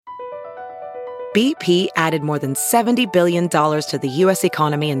BP added more than $70 billion to the U.S.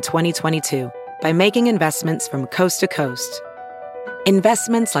 economy in 2022 by making investments from coast to coast.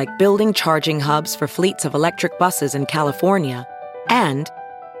 Investments like building charging hubs for fleets of electric buses in California and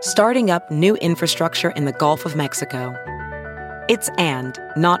starting up new infrastructure in the Gulf of Mexico. It's and,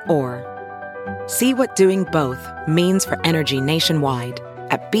 not or. See what doing both means for energy nationwide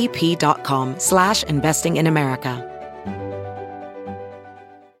at bp.com/investing in America.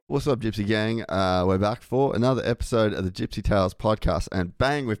 What's up, Gypsy Gang? We're back for another episode of the Gypsy Tales podcast, and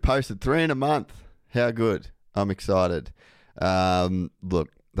bang, we've posted 3 in a month. How good. I'm excited. Look,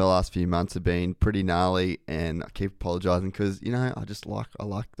 the last few months have been pretty gnarly, and I keep apologizing because, you know, I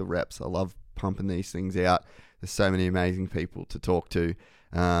like the reps. I love pumping these things out. There's so many amazing people to talk to,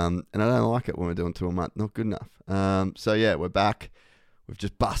 and I don't like it when we're doing 2 a month. Not good enough. So yeah, we're back. We've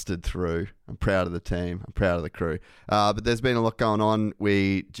just busted through. I'm proud of the team. I'm proud of the crew. But there's been a lot going on.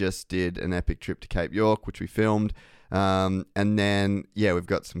 We just did an epic trip to Cape York, which we filmed. And then, yeah, we've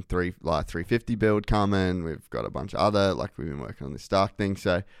got some 350 build coming. We've got a bunch of other, we've been working on this Stark thing.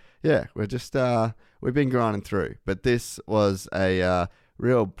 So, yeah, we're just, we've been grinding through. But this was a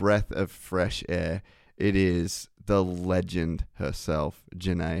real breath of fresh air. It is the legend herself,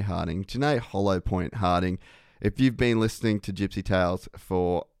 Janay Harding. Janay Hollow Point Harding. If you've been listening to Gypsy Tales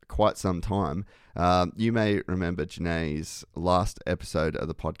for quite some time, you may remember Janay's last episode of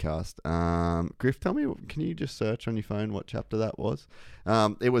the podcast. Griff, tell me, can you just search on your phone what chapter that was?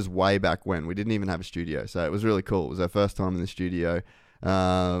 It was way back when. We didn't even have a studio, so it was really cool. It was our first time in the studio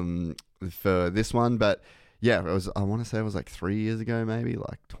for this one, but yeah, it was, I want to say it was 3 years ago, maybe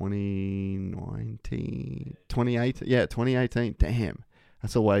 2019, 2018. Yeah, 2018. Damn.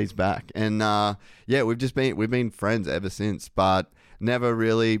 That's a ways back. And yeah, we've been friends ever since, but never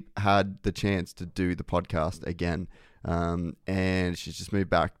really had the chance to do the podcast again. And she's just moved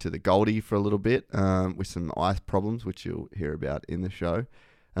back to the Goldie for a little bit with some ice problems, which you'll hear about in the show.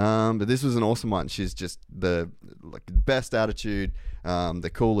 But this was an awesome one. She's just the best attitude,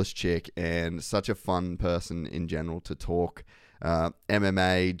 the coolest chick, and such a fun person in general to talk.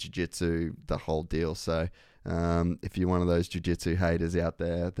 MMA, jiu-jitsu, the whole deal. So if you're one of those jiu-jitsu haters out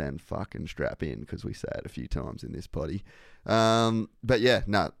there, then fucking strap in, because we say it a few times in this potty. But yeah,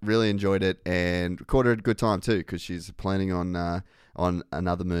 really enjoyed it, and recorded a good time too, because she's planning on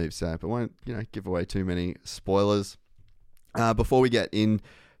another move. So, but won't give away too many spoilers. Before we get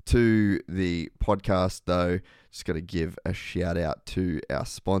into the podcast, though, just got to give a shout out to our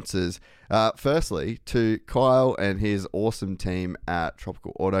sponsors. Firstly, to Kyle and his awesome team at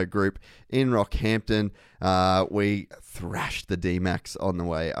Tropical Auto Group in Rockhampton. We thrashed the D-Max on the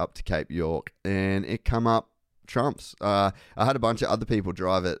way up to Cape York, and it come up trumps. I had a bunch of other people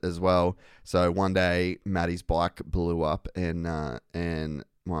drive it as well. So one day, Maddie's bike blew up, and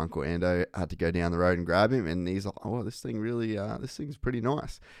my Uncle Ando had to go down the road and grab him, and he's like, "Oh, this thing really, this thing's pretty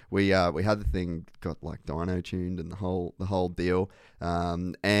nice." We had the thing got dyno tuned and the whole deal.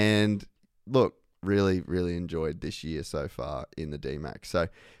 And look, really, really enjoyed this year so far in the D-Max. So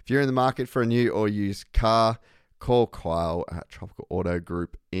if you're in the market for a new or used car, call Kyle at Tropical Auto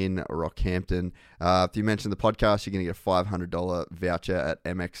Group in Rockhampton. If you mention the podcast, you're going to get a $500 voucher at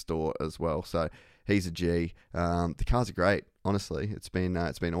MX Store as well. So he's a G. The cars are great. Honestly, it's been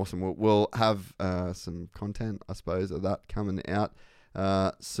awesome. We'll have some content, I suppose, of that coming out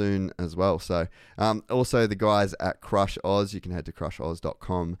soon as well. So also the guys at Crush Oz, you can head to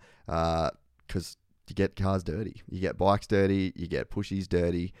crushoz.com because you get cars dirty. You get bikes dirty. You get pushies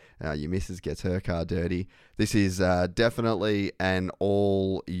dirty. Your missus gets her car dirty. This is definitely an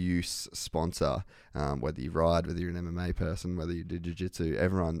all-use sponsor. Whether you ride, whether you're an MMA person, whether you do jiu-jitsu,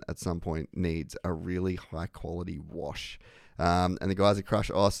 everyone at some point needs a really high-quality wash. And the guys at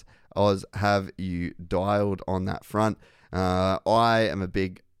Crush Oz have you dialed on that front. I am a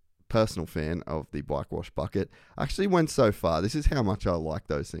big personal fan of the bike wash bucket. I actually went so far. This is how much I like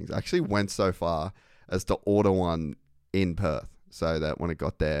those things. I actually went so far as to order one in Perth so that when it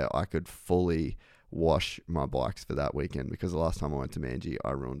got there, I could fully wash my bikes for that weekend, because the last time I went to Manji,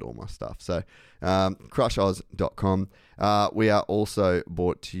 I ruined all my stuff. So crushoz.com. We are also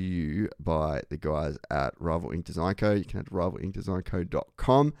brought to you by the guys at Rival Ink Design Co. You can head to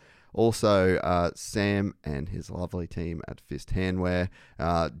rivalinkdesignco.com. Also, Sam and his lovely team at Fist Handwear,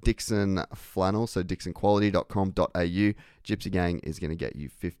 Dixon Flannel, so dixonquality.com.au. Gypsy Gang is going to get you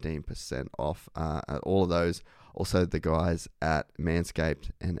 15% off at all of those. Also, the guys at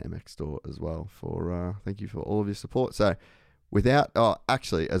Manscaped and MX Store as well. For thank you for all of your support. So,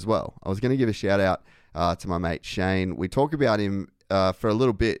 actually, as well, I was going to give a shout out to my mate Shane. We talk about him for a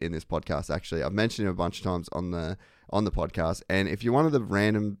little bit in this podcast. Actually, I've mentioned him a bunch of times on on the podcast. And if you're one of the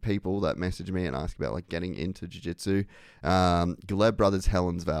random people that message me and ask about like getting into jiu-jitsu, Gleb Brothers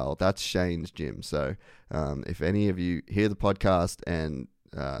Helensvale, that's Shane's gym. So if any of you hear the podcast and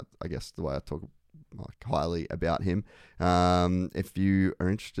I guess the way I talk like highly about him, if you are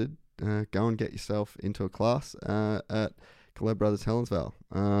interested, go and get yourself into a class at Gleb Brothers Helensvale.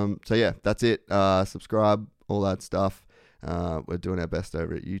 So yeah, that's it. Subscribe, all that stuff. We're doing our best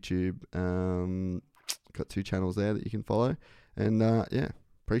over at YouTube. Got 2 channels there that you can follow. And yeah,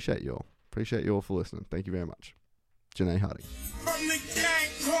 appreciate you all. Appreciate you all for listening. Thank you very much. Janay Harding. From the gang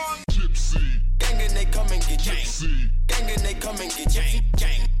called Gypsy. Gang and they come and get Gypsy. Gang and they come and get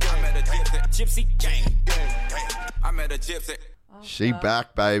Gang. I met a Gypsy. Gang. I met a Gypsy. She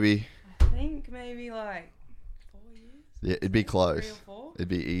back, baby. I think maybe like 4 years. Yeah, it'd be close. 3 or 4. It'd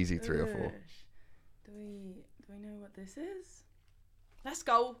be easy 3 or 4. Do we know what this is? Let's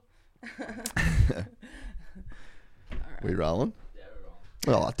go. We rolling? Yeah,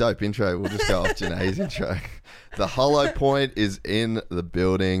 we're rolling. Well, dope intro. We'll just go off Janay's intro. The Hollow Point is in the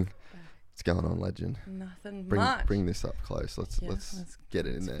building. What's going on, legend? Nothing much. Bring this up close. Let's get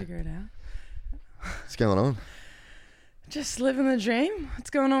it in there. Figure it out. What's going on? Just living the dream. What's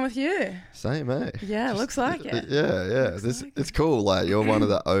going on with you? Same, mate. Yeah, looks like it. Yeah. It's cool. Like, you're one of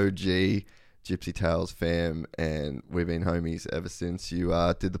the OG Gypsy Tales fam, and we've been homies ever since you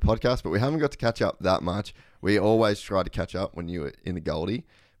did the podcast, but we haven't got to catch up that much. We always try to catch up when you were in the Goldie,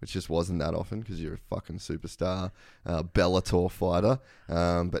 which just wasn't that often because you're a fucking superstar Bellator fighter,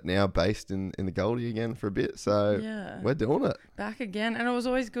 but now based in the Goldie again for a bit, so yeah, we're doing it. Back again, and it was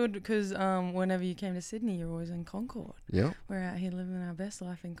always good because whenever you came to Sydney, you're always in Concord. Yeah. We're out here living our best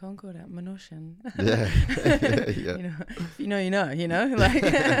life in Concord at Manushan. Yeah. You know,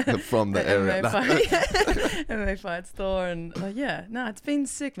 like from the area. MMA fight store, and it's been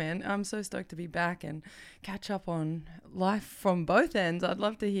sick, man. I'm so stoked to be back and catch up on life from both ends. I'd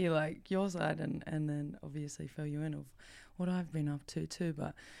love to hear like your side and then obviously fill you in of what I've been up to too.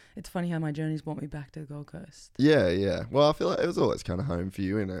 But it's funny how my journey's brought me back to the Gold Coast. Yeah. Well, I feel like it was always kind of home for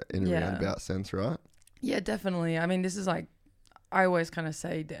you in a roundabout sense, right? Yeah, definitely. I mean, this is like, I always kind of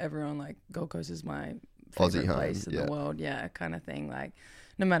say to everyone, like, Gold Coast is my favorite place in the world. Yeah, kind of thing. Like,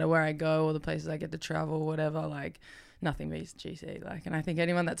 no matter where I go or the places I get to travel, whatever, like, nothing beats GC. Like, and I think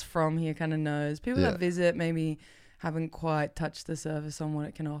anyone that's from here kind of knows. People that visit maybe haven't quite touched the surface on what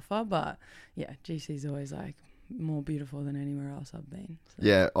it can offer, but yeah, GC's always like more beautiful than anywhere else I've been. So.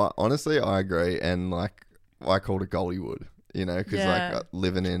 Yeah, honestly, I agree. And like, I called it Gollywood, you know, because like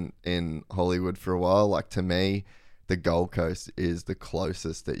living in Hollywood for a while, like to me, the Gold Coast is the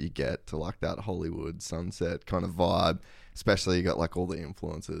closest that you get to like that Hollywood sunset kind of vibe. Especially you got like all the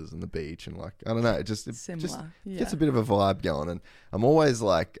influences and the beach and like, I don't know, it just gets a bit of a vibe going. And I'm always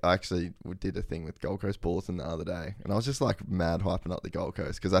like, I actually did a thing with Gold Coast Bulletin the other day, and I was just like mad hyping up the Gold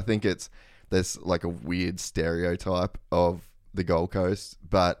Coast because I think there's like a weird stereotype of the Gold Coast,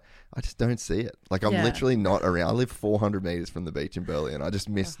 but I just don't see it. Like I'm literally not around. I live 400 meters from the beach in Burleigh, and I just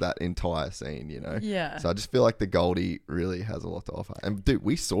miss that entire scene, you know? Yeah. So I just feel like the Goldie really has a lot to offer. And dude,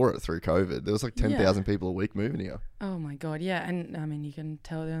 we saw it through COVID. There was like 10,000 people a week moving here. Oh my God. Yeah. And I mean, you can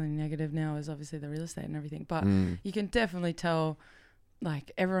tell the only negative now is obviously the real estate and everything, but you can definitely tell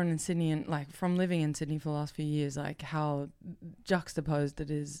like everyone in Sydney and like from living in Sydney for the last few years, like how juxtaposed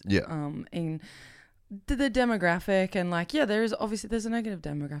it is in the demographic. And like, there's a negative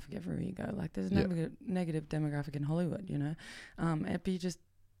demographic everywhere you go. Like there's a negative demographic in Hollywood, you know, but you just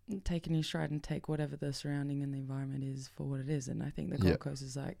take in your stride and take whatever the surrounding and the environment is for what it is. And I think the Gold Coast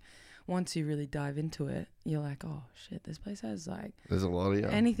is like, once you really dive into it, you're like, oh shit, this place has like there's a lot of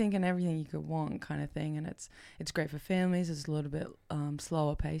anything and everything you could want kind of thing. And it's great for families. It's a little bit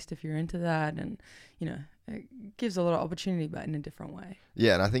slower paced if you're into that, and you know, it gives a lot of opportunity but in a different way.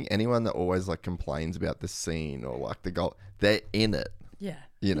 Yeah, and I think anyone that always like complains about the scene or like the goal, they're in it. Yeah.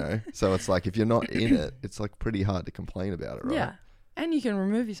 You know? So it's like if you're not in it, it's like pretty hard to complain about it, right? Yeah. And you can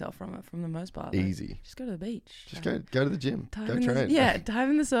remove yourself from it for the most part. Easy. Like, just go to the beach. Just go to the gym. Go train. Dive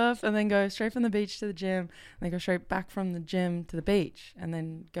in the surf and then go straight from the beach to the gym, and then go straight back from the gym to the beach, and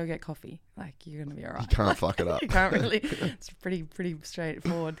then go get coffee. Like, you're going to be all right. You can't fuck it up. You can't really. It's a pretty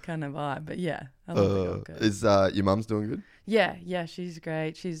straightforward kind of vibe. But yeah, I love it. Is your mum's doing good? Yeah, she's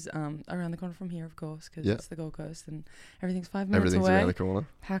great. She's around the corner from here, of course, because it's the Gold Coast and everything's 5 minutes away. Everything's around the corner.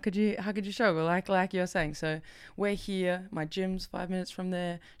 How could you struggle? Like you're saying. So we're here. My gym's 5 minutes from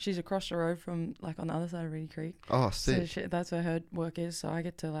there. She's across the road from like on the other side of Reedy Creek. Oh, sick. So that's where her work is. So I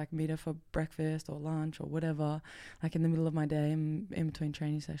get to like meet her for breakfast or lunch or whatever, like in the middle of my day, in between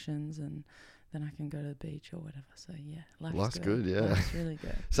training sessions, and then I can go to the beach or whatever. So yeah, Life's good, yeah. Life's really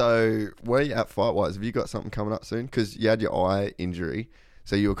good. So where you at fight-wise? Have you got something coming up soon? Because you had your eye injury,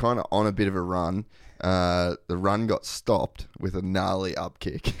 so you were kind of on a bit of a run. The run got stopped with a gnarly up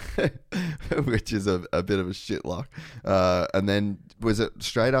kick, which is a bit of a shit luck. And then was it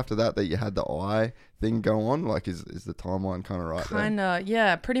straight after that you had the eye thing go on? Like, is the timeline kind of right there? Kind of,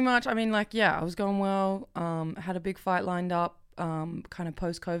 yeah, pretty much. I mean, like, yeah, I was going well. Had a big fight lined up. Kind of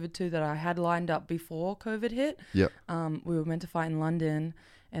post-COVID too, that I had lined up before COVID hit. Yep. We were meant to fight in London,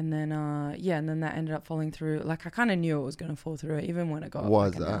 and then and then that ended up falling through. Like, I kind of knew it was going to fall through, even when it got Why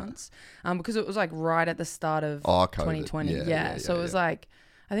like, is that? announced. Because it was like right at the start of COVID. 2020. Yeah, So it was like,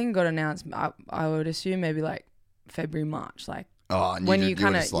 I think it got announced. I would assume maybe like February, March, like. Oh, and when you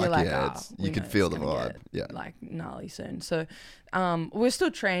kind of, like, you're like, yeah, you could feel the vibe. Yeah. Like gnarly soon. So we're still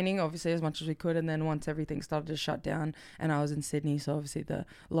training, obviously, as much as we could. And then once everything started to shut down and I was in Sydney, so obviously the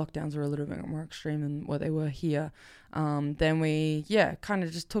lockdowns were a little bit more extreme than what they were here. Then we, kind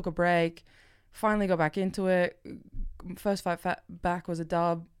of just took a break, finally got back into it. First fight back was a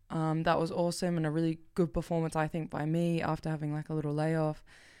dub. That was awesome and a really good performance, I think, by me after having like a little layoff.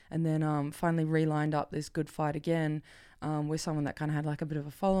 And then finally relined up this good fight again with someone that kind of had like a bit of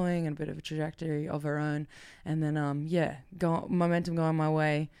a following and a bit of a trajectory of her own. And then, momentum going my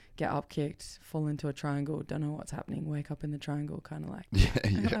way, get up kicked, fall into a triangle, don't know what's happening, wake up in the triangle, kind of like.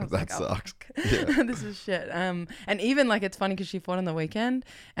 Yeah, that like, sucks. Oh, Yeah. this is shit. And even like, it's funny because she fought on the weekend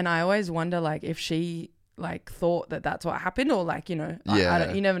and I always wonder like if she like thought that that's what happened or like, you know,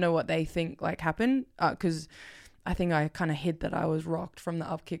 you never know what they think like happened because I think I kind of hid that I was rocked from the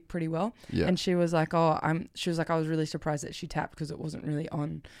up kick pretty well. Yeah. And she was like, I was really surprised that she tapped because it wasn't really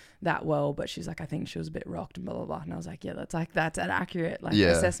on that well. But she's like, I think she was a bit rocked and blah, blah, blah. And I was like, yeah, that's an accurate like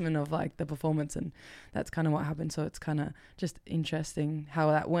assessment of like the performance. And that's kind of what happened. So it's kind of just interesting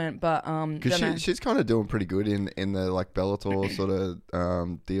how that went. But, because she's kind of doing pretty good in the like Bellator sort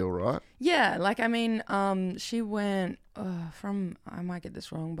of deal, right? Yeah. Like, I mean, she went I might get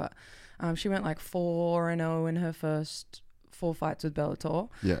this wrong, but she went like 4-0 in her first 4 fights with Bellator.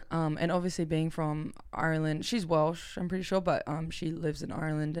 Yeah. And obviously being from Ireland, she's Welsh, I'm pretty sure, but she lives in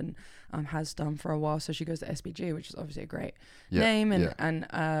Ireland and has done for a while. So she goes to SBG, which is obviously a great name. And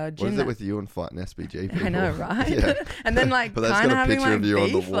what gym is it with you and fighting SBG people? I know, right? Yeah. And then like but that's kind of got a having picture like of you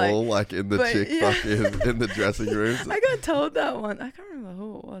beef, on the wall, like in the chick fucking in the dressing room. I got told that one. I can't remember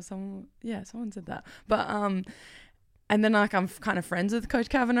who it was. Someone said that. But and then like I'm kind of friends with Coach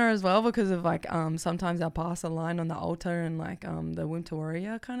Kavanagh as well because of like sometimes I'll pass a line on the altar and like the Winter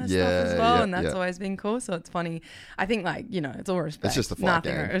Warrior kind of stuff as well, and that's always been cool. So it's funny. I think like, you know, it's all respect. It's just a fight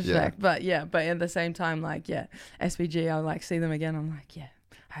nothing game. respect, but at the same time like SBG, I'll like see them again. I'm like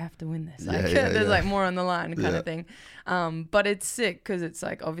I have to win this. Like there's like more on the line kind of thing. But it's sick because it's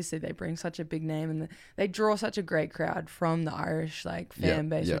like obviously they bring such a big name and they draw such a great crowd from the Irish like fan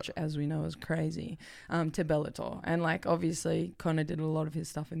base, which as we know is crazy, to Bellator. And like obviously Conor did a lot of his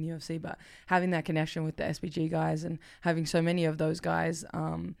stuff in the UFC, but having that connection with the SBG guys and having so many of those guys,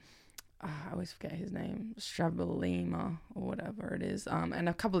 I always forget his name, Strabalima or whatever it is, and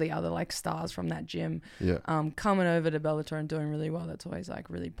a couple of the other like stars from that gym, coming over to Bellator and doing really well. That's always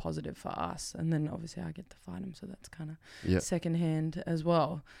like really positive for us. And then obviously I get to fight him, so that's kind of secondhand as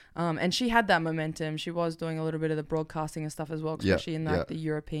well. And she had that momentum. She was doing a little bit of the broadcasting and stuff as well, especially in like the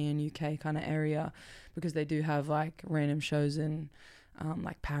European UK kind of area, because they do have like random shows in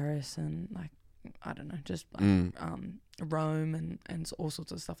like Paris and like I don't know, just like, Rome and all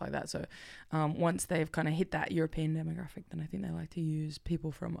sorts of stuff like that. So once they've kind of hit that European demographic, then I think they like to use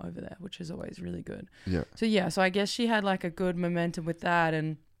people from over there, which is always really good. Yeah. So I guess she had like a good momentum with that,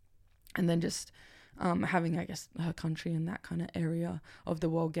 and then just having, I guess, her country in that kind of area of the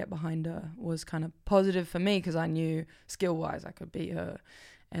world get behind her was kind of positive for me because I knew skill-wise I could beat her.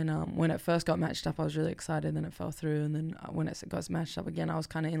 And when it first got matched up, I was really excited. Then it fell through. And then when it got matched up again, I was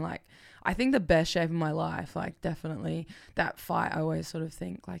kind of in like, I think the best shape of my life. Like definitely that fight, I always sort of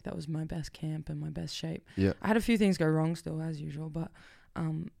think like that was my best camp and my best shape. Yeah. I had a few things go wrong still as usual, but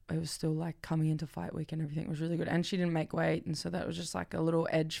it was still like coming into fight week and everything was really good. And she didn't make weight. And so that was just like a little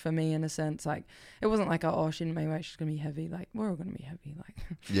edge for me in a sense. Like it wasn't like, she didn't make weight, she's going to be heavy. Like we're all going to be heavy. Like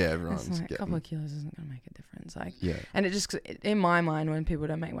everyone's like a couple of kilos isn't going to make a difference. Like, and it just, in my mind, when people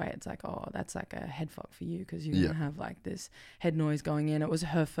don't make weight, it's like, that's like a head fuck for you because you're going to have like this head noise going in. It was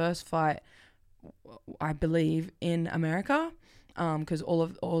her first fight, I believe, in America. Because all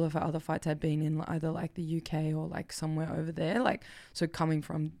of her other fights had been in either like the UK or like somewhere over there, like so coming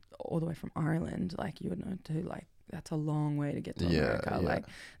from all the way from Ireland, like you would know to like that's a long way to get to Yeah, America. yeah. Like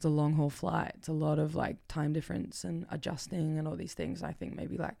it's a long haul flight. It's a lot of like time difference and adjusting and all these things. I think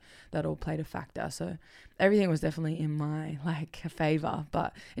maybe like that all played a factor. So everything was definitely in my like favor,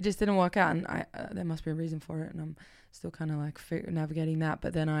 but it just didn't work out. And I there must be a reason for it. And I'm still kind of like navigating that.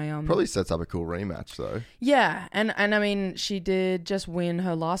 But then I Probably sets up a cool rematch though. yeah, and I mean she did just win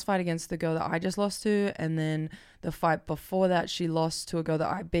her last fight against the girl that I just lost to, and then the fight before that she lost to a girl that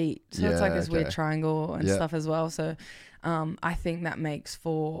I beat. So it's like this weird triangle and stuff as well. So I think that makes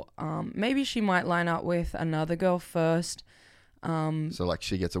for maybe she might line up with another girl first. So like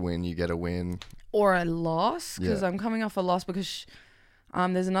she gets a win, you get a win. Or a loss, because I'm coming off a loss because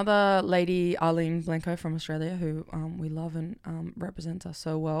there's another lady, Arlene Blanco from Australia, who we love and represents us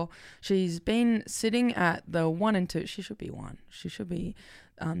so well. She's been sitting at the 1 and 2. She should be 1. She should be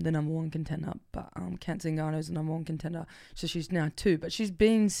the number 1 contender, but Kat Zingano's the number 1 contender. So she's now 2, but she's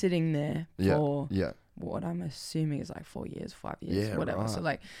been sitting there for what I'm assuming is like 4 years, 5 years, whatever. Right. So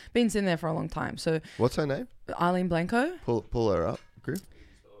like been sitting there for a long time. So what's her name? Arlene Blanco. Pull her up, Griff.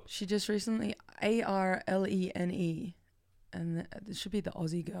 She just recently Arlene. And it should be the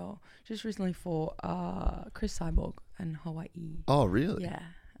Aussie girl. Just recently fought Chris Cyborg in Hawaii. Oh, really? Yeah.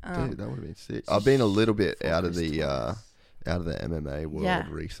 Dude, that would have been sick. I've been a little bit out of the MMA world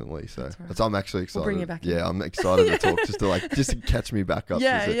recently, so I'm actually excited. We'll bring you back in. I'm excited to talk just to catch me back up.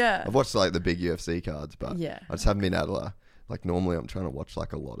 Yeah. I've watched like the big UFC cards, but I just haven't been able to. Like normally I'm trying to watch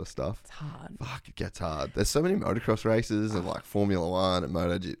like a lot of stuff. It's hard. Fuck, it gets hard. There's so many motocross races and like Formula 1 and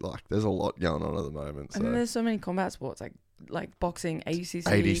MotoGP. Like there's a lot going on at the moment. So. And then there's so many combat sports like boxing, ADCC.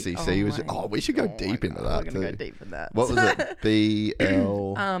 ADCC was. Oh, we should go deep into that. We're gonna go deep in that. What was it?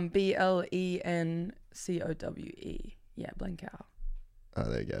 BLENCOWE. Yeah, Blanco. Oh,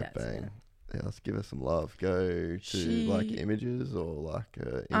 there you go. That's Bang. it. Yeah, let's give her some love. Go to like images or like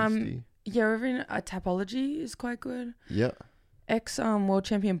Insta. Yeah, even Tapology is quite good. Yeah. Ex world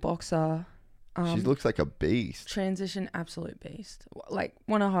champion boxer. She looks like a beast. Transition, absolute beast. Like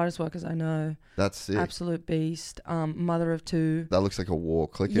one of the hardest workers I know. That's sick. Absolute beast. Mother of 2. That looks like a war.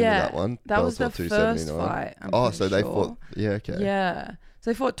 Click into that one. That was the first fight. So they fought. Yeah, okay. Yeah.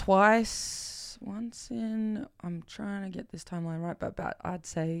 So they fought twice. Once in, I'm trying to get this timeline right, but about, I'd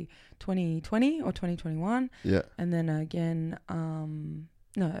say 2020 or 2021. Yeah. And then again,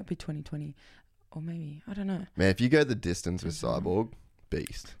 no, it'd be 2020 or maybe, I don't know. Man, if you go the distance with Cyborg,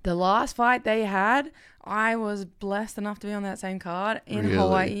 beast. The last fight they had, I was blessed enough to be on that same card in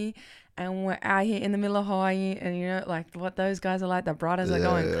Hawaii. And we're out here in the middle of Hawaii, and you know, like what those guys are like, the brothers are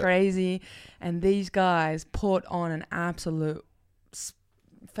going crazy. And these guys put on an absolute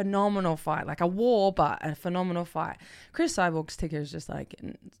phenomenal fight, like a war, but a phenomenal fight. Chris Cyborg's ticker is just like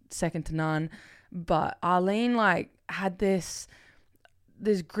second to none. But Arlene like had this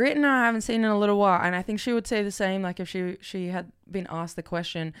grit in her I haven't seen in a little while, and I think she would say the same, like if she had been asked the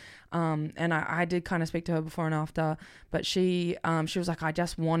question, and I did kind of speak to her before and after, but she was like, I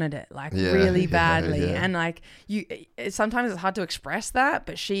just wanted it like really badly. And like sometimes it's hard to express that,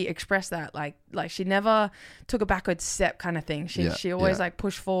 but she expressed that like she never took a backward step kind of thing. She always like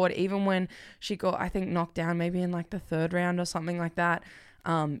pushed forward, even when she got, I think, knocked down maybe in like the 3rd round or something like that.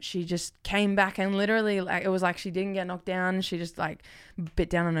 She just came back and literally like it was like she didn't get knocked down. She just like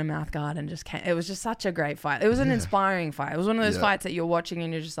bit down on her mouth guard and just came. It was just such a great fight. It was an inspiring fight. It was one of those fights that you're watching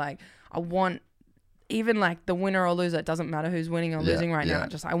and you're just like, I want, even like the winner or loser, it doesn't matter who's winning or losing right now.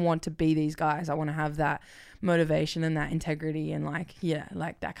 Just I want to be these guys. I want to have that motivation and that integrity and like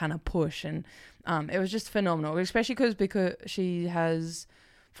that kind of push. And it was just phenomenal, especially because she has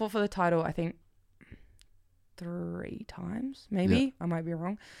fought for the title, I think 3 times, maybe. I might be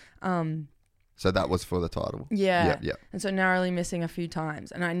wrong. So that was for the title. Yeah. And so narrowly missing a few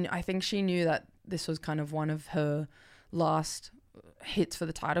times. And I think she knew that this was kind of one of her last hits for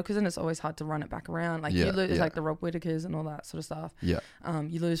the title, because then it's always hard to run it back around. Like you lose like the Rob Whitakers and all that sort of stuff. Yeah.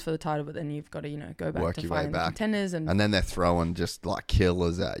 You lose for the title, but then you've got to, go back to fighting the contenders. And then they're throwing just like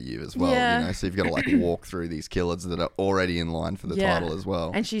killers at you as well. So you've got to like walk through these killers that are already in line for the title as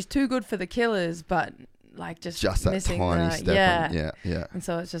well. And she's too good for the killers, but like just that missing tiny step. Yeah. And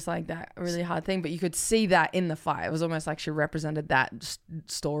so it's just like that really hard thing, but you could see that in the fight. It was almost like she represented that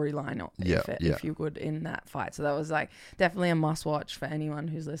storyline, if you would, in that fight. So that was like definitely a must watch for anyone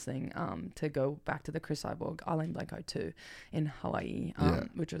who's listening, to go back to the Chris Cyborg Arlene Blanco 2 in Hawaii,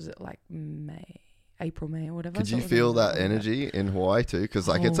 which was like April, May or whatever. Could you feel that energy in Hawaii too? Because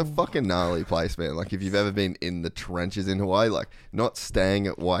like it's a fucking gnarly place, man. Like if you've ever been in the trenches in Hawaii, like not staying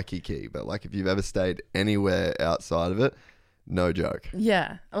at Waikiki, but like if you've ever stayed anywhere outside of it, No joke.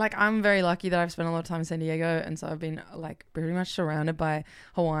 Yeah. Like, I'm very lucky that I've spent a lot of time in San Diego. And so I've been, like, pretty much surrounded by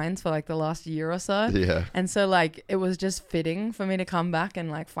Hawaiians for, like, the last year or so. Yeah. And so, like, it was just fitting for me to come back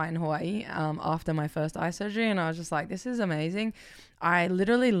and, like, fight in Hawaii after my first eye surgery. And I was just like, this is amazing. I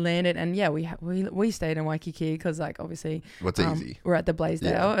literally landed, and yeah, we stayed in Waikiki because, like, obviously, What's easy? we're at the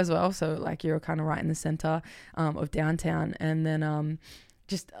Blaisdell as well. So, like, you're kind of right in the center of downtown. And then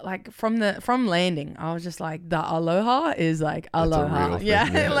just like from landing, I was just like, the aloha is like aloha.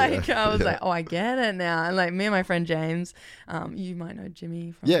 Yeah. Like I was like, oh, I get it now. And like me and my friend James, you might know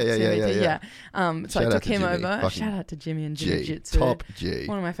Jimmy from Yeah. So I took him over. Shout out to Jimmy and Jiu Jitsu. Top G.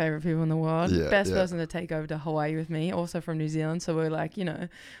 One of my favorite people in the world. Yeah, Best person to take over to Hawaii with me. Also from New Zealand. So we're like, you know,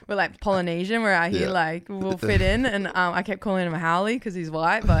 we're like Polynesian. We're out here like we'll fit in. And I kept calling him Howley because he's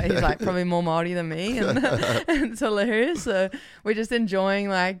white, but he's like probably more Māori than me. And it's hilarious. So we're just enjoying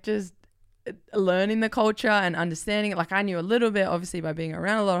like just learning the culture and understanding it. Like I knew a little bit obviously by being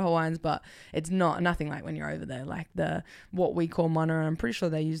around a lot of Hawaiians, but it's nothing like when you're over there. Like what we call mana, and I'm pretty sure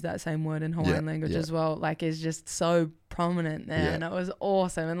they use that same word in Hawaiian language as well, like is just so prominent there. And it was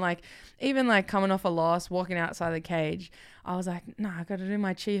awesome. And like even like coming off a loss, walking outside the cage, I was like, nah, I gotta do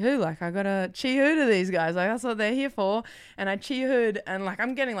my chihu. Like I gotta chihu to these guys. Like that's what they're here for. And I chihued, and like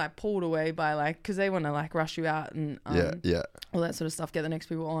I'm getting like pulled away by like, because they want to like rush you out and all that sort of stuff, get the next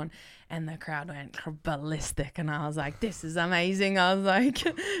people on. And the crowd went ballistic, and I was like, this is amazing. I was like,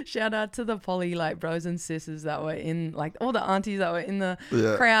 shout out to the poly like bros and sisters that were in, like all the aunties that were in the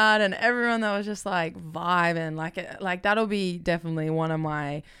crowd, and everyone that was just like vibing. Like that'll be definitely one of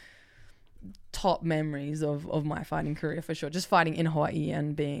my top memories of my fighting career for sure. Just fighting in Hawaii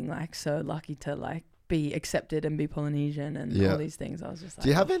and being like so lucky to like be accepted and be Polynesian and all these things. I was just like, do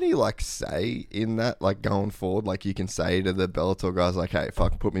you have any like say in that, like going forward? Like you can say to the Bellator guys like, hey,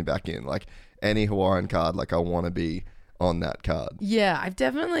 fuck, put me back in, like any Hawaiian card, like I want to be on that card. Yeah, I've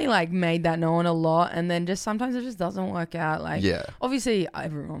definitely like made that known a lot, and then just sometimes it just doesn't work out. Like obviously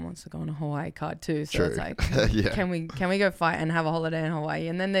everyone wants to go on a Hawaii card too, so it's like can we go fight and have a holiday in Hawaii?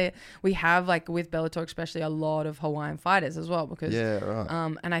 And then we have like with Bellator especially a lot of Hawaiian fighters as well, because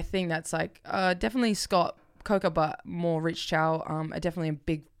and I think that's like definitely Scott Coker, but more Rich Chow are definitely a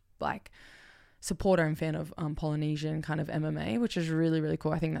big like supporter and fan of Polynesian kind of MMA, which is really, really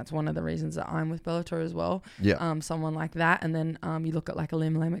cool. I think that's one of the reasons that I'm with Bellator as well. Someone like that. And then you look at like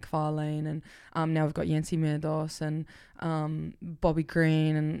Alimale McFarlane, and now we've got Yancy Merdos and Bobby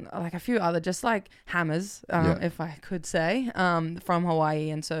Green and like a few other just like hammers, if I could say, from Hawaii.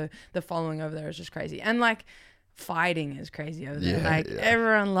 And so the following over there is just crazy. And like fighting is crazy over there.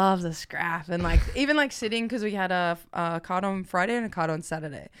 Everyone loves a scrap, and like even like sitting, because we had a card on Friday and a card on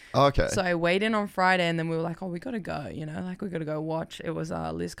Saturday. So I weighed in on Friday, and then we were like, oh, we gotta go, you know, like we gotta go watch. It was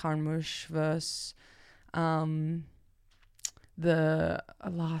Liz Carmouche versus the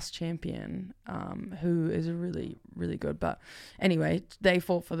last champion, who is really, really good. But anyway, they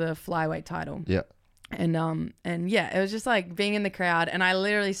fought for the flyweight title. And yeah, it was just like being in the crowd, and I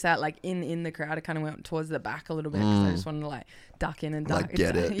literally sat like in the crowd. I kind of went towards the back a little bit because I just wanted to like duck in and duck. Like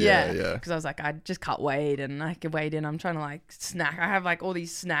get it. Because I was like, I just cut weight, and I could wade in. I'm trying to like snack. I have like all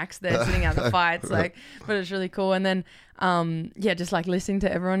these snacks there sitting out the fights, like, but it's really cool. And then just like listening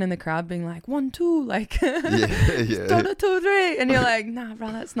to everyone in the crowd being like 1, 2, like 2, 3, and you're like, nah,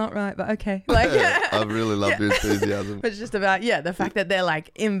 bro, that's not right, but okay. Like I really love your enthusiasm. But it's just about the fact that they're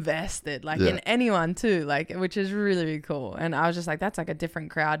like invested, like in anyone too, like, which is really, really cool. And I was just like, that's like a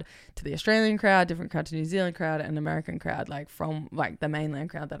different crowd to the Australian crowd, different crowd to New Zealand crowd, and American crowd, like from like the mainland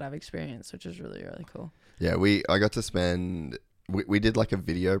crowd that I've experienced, which is really, really cool. I got to spend. We did like a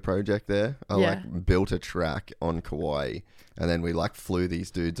video project there. I like built a track on Kauai, and then we like flew these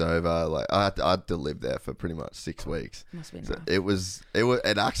dudes over. Like I had to live there for pretty much 6 weeks. Must be nice. So it was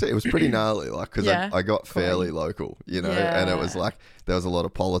pretty gnarly. Like because I got fairly local, you know, and it was like there was a lot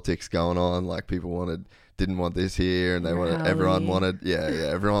of politics going on. Like people didn't want this here, and everyone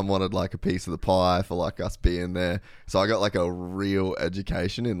wanted like a piece of the pie for like us being there. So I got like a real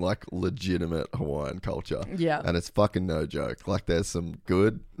education in like legitimate Hawaiian culture. And it's fucking no joke. Like there's some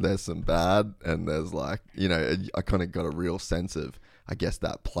good, there's some bad, and there's like, you know, I kind of got a real sense of, I guess,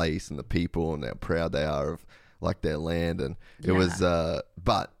 that place and the people and how proud they are of like their land. And it was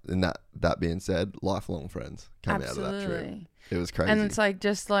but in that being said, lifelong friends come out of that trip. It was crazy. And it's like,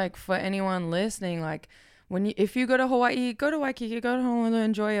 just like for anyone listening, like if you go to Hawaii, go to Waikiki, go to Honolulu,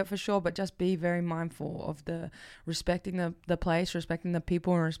 enjoy it for sure, but just be very mindful of respecting the place, respecting the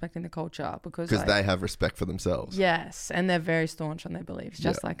people, and respecting the culture, because they have respect for themselves. Yes, and they're very staunch on their beliefs,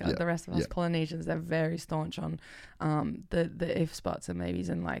 just like the rest of us Polynesians. They're very staunch on the if spots and maybes,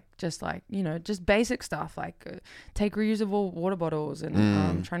 and like just basic stuff like take reusable water bottles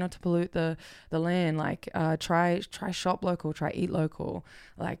and try not to pollute the land. Like try shop local, try eat local.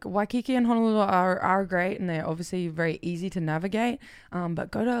 Like Waikiki and Honolulu are great, and they're obviously very easy to navigate.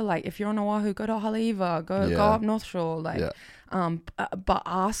 But go to, like, if you're on Oahu, go to Haleiwa, go up North Shore, but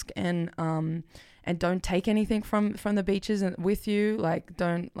ask and don't take anything from the beaches with you. Like,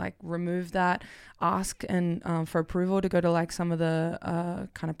 don't like remove that. Ask and for approval to go to like some of the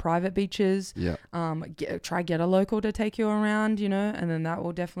kind of private beaches. Try get a local to take you around, and then that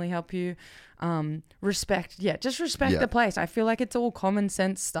will definitely help you. Respect the place. I feel like it's all common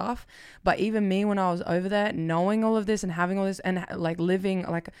sense stuff, but even me, when I was over there, knowing all of this and having all this, and like living,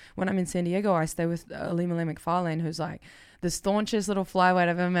 like when I'm in San Diego, I stay with Lima McFarlane, who's like the staunchest little flyweight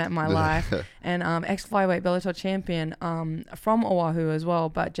I've ever met in my life, and ex-flyweight Bellator champion from Oahu as well,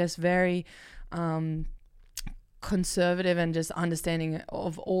 but just very conservative and just understanding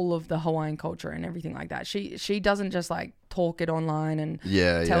of all of the Hawaiian culture and everything like that. She doesn't just like talk it online and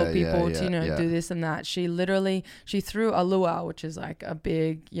tell people to do this and that. She threw a luau, which is like a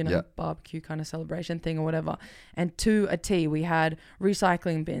big barbecue kind of celebration thing or whatever, and to a T. We had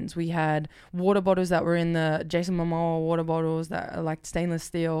recycling bins, we had water bottles that were in the Jason Momoa water bottles that are like stainless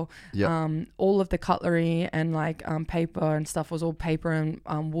steel. All of the cutlery and like paper and stuff was all paper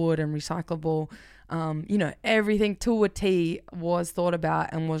and wood and recyclable. Everything to a T was thought about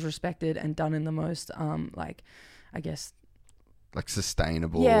and was respected and done in the most like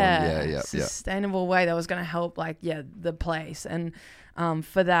sustainable sustainable way that was going to help the place. And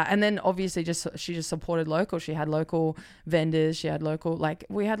for that, and then obviously she just supported local. She had local vendors, she had local, like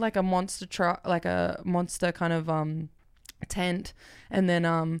we had like a monster truck, like a monster kind of tent, and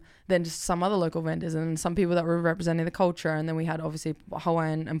then just some other local vendors and some people that were representing the culture. And then we had obviously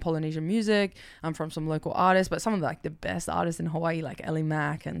Hawaiian and Polynesian music from some local artists, but some of the best artists in Hawaii, like Ellie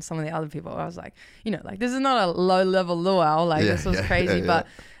Mack and some of the other people. I was like, this is not a low level luau, this was crazy. But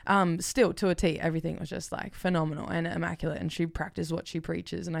still to a T, everything was just like phenomenal and immaculate, and she practiced what she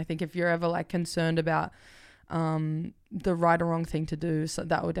preaches. And I think if you're ever like concerned about the right or wrong thing to do, so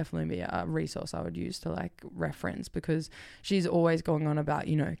that would definitely be a resource I would use to like reference, because she's always going on about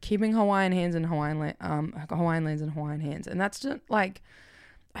keeping Hawaiian hands and Hawaiian lands in Hawaiian hands, and that's just like,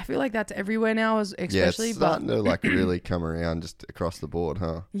 I feel like that's everywhere now, especially it's starting to like really come around just across the board,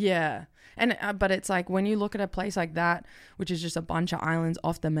 huh? Yeah. And but it's like when you look at a place like that, which is just a bunch of islands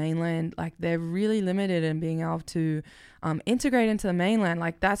off the mainland, like they're really limited in being able to integrate into the mainland.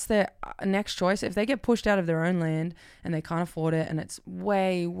 Like that's their next choice. If they get pushed out of their own land and they can't afford it, and it's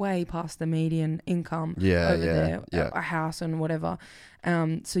way, way past the median income over there, a house and whatever.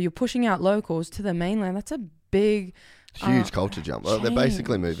 So you're pushing out locals to the mainland. That's a big... huge culture jump. Well, they're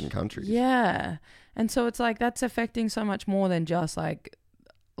basically moving countries. Yeah. And so it's like that's affecting so much more than just like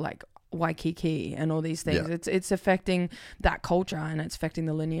Waikiki and all these things. It's affecting that culture, and it's affecting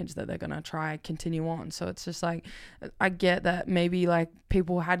the lineage that they're going to try continue on. So it's just like, I get that maybe like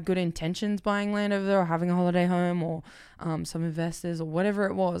people had good intentions buying land over there or having a holiday home, or some investors or whatever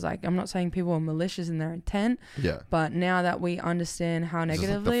it was. Like, I'm not saying people are malicious in their intent, but now that we understand how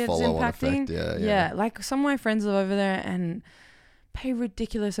negatively it's impacting, like some of my friends live over there and pay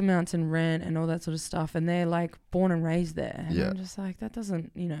ridiculous amounts in rent and all that sort of stuff, and they're like born and raised there, and I'm just like, that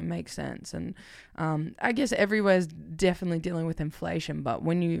doesn't make sense. And I guess everywhere's definitely dealing with inflation, but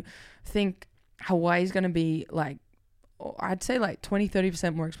when you think Hawaii's going to be like, I'd say like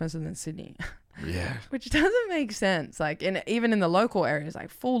 20-30% more expensive than Sydney, which doesn't make sense. Like even in the local areas, like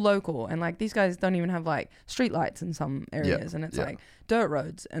full local, and like these guys don't even have like street lights in some areas, and it's like dirt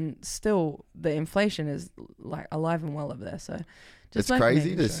roads, and still the inflation is like alive and well over there. So it's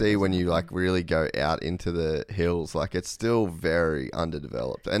crazy to see when you like really go out into the hills. Like it's still very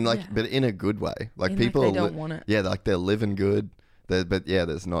underdeveloped, and like but in a good way. Like people like they don't want it. Yeah, like they're living good. But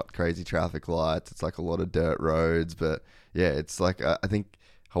there's not crazy traffic lights. It's like a lot of dirt roads. But yeah, it's like I think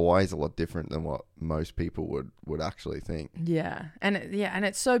Hawaii's a lot different than what most people would actually think. Yeah, and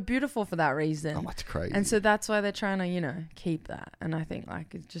it's so beautiful for that reason. Oh, it's crazy. And so that's why they're trying to keep that. And I think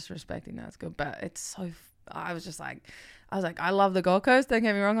like just respecting that's good. But it's so I was like, I love the Gold Coast, don't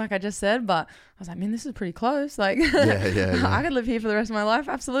get me wrong, like I just said, but I was like, man, this is pretty close. Like, yeah. I could live here for the rest of my life.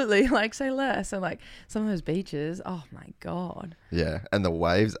 Absolutely. Like, say less. So, like, some of those beaches, oh my God. Yeah. And the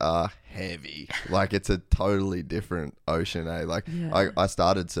waves are heavy. Like, it's a totally different ocean, eh? Like, I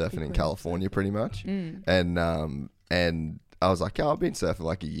started surfing in California pretty much. And I was like, I've been surfing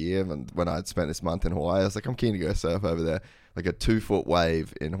like a year. And when I'd spent this month in Hawaii, I was like, I'm keen to go surf over there. Like a 2-foot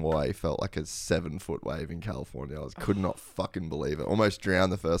wave in Hawaii felt like a 7-foot wave in California. I could not fucking believe it. Almost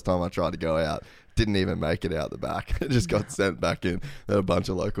drowned the first time I tried to go out. Didn't even make it out the back. It just got sent back in. There were a bunch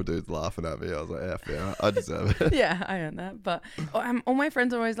of local dudes laughing at me. I was like, yeah, fair. I deserve it. Yeah, I earned that. But all my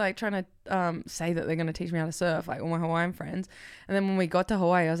friends are always like trying to say that they're going to teach me how to surf, like all my Hawaiian friends. And then when we got to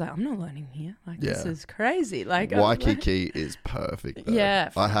Hawaii, I was like, I'm not learning here. Like, this is crazy. Like, Waikiki is perfect, though.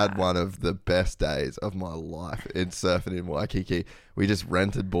 Yeah. I had one of the best days of my life in surfing in Waikiki. We just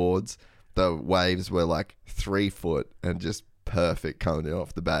rented boards. The waves were like 3 foot and just perfect coming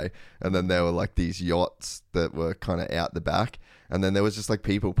off the bay, and then there were like these yachts that were kind of out the back, and then there was just like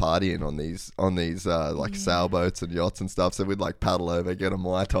people partying on these like sailboats and yachts and stuff, so we'd like paddle over, get a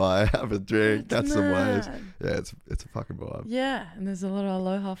Mai Tai, have a drink, catch some waves. Yeah, it's a fucking vibe. Yeah, and there's a lot of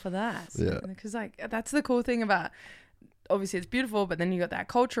aloha for that. So, yeah, because like that's the cool thing about, obviously it's beautiful, but then you got that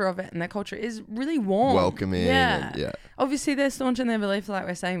culture of it, and that culture is really warm, welcoming. Yeah. Obviously they're staunch in their beliefs, like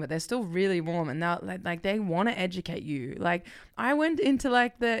we're saying, but they're still really warm, and they're like they want to educate you. Like I went into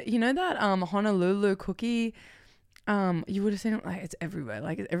like that Honolulu cookie. You would have seen it, like it's everywhere.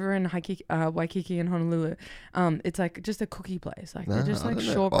 Like it's everywhere in Waikiki and Honolulu. It's like just a cookie place. Like they're just like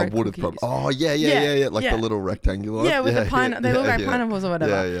shortbread cookies. Yeah. Like the little rectangular. Yeah, with the pineapple. They look like pineapples or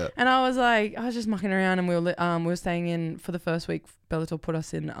whatever. Yeah. And I was just mucking around, and we were staying in for the first week. Bellator put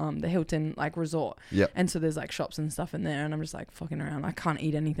us in the Hilton like resort. Yeah. And so there's like shops and stuff in there, and I'm just like fucking around. I can't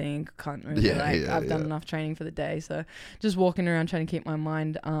eat anything. Can't really I've done enough training for the day, so just walking around trying to keep my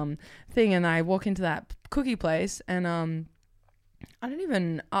mind thing. And I walk into that cookie place, and I don't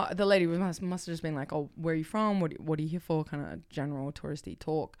even the lady must have just been like, oh, where are you from, what are you here for, kind of general touristy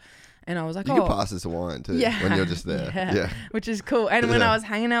talk. And I was like, you can pass as Hawaiian too when you're just there. Yeah. Which is cool. And when I was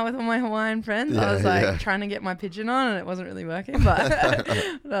hanging out with all my Hawaiian friends, I was like trying to get my pigeon on, and it wasn't really working. But,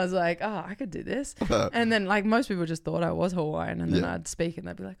 but I was like, oh, I could do this. And then like most people just thought I was Hawaiian, and then I'd speak and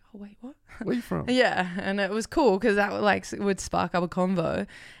they'd be like, oh, wait, what? Where you from? Yeah. And it was cool because that would spark up a convo.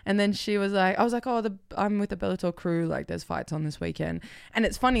 And then she was like, I was like, oh, I'm with the Bellator crew. Like there's fights on this weekend. And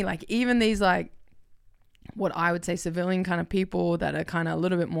it's funny, like even these like, what I would say civilian kind of people that are kind of a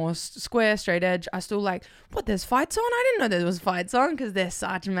little bit more square, straight edge, are still like, what, there's fights on? I didn't know there was fights on, because they're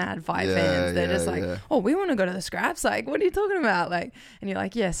such mad fight fans. They're just like, oh, we want to go to the scraps. Like, what are you talking about? Like, and you're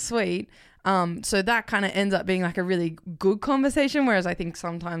like, yeah, sweet. So that kind of ends up being like a really good conversation, whereas I think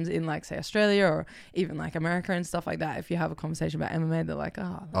sometimes in like say Australia or even like America and stuff like that, if you have a conversation about MMA, they're like,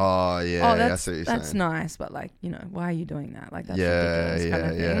 that's nice, but like, you know, why are you doing that? Like that's ridiculous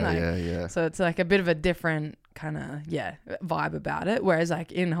kind of thing. Like, so it's like a bit of a different kind of vibe about it, whereas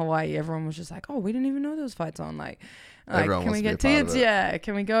like in Hawaii everyone was just like, oh, we didn't even know there was fights on, like can we get tickets? Yeah,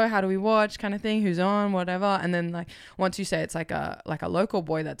 can we go? How do we watch? Kind of thing. Who's on? Whatever. And then like once you say it's like a local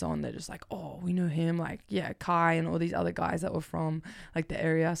boy that's on, they're just like, oh, we know him. Like Kai and all these other guys that were from like the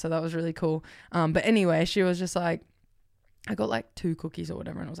area. So that was really cool. But anyway, she was just like, I got like 2 cookies or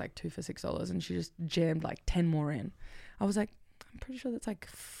whatever, and it was like 2 for $6, and she just jammed like 10 more in. I was like, I'm pretty sure that's like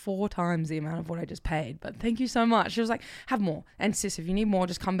 4 times the amount of what I just paid, but thank you so much. She was like, have more, and sis, if you need more,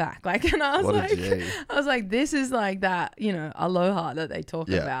 just come back. Like, and I was like, this is like that, you know, aloha that they talk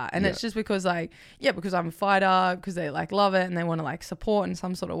about. And it's just because like, because I'm a fighter, because they like love it and they want to like support in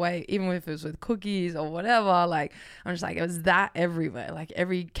some sort of way, even if it was with cookies or whatever. Like, I'm just like, it was that everywhere. Like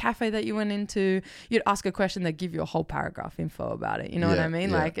every cafe that you went into, you'd ask a question, they'd give you a whole paragraph info about it. You know what I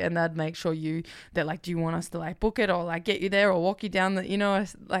mean? Like, and they'd make sure they're like, do you want us to like book it or like get you there or walk you down the, you know,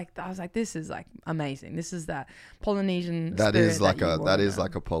 like I was like, this is like amazing. This is that Polynesian that spirit is like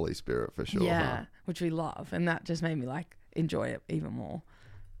like a poly spirit for sure. Yeah, which we love, and that just made me like enjoy it even more.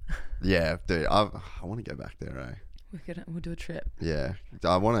 Yeah, dude, I want to go back there. We'll do a trip. Yeah,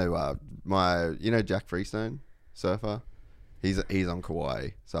 I want to. Jack Freestone, surfer. He's on Kauai,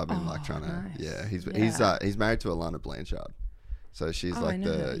 so I've been like trying to. Nice. Yeah, he's married to Alana Blanchard. So she's like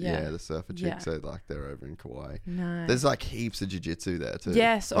the surfer chick. So like they're over in Kauai. Nice. There's like heaps of jiu-jitsu there too.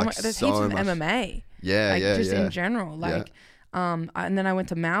 Yes. Like, there's heaps of MMA. Yeah, just in general. Like, and then I went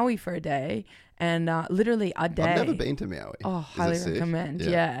to Maui for a day, and literally a day. I've never been to Maui. Oh, highly recommend.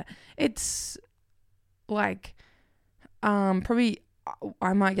 Yeah. It's like, probably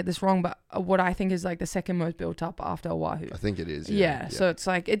I might get this wrong, but what I think is like the second most built up after Oahu. I think it is. Yeah. So it's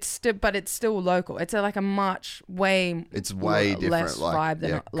like it's still local. It's like a much way. It's way different. Less Like, vibe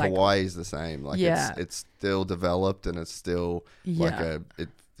than like Kauai is the same. Like Yeah. it's still developed and it's still Yeah.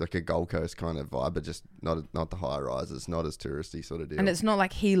 like a Gold Coast kind of vibe, but just not the high rises, not as touristy sort of deal. and it's not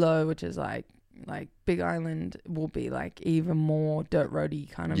like Hilo, which is like Big Island will be like even more dirt roady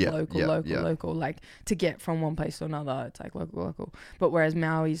kind of local. Like to get from one place to another, it's like local. But whereas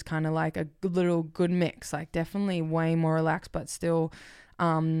Maui's kind of like a little good mix, like definitely way more relaxed, but still,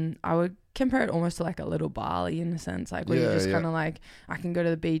 I would compare it almost to like a little Bali in a sense, like where you just kind of like, I can go to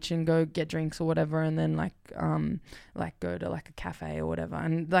the beach and go get drinks or whatever, and then like go to like a cafe or whatever.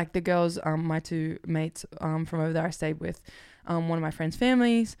 And like the girls, my two mates from over there, I stayed with one of my friend's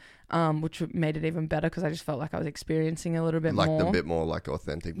families, which made it even better because I just felt like I was experiencing a little bit like more. the bit more like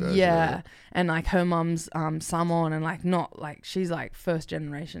authentic version. Yeah. And like her mum's Samoan, and like not like she's like first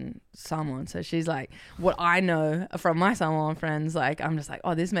generation Samoan, so she's like what I know from my Samoan friends. Like I'm just like,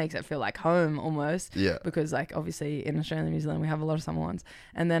 oh, this makes it feel like home almost. Yeah. Because like obviously in Australia and New Zealand we have a lot of Samoans,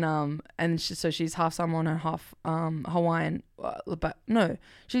 and then so she's half Samoan and half Hawaiian. But no,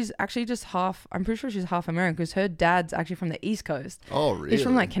 she's actually just half. I'm pretty sure she's half American because her dad's actually from the East Coast. Oh, really? He's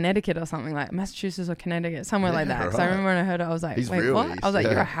from like Connecticut or something, like Massachusetts or Connecticut, somewhere like that. Right. So I remember when I heard it, I was like, He's wait, real what? East, I was like,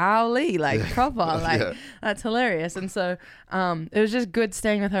 you're a Howley, like proper, like that's hilarious. And so it was just good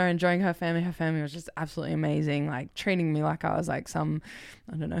staying with her, enjoying her family. Her family was just absolutely amazing, like treating me like I was like some,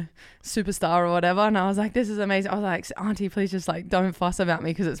 I don't know, superstar or whatever. And I was like, this is amazing. I was like, Auntie, please just like don't fuss about me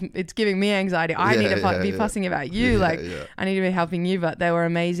because it's giving me anxiety. I need to be fussing about you. I need to be helping you. But they were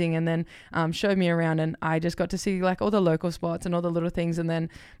amazing, and then showed me around, and I just got to see like all the local spots and all the little things. And then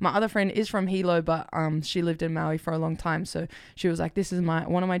my other friend is from Hilo, but she lived in Maui for a long time, so she was like, this is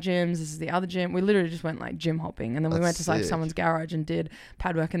one of my gyms, this is the other gym. We literally just went like gym hopping, and then we went to like someone's garage and did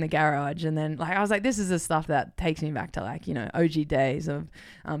pad work in the garage. And then like I was like, this is the stuff that takes me back to like, you know, OG days of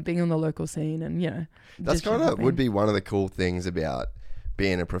being on the local scene. And you know, that's kind of would be one of the cool things about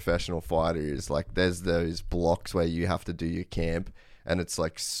being a professional fighter is like there's those blocks where you have to do your camp, and it's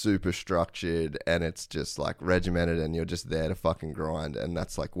like super structured and it's just like regimented, and you're just there to fucking grind, and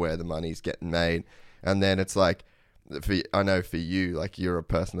that's like where the money's getting made. And then it's like, I know for you, like you're a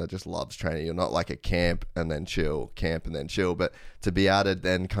person that just loves training. You're not like a camp and then chill, but to be able to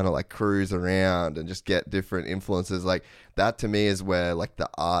then kind of like cruise around and just get different influences, like that to me is where like the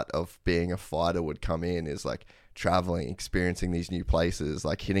art of being a fighter would come in, is like traveling, experiencing these new places,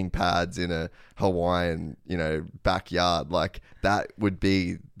 like hitting pads in a Hawaiian, you know, backyard. Like that would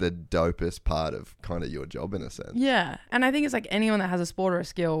be the dopest part of kind of your job in a sense. Yeah. And I think it's like anyone that has a sport or a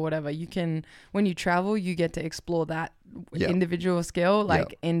skill or whatever, you can, when you travel, you get to explore that individual skill,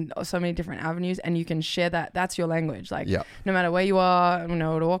 like in so many different avenues, and you can share that. That's your language. Like no matter where you are, you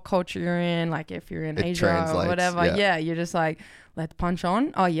know, what culture you're in, like if you're in Asia or whatever, you're just like, let's punch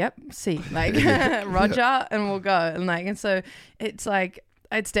on. Oh, yep. See, like Roger, and we'll go. And like, and so it's like,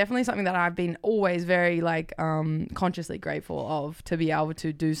 it's definitely something that I've been always very like consciously grateful of, to be able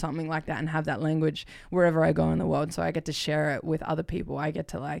to do something like that and have that language wherever I go in the world. So I get to share it with other people. I get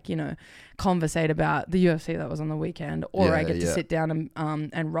to like, you know, conversate about the UFC that was on the weekend, or I get to sit down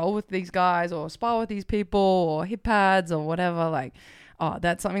and roll with these guys, or spar with these people, or hit pads or whatever. Like, oh,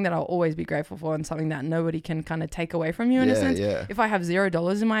 that's something that I'll always be grateful for, and something that nobody can kind of take away from you in a sense. If I have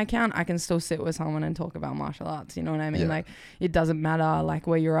 $0 in my account, I can still sit with someone and talk about martial arts. You know what I mean? Like, it doesn't matter like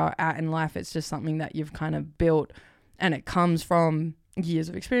where you're at in life. It's just something that you've kind of built, and it comes from years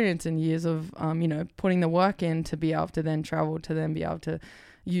of experience and years of, you know, putting the work in to be able to then travel, to then be able to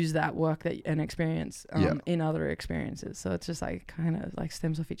use that work and experience in other experiences. So it's just like kind of like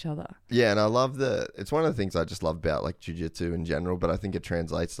stems off each other. Yeah, and I love it's one of the things I just love about like jiu-jitsu in general, but I think it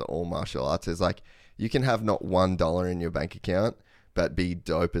translates to all martial arts, is like you can have not $1 in your bank account but be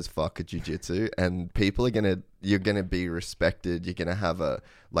dope as fuck at jiu-jitsu, and people you're gonna be respected. You're gonna have a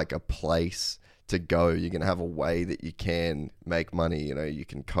place to go. You're gonna have a way that you can make money. You know, you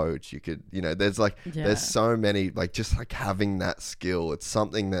can coach, you could, you know, there's so many, like, just like having that skill, it's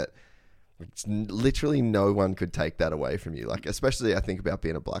something that it's literally no one could take that away from you. Like, especially I think about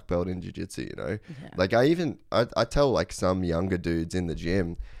being a black belt in jiu-jitsu, you know, like I tell like some younger dudes in the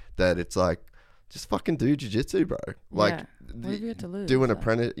gym that it's like, just fucking do jiu-jitsu, bro. Like, what have you got to lose? Do an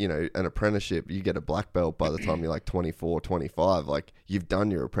apprenticeship. You get a black belt by the time you're like 24, 25. Like, you've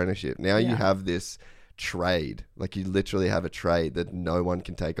done your apprenticeship. Now you have this trade. Like you literally have a trade that no one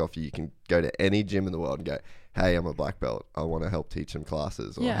can take off you. You can go to any gym in the world and go, hey, I'm a black belt, I want to help teach some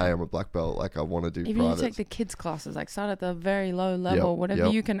classes. Or hey, I'm a black belt, like I want to do even privates. you take the kids classes, like start at the very low level, whatever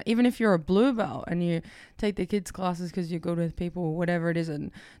Yep. you can. Even if you're a blue belt and you take the kids classes because you're good with people or whatever it is,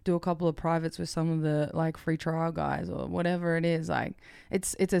 and do a couple of privates with some of the like free trial guys or whatever it is, like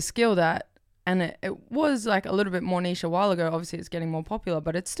it's a skill that, and it was like a little bit more niche a while ago. Obviously it's getting more popular,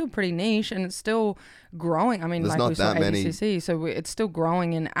 but it's still pretty niche and it's still growing. I mean, There's like not we saw that many- ADCC, so it's still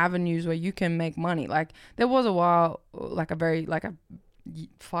growing in avenues where you can make money. Like there was a while, like a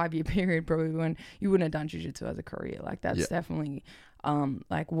 5-year period probably when you wouldn't have done jiu-jitsu as a career. Like that's definitely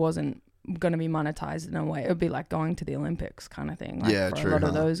like wasn't going to be monetized in a way. It would be like going to the Olympics kind of thing, like for true, a lot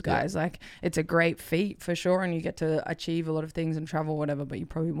of those guys. Like it's a great feat for sure, and you get to achieve a lot of things and travel whatever, but you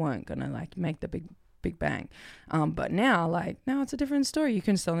probably weren't gonna like make the big bang. But now it's a different story. You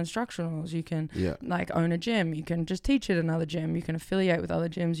can sell instructionals, you can like own a gym, you can just teach at another gym, you can affiliate with other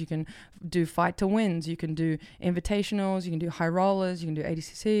gyms, you can do fight to wins, you can do invitationals, you can do high rollers, you can do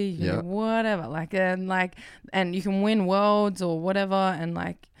ADCC, you can do whatever, and you can win worlds or whatever, and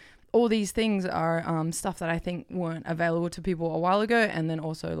like all these things are stuff that I think weren't available to people a while ago, and then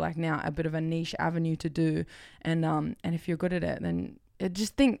also like now a bit of a niche avenue to do. And if you're good at it, then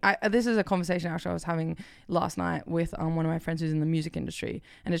this is a conversation actually I was having last night with one of my friends who's in the music industry,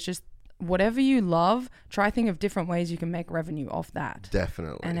 and it's just whatever you love, try think of different ways you can make revenue off that.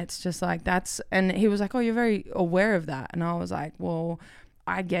 Definitely. And it's just like and he was like, oh, you're very aware of that. And I was like, well,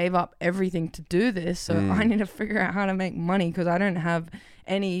 I gave up everything to do this, so I need to figure out how to make money because I don't have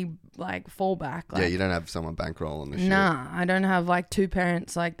any like fallback. Like, you don't have someone bankrolling the shit. Nah, I don't have like two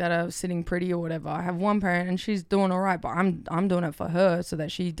parents like that are sitting pretty or whatever. I have one parent and she's doing all right, but I'm doing it for her so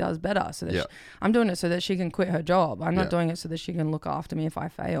that she does better. So that I'm doing it so that she can quit her job. I'm not doing it so that she can look after me if I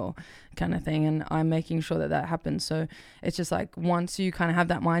fail, kind of thing. And I'm making sure that happens. So it's just like once you kind of have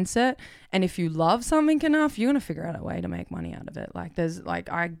that mindset, and if you love something enough, you're gonna figure out a way to make money out of it. Like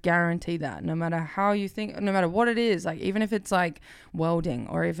I guarantee that no matter how you think, no matter what it is, like even if it's like welding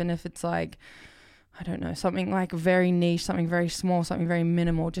or even if it's like, I don't know, something like very niche, something very small, something very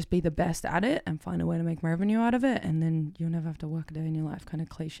minimal, just be the best at it and find a way to make revenue out of it, and then you'll never have to work a day in your life. Kind of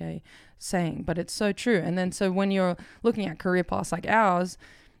cliche saying, but it's so true. And then so when you're looking at career paths like ours,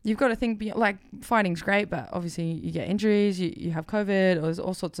 you've got to think, like, fighting's great, but obviously you get injuries, you have COVID, or there's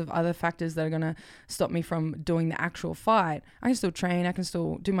all sorts of other factors that are going to stop me from doing the actual fight. I can still train, I can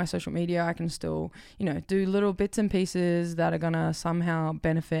still do my social media, I can still, do little bits and pieces that are going to somehow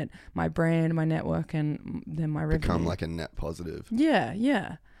benefit my brand, my network, and then my revenue. Become like a net positive. Yeah.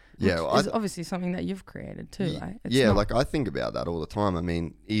 Yeah, well, it's obviously something that you've created too. Like I think about that all the time. I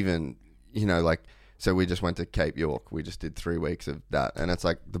mean, even, so we just went to Cape York. We just did 3 weeks of that. And it's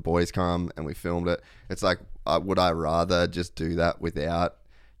like the boys come and we filmed it. It's like, would I rather just do that without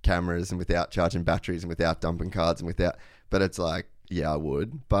cameras and without charging batteries and without dumping cards and without... But it's like, yeah, I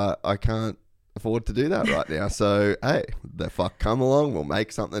would. But I can't afford to do that right now. So, hey, come along. We'll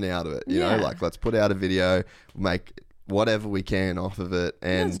make something out of it. You know, like let's put out a video, make whatever we can off of it.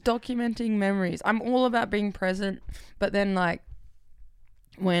 And it's documenting memories. I'm all about being present. But then like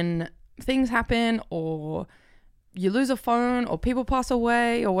when things happen or you lose a phone or people pass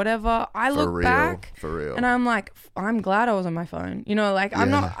away or whatever, I look back and I'm like, I'm glad I was on my phone.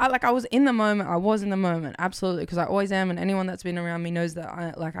 I was in the moment. Absolutely. Because I always am. And anyone that's been around me knows that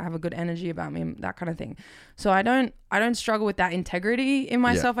I have a good energy about me and that kind of thing. So I don't struggle with that integrity in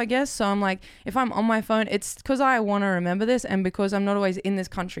myself, I guess. So I'm like, if I'm on my phone, it's because I want to remember this and because I'm not always in this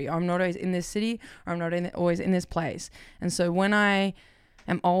country, or I'm not always in this city, or I'm not always in this place. And so when I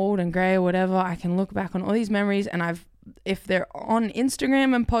am old and grey or whatever, I can look back on all these memories, and if they're on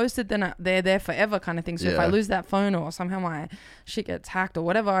Instagram and posted, then they're there forever, kind of thing. So if I lose that phone or somehow my shit gets hacked or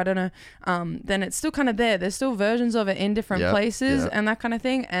whatever, I don't know, then it's still kind of there. There's still versions of it in different places and that kind of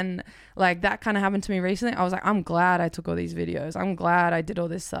thing. And like that kind of happened to me recently. I was like, I'm glad I took all these videos. I'm glad I did all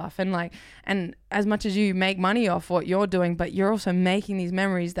this stuff. And as much as you make money off what you're doing, but you're also making these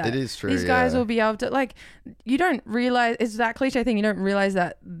memories that it is true, these guys will be able to, like, you don't realize, it's that cliche thing, you don't realize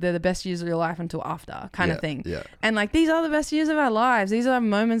that they're the best years of your life until after, kind of thing. And like, these are the best years of our lives. These are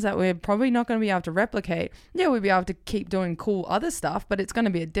moments that we're probably not going to be able to replicate. We'll be able to keep doing cool other stuff, but it's going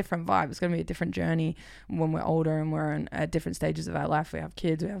to be a different vibe. It's going to be a different journey when we're older and we're at different stages of our life. We have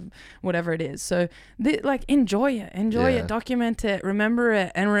kids, we have whatever it is. So enjoy it, document it, remember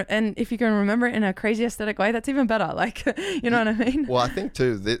it. And if you can remember it in a crazy aesthetic way, that's even better. Like, you know what I mean? Well, I think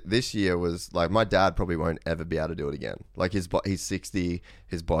too, this year was like, my dad probably won't ever be able to do it again. Like he's 60,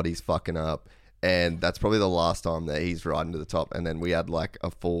 his body's fucking up. And that's probably the last time that he's riding to the top. And then we had like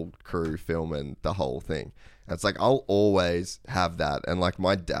a full crew filming the whole thing. And it's like, I'll always have that. And like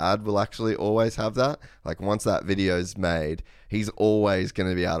my dad will actually always have that. Like once that video's made, he's always going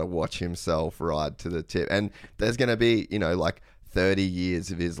to be able to watch himself ride to the tip. And there's going to be, you know, like 30 years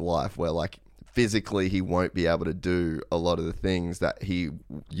of his life where like physically he won't be able to do a lot of the things that he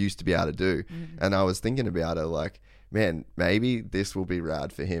used to be able to do. And I was thinking about it like, man, maybe this will be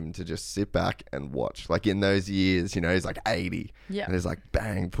rad for him to just sit back and watch. Like in those years, you know, he's like 80. Yeah. And he's like,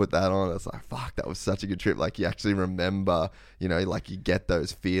 bang, put that on. It's like, fuck, that was such a good trip. Like you actually remember, you know, like you get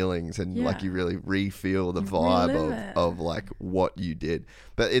those feelings and like you really re-feel the vibe of like what you did.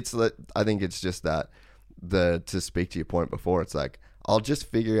 But it's, I think it's just that to speak to your point before, it's like, I'll just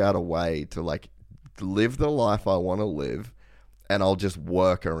figure out a way to like live the life I want to live. And I'll just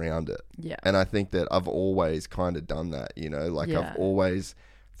work around it. Yeah. And I think that I've always kind of done that, you know, like I've always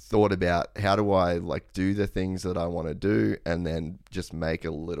thought about how do I like do the things that I want to do and then just make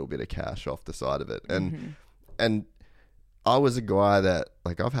a little bit of cash off the side of it. And I was a guy that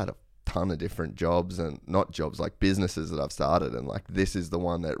like I've had a ton of different jobs and not jobs, like businesses that I've started. And like this is the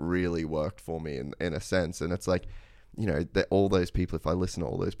one that really worked for me in a sense. And it's like, you know, that all those people, if I listen to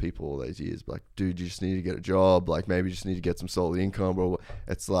all those people all those years, like, dude, you just need to get a job. Like, maybe you just need to get some solid income. Or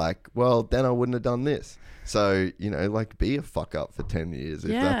it's like, well, then I wouldn't have done this. So, you know, like, be a fuck up for 10 years.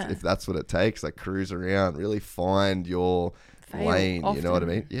 If that's what it takes, like, cruise around, really find your lane. Often. You know what I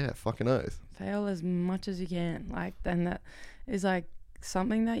mean? Yeah, fucking oath. Fail as much as you can. Like, then that is like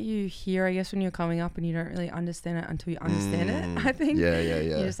something that you hear, I guess, when you're coming up and you don't really understand it until you understand it, I think. Yeah.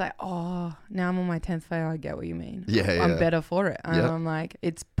 You're just like, oh, now I'm on my 10th fail. I get what you mean. Yeah. I'm better for it. I'm like,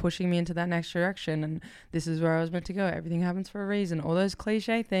 it's pushing me into that next direction. And this is where I was meant to go. Everything happens for a reason. All those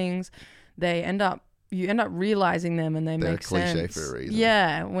cliche things, you end up realizing them and they're make sense. They're cliche for a reason.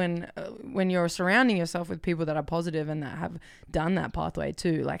 Yeah, when you're surrounding yourself with people that are positive and that have done that pathway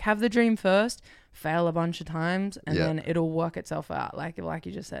too. Like have the dream first, fail a bunch of times, and then it'll work itself out. Like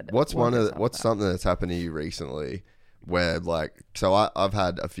you just said. What's something that's happened to you recently where like I've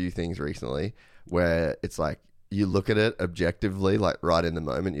had a few things recently where it's like you look at it objectively, like right in the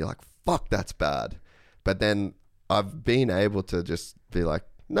moment, you're like, fuck, that's bad. But then I've been able to just be like,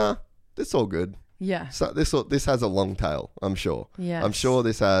 nah, this all good. Yeah. So this has a long tail, I'm sure. Yeah. I'm sure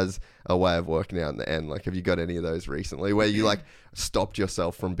this has a way of working out in the end. Like, have you got any of those recently where you like stopped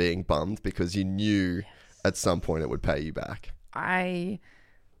yourself from being bummed because you knew at some point it would pay you back? I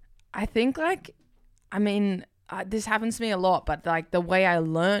think like, I mean, this happens to me a lot, but like the way I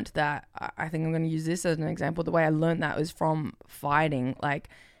learned that, I think I'm going to use this as an example. The way I learned that was from fighting, like,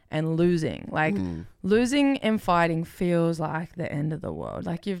 and losing. Like losing and fighting feels like the end of the world.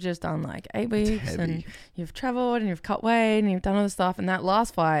 Like you've just done like 8 weeks and you've traveled and you've cut weight and you've done all this stuff. And that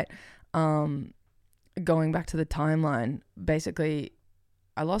last fight, going back to the timeline, basically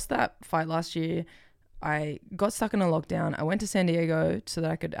I lost that fight last year. I got stuck in a lockdown. I went to San Diego so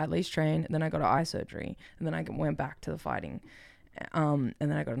that I could at least train. And then I got an eye surgery and then I went back to the fighting. And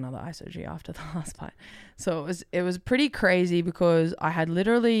then I got another eye surgery after the last fight. So it was pretty crazy because I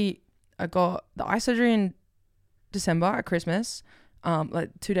got the eye surgery in December at Christmas, like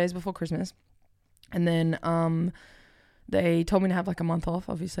 2 days before Christmas. And then they told me to have like a month off,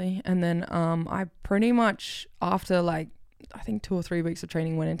 obviously. And then I pretty much after like I think 2 or 3 weeks of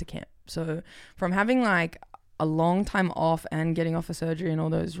training went into camp. So from having like a long time off and getting off a surgery and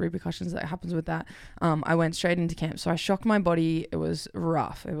all those repercussions that happens with that, I went straight into camp. So I shocked my body. It was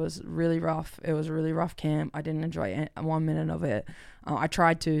rough. It was really rough. It was a really rough camp. I didn't enjoy 1 minute of it. I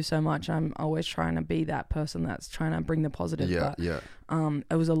tried to so much. I'm always trying to be that person that's trying to bring the positive.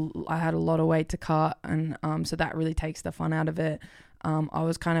 I had a lot of weight to cut, and so that really takes the fun out of it. I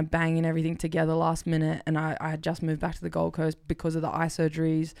was kind of banging everything together last minute, and I had just moved back to the Gold Coast because of the eye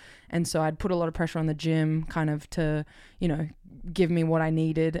surgeries, and so I'd put a lot of pressure on the gym kind of to, you know, give me what I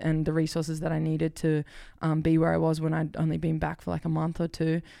needed and the resources that I needed to be where I was when I'd only been back for like a month or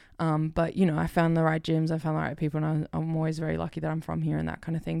two. But, you know, I found the right gyms, I found the right people, and I'm always very lucky that I'm from here and that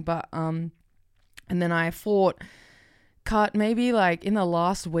kind of thing. But and then I cut maybe like in the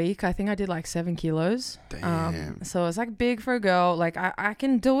last week, I think I did like 7 kilos. Damn. So it's like big for a girl. Like I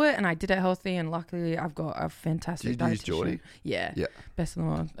can do it, and I did it healthy, and luckily I've got a fantastic dietitian. Use Geordie? Yeah. Best in the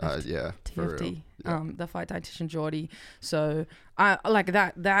world. TFT. The fight dietitian Geordie. So I like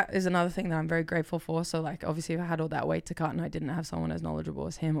that is another thing that I'm very grateful for. So like obviously if I had all that weight to cut and I didn't have someone as knowledgeable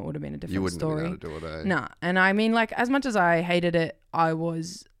as him, it would have been a different story. You wouldn't have been able to do it, Nah. And I mean, like, as much as I hated it, I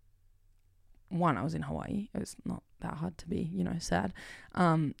was in Hawaii. It was not that hard to be, you know, sad.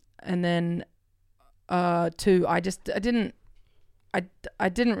 And then 2, I I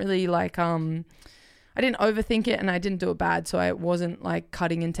didn't really like I didn't overthink it, and I didn't do it bad, so I wasn't like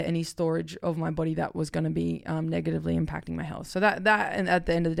cutting into any storage of my body that was going to be negatively impacting my health. So that and at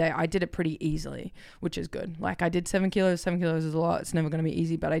the end of the day, I did it pretty easily, which is good. Like I did 7 kilos. 7 kilos is a lot. It's never going to be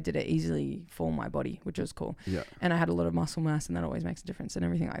easy, but I did it easily for my body, which was cool. Yeah. And I had a lot of muscle mass, and that always makes a difference and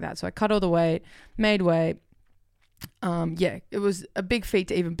everything like that. So I cut all the weight, made weight. It was a big feat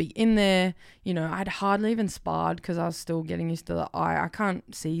to even be in there. You know, I'd hardly even sparred because I was still getting used to the eye. I can't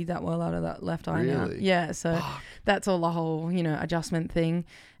see that well out of that left eye now. Really? Yeah, so that's all the whole, you know, adjustment thing.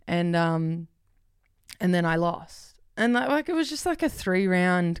 And then I lost. And like it was just like a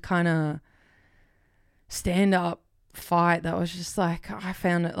 3-round kind of stand-up fight that was just like, I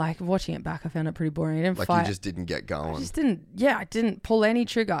found it, like watching it back, I found it pretty boring. I didn't Like fight. you just didn't get going. I didn't pull any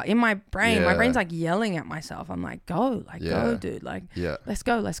trigger in my brain. Yeah. My brain's like yelling at myself. I'm like, go, go, dude, like, let's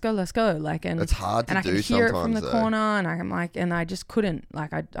go. Like, and it's hard to and do I could hear it from the sometimes, corner, and I'm like, and I just couldn't,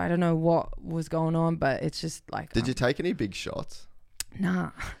 like, I don't know what was going on, but it's just like, Did you take any big shots?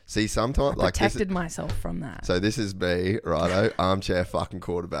 nah, See, sometimes like this protected myself from that. So this is me, righto, armchair fucking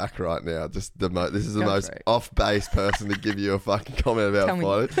quarterback right now. Just this is the Go most for it. off base person to give you a fucking comment about Tell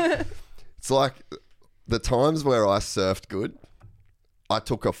me. fighting. It's like the times where I surfed good, I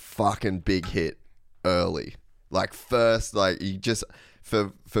took a fucking big hit early. Like first, like you just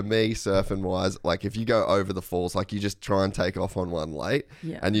for me surfing wise, like if you go over the falls, like you just try and take off on one late,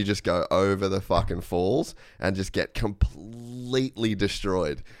 and you just go over the fucking falls and just get completely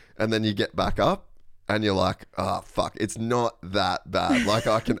destroyed, and then you get back up and you're like, oh fuck, it's not that bad. Like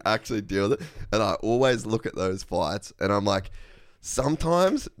I can actually deal with it. And I always look at those fights and I'm like,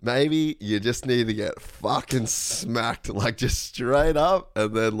 sometimes maybe you just need to get fucking smacked, like just straight up,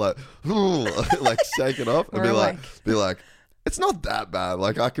 and then like like shake it off and Or be like, it's not that bad.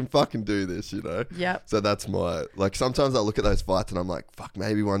 Like I can fucking do this, you know? Yep. So that's my, like sometimes I look at those fights and I'm like, fuck,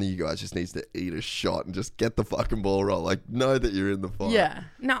 maybe one of you guys just needs to eat a shot and just get the fucking ball roll. Like know that you're in the fight. Yeah.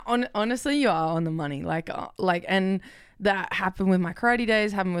 No, honestly, you are on the money. Like, and that happened with my karate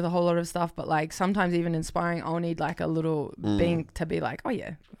days, happened with a whole lot of stuff. But like sometimes even inspiring, I'll need like a little being to be like, oh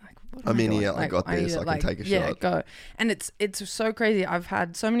yeah. Like, what am I doing? I got this. I can take a shot. Yeah, go. And it's so crazy. I've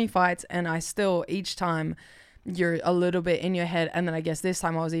had so many fights, and I still each time you're a little bit in your head, and then I guess this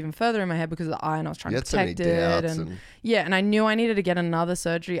time I was even further in my head because of the eye, and I was trying to protect it, and I knew I needed to get another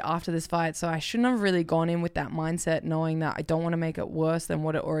surgery after this fight, so I shouldn't have really gone in with that mindset, knowing that I don't want to make it worse than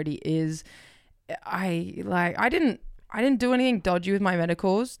what it already is. I didn't do anything dodgy with my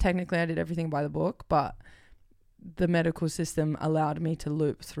medicals. Technically, I did everything by the book, but the medical system allowed me to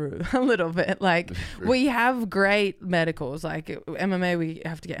loop through a little bit. Like we have great medicals, like MMA, we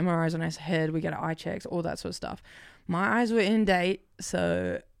have to get MRIs on our head, we get eye checks, all that sort of stuff. My eyes were in date,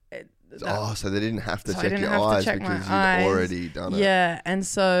 so so they didn't have to check your eyes because you'd already done it. Yeah, and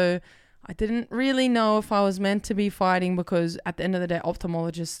so I didn't really know if I was meant to be fighting, because at the end of the day,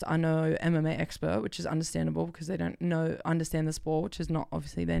 ophthalmologists are no MMA expert, which is understandable because they don't understand the sport, which is not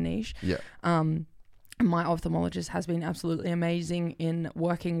obviously their niche. Yeah. My ophthalmologist has been absolutely amazing in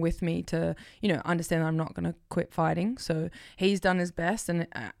working with me to, you know, understand that I'm not going to quit fighting. So he's done his best, and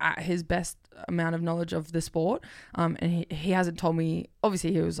at his best amount of knowledge of the sport. And he hasn't told me,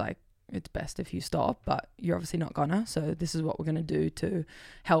 obviously he was like, it's best if you stop, but you're obviously not gonna. So this is what we're going to do to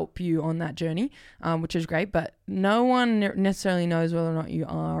help you on that journey, which is great. But no one necessarily knows whether or not you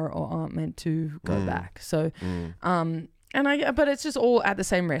are or aren't meant to go back. So, but it's just all at the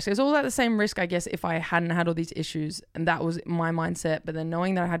same risk. It's all at the same risk, I guess, if I hadn't had all these issues, and that was my mindset. But then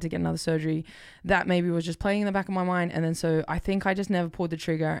knowing that I had to get another surgery, that maybe was just playing in the back of my mind. And then so I think I just never pulled the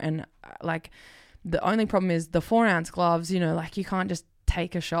trigger. And like the only problem is the 4-ounce gloves, you know, like you can't just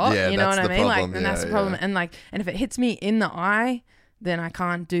take a shot, you know what I mean? Like, and that's the problem. And like, and if it hits me in the eye, then I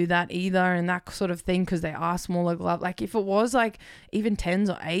can't do that either, and that sort of thing, because they are smaller gloves. Like if it was like even 10s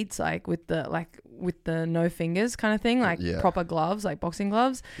or 8s, like with the no fingers kind of thing, like proper gloves, like boxing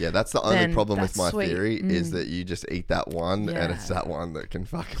gloves. Yeah, that's the only problem with my sweet. theory is that you just eat that one, and it's that one that can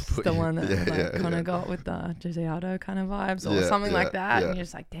fucking put the you. one that kind of got with the Jose Aldo kind of vibes or something like that, and you're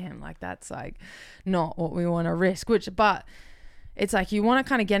just like, damn, like that's like not what we want to risk. But it's like you want to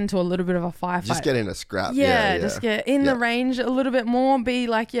kind of get into a little bit of a firefight. Just get in a scrap. Just get in the range a little bit more, be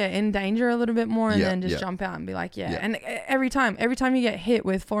like, in danger a little bit more, and then just jump out and be like, And every time you get hit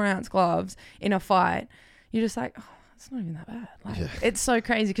with 4-ounce gloves in a fight, you're just like, oh, it's not even that bad. Like, it's so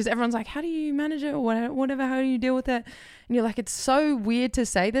crazy because everyone's like, how do you manage it or whatever, how do you deal with it? And you're like, it's so weird to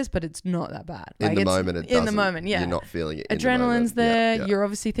say this, but it's not that bad. Like, in the moment, it doesn't. In the moment, yeah. You're not feeling it. Adrenaline's there. Yeah. You're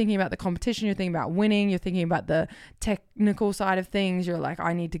obviously thinking about the competition. You're thinking about winning. You're thinking about the technical side of things. You're like,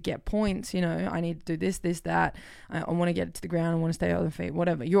 I need to get points. You know, I need to do this, that. I want to get it to the ground. I want to stay on the feet,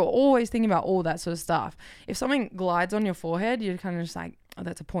 whatever. You're always thinking about all that sort of stuff. If something glides on your forehead, you're kind of just like, oh,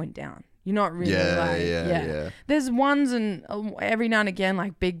 that's a point down. You're not really yeah. There's ones and every now and again,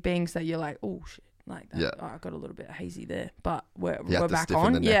 like big bangs that you're like, oh shit, like that. Yeah. Oh, I got a little bit hazy there, but we're have to back stiffen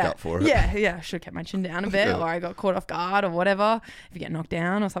on. the neck up for it. Yeah. Should have kept my chin down a bit, or I got caught off guard, or whatever. If you get knocked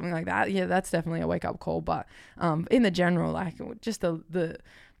down or something like that, yeah, that's definitely a wake up call. But in the general, like just the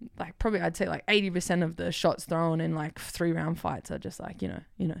like probably I'd say like 80% of the shots thrown in like 3-round fights are just like you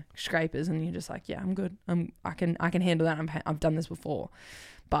know scrapers, and you're just like, yeah, I'm good. I can handle that. I've done this before.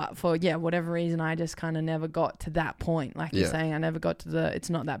 But for, whatever reason, I just kind of never got to that point. Like you're saying, I never got to it's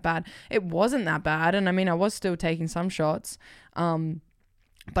not that bad. It wasn't that bad. And I mean, I was still taking some shots,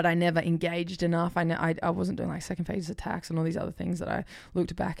 but I never engaged enough. I wasn't doing like second phase attacks and all these other things that I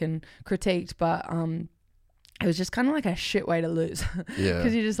looked back and critiqued. But it was just kind of like a shit way to lose. Yeah.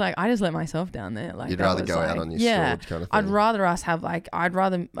 Because you're just like, I just let myself down there. Like, you'd rather go out on your sword kind of thing. I'd rather us have I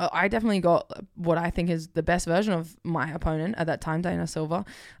definitely got what I think is the best version of my opponent at that time, Dana Silva.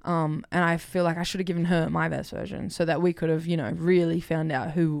 And I feel like I should have given her my best version so that we could have, really found out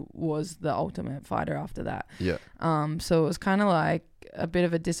who was the ultimate fighter after that. Yeah. So it was kind of like a bit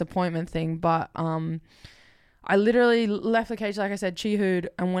of a disappointment thing, but, I literally left the cage, like I said, Chihud,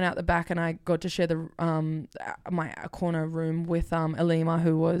 and went out the back, and I got to share the my corner room with Alima,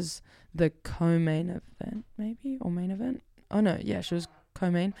 who was the co-main event, maybe, or main event. Oh no, yeah, she was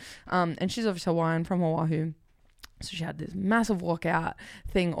co-main, and she's obviously Hawaiian from Oahu, so she had this massive walkout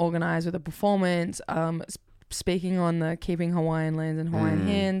thing organized with a performance, speaking on the keeping Hawaiian lands in Hawaiian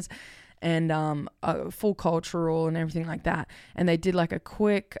hands, and a full cultural and everything like that, and they did like a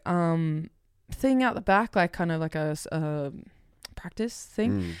quick thing out the back, like kind of like a practice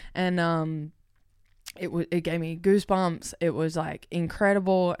thing, and it gave me goosebumps. It was like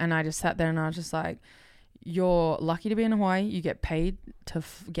incredible, and I just sat there and I was just like, you're lucky to be in Hawaii. You get paid to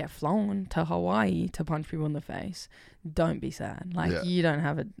get flown to Hawaii to punch people in the face. Don't be sad. Like you don't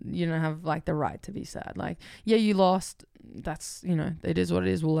have like the right to be sad. Like, yeah, you lost. That's, it is what it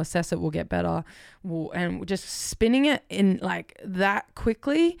is. We'll assess it. We'll get better. And just spinning it in like that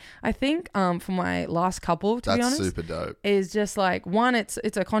quickly, I think, for my last couple, to be honest. That's super dope. Is just like, one, it's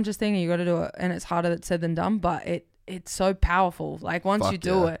a conscious thing. You got to do it, and it's harder said than done, but it's so powerful. Like once you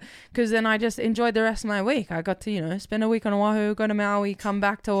do it, because then I just enjoyed the rest of my week. I got to, spend a week on Oahu, go to Maui, come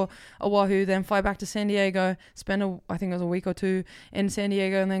back to Oahu, then fly back to San Diego, spend I think it was a week or two in San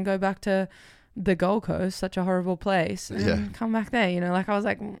Diego, and then go back to the Gold Coast, such a horrible place, and come back there. Like I was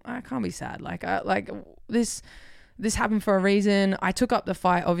like, I can't be sad. Like this happened for a reason. I took up the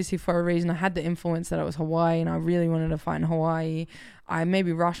fight obviously for a reason. I had the influence that it was Hawaii, and I really wanted to fight in Hawaii. I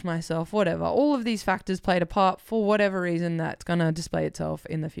maybe rushed myself, whatever. All of these factors played a part for whatever reason that's going to display itself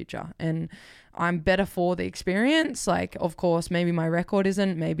in the future. And I'm better for the experience. Like, of course, maybe my record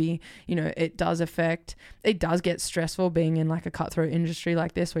isn't. Maybe, it does get stressful being in like a cutthroat industry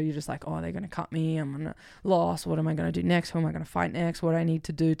like this, where you're just like, oh, they're going to cut me. I'm going to lose. What am I going to do next? Who am I going to fight next? What do I need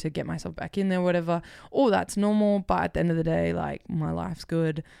to do to get myself back in there? Whatever. All that's normal. But at the end of the day, like, my life's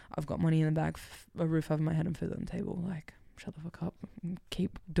good. I've got money in the bag, a roof over my head, and food on the table. Like, shut the fuck up and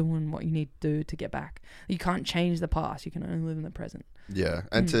keep doing what you need to do to get back. You can't change the past. You can only live in the present. Yeah.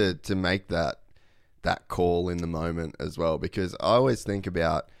 And to make that call in the moment as well, because I always think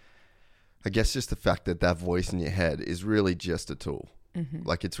about, I guess, just the fact that voice in your head is really just a tool.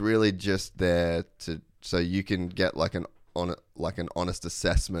 Like it's really just there so you can get like an honest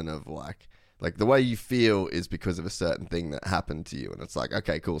assessment of like the way you feel is because of a certain thing that happened to you. And it's like,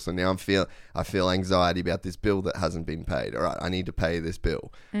 okay, cool. So now I feel anxiety about this bill that hasn't been paid. All right, I need to pay this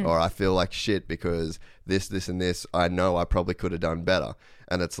bill. Or I feel like shit because this, and this, I know I probably could have done better.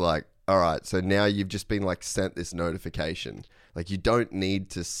 And it's like, all right, so now you've just been like sent this notification. Like you don't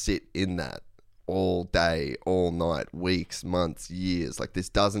need to sit in that all day, all night, weeks, months, years. Like this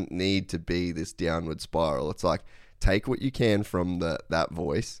doesn't need to be this downward spiral. It's like, take what you can from that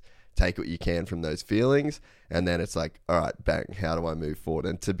voice, take what you can from those feelings, and then it's like, all right, bang, how do I move forward?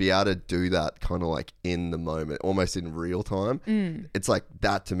 And to be able to do that kind of like in the moment, almost in real time, it's like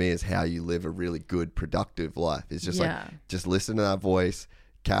that to me is how you live a really good, productive life. It's just like, just listen to that voice,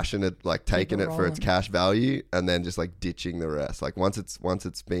 cashing it, like taking it for its cash value, and then just like ditching the rest. Like once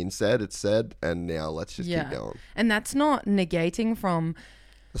it's been said, it's said, and now let's just keep going. And that's not negating from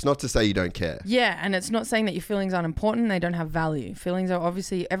It's not to say you don't care. Yeah, and it's not saying that your feelings aren't important. They don't have value. Feelings are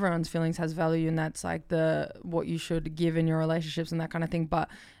obviously, everyone's feelings has value, and that's like what you should give in your relationships and that kind of thing. But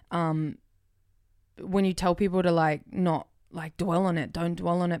when you tell people to like not like dwell on it, don't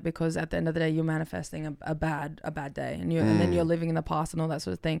dwell on it, because at the end of the day you're manifesting a bad day, and and then you're living in the past and all that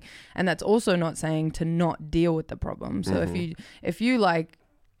sort of thing. And that's also not saying to not deal with the problem. So if you like,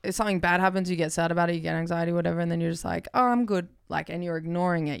 if something bad happens, you get sad about it, you get anxiety, whatever, and then you're just like, oh, I'm good, like, and you're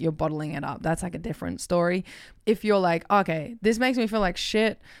ignoring it, you're bottling it up. That's like a different story. If you're like, okay, this makes me feel like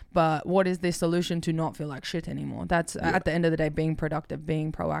shit, but what is the solution to not feel like shit anymore? That's at the end of the day being productive,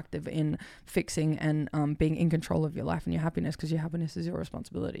 being proactive in fixing and being in control of your life and your happiness, because your happiness is your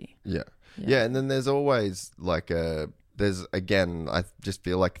responsibility. Yeah. And then there's always like I just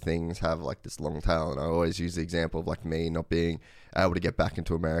feel like things have like this long tail, and I always use the example of like me not being able to get back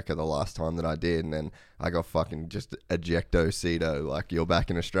into America the last time that I did, and then I got fucking just ejecto-cedo, like, you're back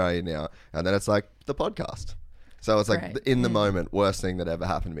in Australia now, and then it's like the podcast. So it's like in the moment, worst thing that ever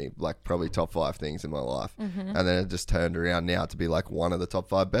happened to me, like probably top 5 things in my life. And then it just turned around now to be like one of the top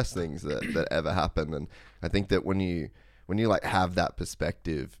 5 best things that ever happened. And I think that when you like have that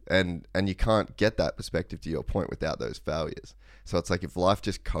perspective, and you can't get that perspective, to your point, without those failures. So it's like if life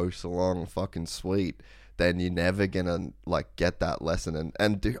just coasts along fucking sweet, then you're never gonna like get that lesson.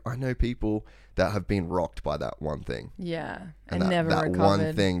 And I know people that have been rocked by that one thing. Yeah. And never that recovered.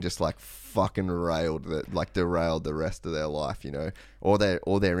 one thing just like fucking derailed the rest of their life, you know, or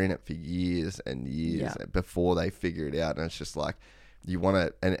they're in it for years and years before they figure it out. And it's just like, you want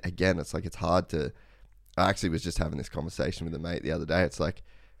to, and again, it's like, it's hard to, I actually was just having this conversation with a mate the other day. It's like,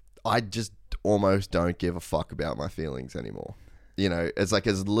 I just almost don't give a fuck about my feelings anymore. You know, it's like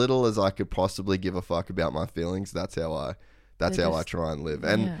as little as I could possibly give a fuck about my feelings. That's how I try and live.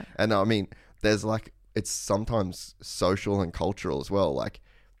 And I mean, there's like, it's sometimes social and cultural as well. Like,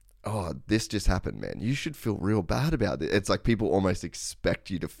 oh, this just happened, man. You should feel real bad about it. It's like people almost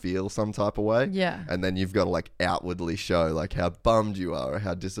expect you to feel some type of way. Yeah. And then you've got to like outwardly show like how bummed you are or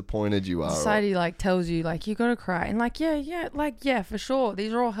how disappointed you are. Society like tells you like you got to cry, and like yeah, for sure.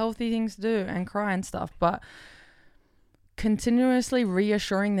 These are all healthy things to do, and cry and stuff, but continuously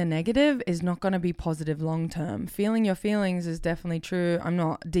reassuring the negative is not going to be positive long term. Feeling your feelings is definitely true. I'm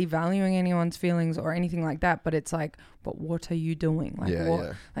not devaluing anyone's feelings or anything like that, but it's like, but what are you doing?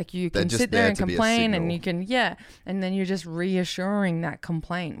 Like like you can sit there and complain, and you can and then you're just reassuring that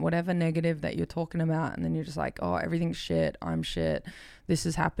complaint, whatever negative that you're talking about, and then you're just like, oh, everything's shit, I'm shit, this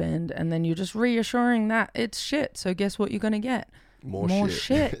has happened, and then you're just reassuring that it's shit. So guess what you're going to get? More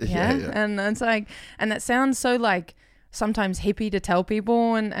shit. And it's like, and that sounds so like sometimes hippie to tell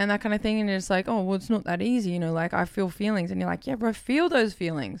people and that kind of thing, and it's like, oh well, it's not that easy, you know, like I feel feelings, and you're like, yeah bro, feel those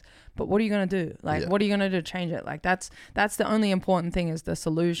feelings, but what are you gonna do? Like what are you gonna do to change it? Like that's the only important thing, is the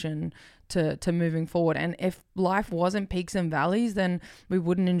solution to moving forward. And if life wasn't peaks and valleys, then we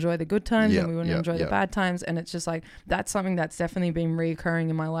wouldn't enjoy the good times and we wouldn't enjoy the bad times. And it's just like, that's something that's definitely been reoccurring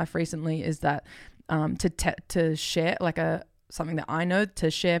in my life recently, is that to share like something that I know, to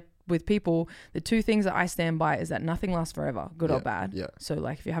share with people, the 2 things that I stand by is that nothing lasts forever, good or bad. So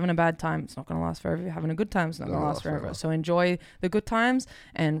like if you're having a bad time, it's not going to last forever. If you're having a good time, it's not going to last forever. So enjoy the good times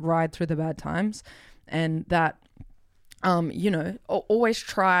and ride through the bad times. And that you know, always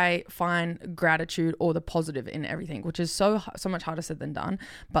find gratitude or the positive in everything, which is so much harder said than done.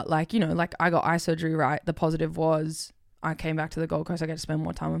 But like, you know, like I got eye surgery, right? The positive was I came back to the Gold Coast. I get to spend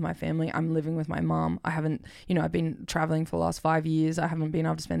more time with my family. I'm living with my mom. I haven't, you know, I've been traveling for the last 5 years. I haven't been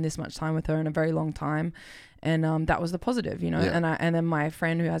able to spend this much time with her in a very long time. And that was the positive, you know. And then my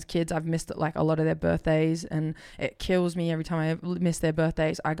friend who has kids, I've missed like a lot of their birthdays, and it kills me every time I miss their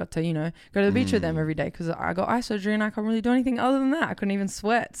birthdays. I got to, you know, go to the beach with them every day because I got eye surgery and I can't really do anything other than that. I couldn't even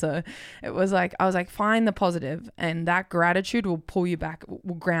sweat. So it was like, I was like, find the positive, and that gratitude will pull you back,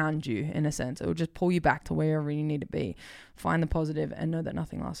 will ground you in a sense. It will just pull you back to wherever you need to be. Find the positive and know that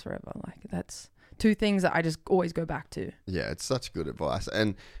nothing lasts forever. Like that's 2 things that I just always go back to. Yeah, it's such good advice.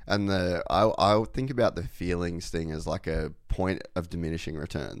 And I think about the feelings thing as like a point of diminishing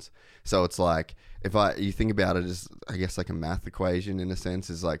returns. So it's like, you think about it as, I guess, like a math equation in a sense,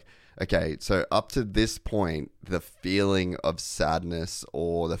 is like, okay, so up to this point, the feeling of sadness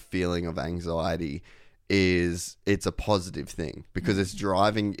or the feeling of anxiety it's a positive thing, because it's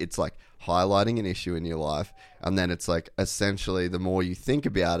driving, it's like highlighting an issue in your life. And then it's like, essentially, the more you think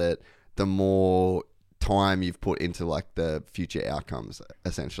about it, the more time you've put into like the future outcomes,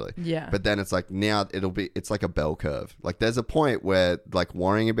 essentially. Yeah. But then it's like, now it's like a bell curve. Like there's a point where like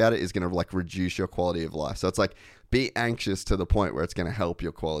worrying about it is going to like reduce your quality of life. So it's like, be anxious to the point where it's going to help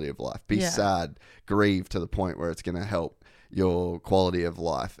your quality of life. Be sad, grieve to the point where it's going to help your quality of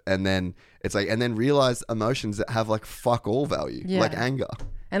life. And then it's like, and then realize emotions that have like fuck all value, Yeah. like anger.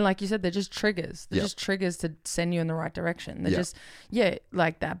 And like you said, they're just triggers. They're just triggers to send you in the right direction. They're just,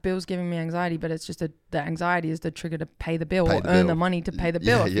 like that bill's giving me anxiety, but it's just the anxiety is the trigger to pay the bill or earn the money to pay the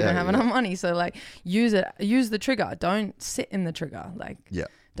bill if you don't have enough money. So like use the trigger. Don't sit in the trigger. Like,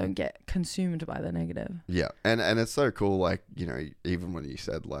 don't get consumed by the negative. Yeah. And it's so cool. Like, you know, even when you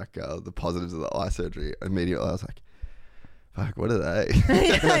said like the positives of the eye surgery, immediately I was like, fuck, what are they?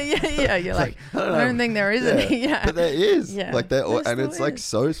 yeah. You're like, I don't think there is any. Yeah. But there is. Yeah. Like there, and it's like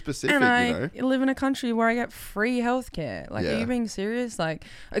so specific, and I you know? live in a country where I get free healthcare. Like, are you being serious? Like,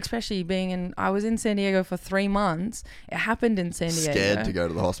 especially I was in San Diego for 3 months. It happened in San Diego. Scared to go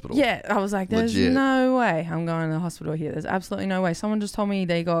to the hospital. Yeah. I was like, there's Legit. no way I'm going to the hospital here. There's absolutely no way. Someone just told me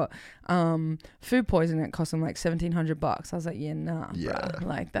they got food poisoning. It cost them like $1,700. I was like, bruh.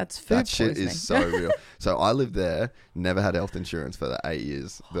 Like, that's food poisoning. That shit is so real. So I lived there, never had health insurance for the 8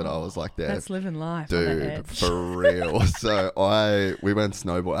 years that I was like there. That's living life, dude, for real. So we went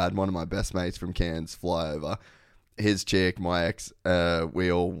snowboard. I had one of my best mates from Cairns fly over. His chick, my ex,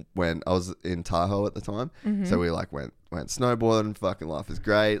 we all went. I was in Tahoe at the time, so we like went snowboarding. Fucking life is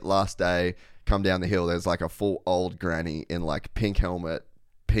great. Last day, come down the hill. There's like a full old granny in like pink helmet,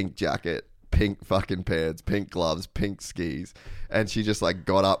 pink jacket, pink fucking pants, pink gloves, pink skis, and she just like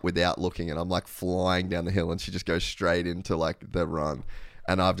got up without looking, and I'm like flying down the hill, and she just goes straight into like the run,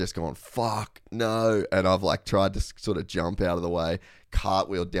 and I've just gone fuck no, and I've like tried to sort of jump out of the way,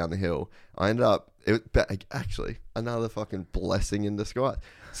 cartwheeled down the hill. I ended up actually another fucking blessing in disguise.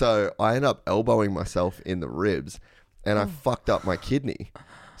 So I ended up elbowing myself in the ribs, and I fucked up my kidney.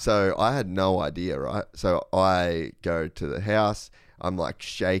 So I had no idea, right? So I go to the house. I'm like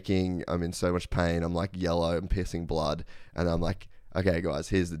shaking. I'm in so much pain. I'm like yellow. I'm pissing blood. And I'm like, okay, guys,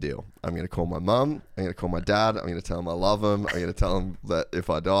 here's the deal. I'm going to call my mum. I'm going to call my dad. I'm going to tell them I love them. I'm going to tell them that if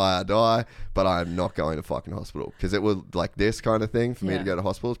I die, I die. But I'm not going to fucking hospital. Because it was like this kind of thing for me to go to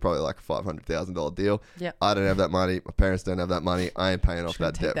hospital. It's probably like a $500,000 deal. Yep. I don't have that money. My parents don't have that money. I ain't paying off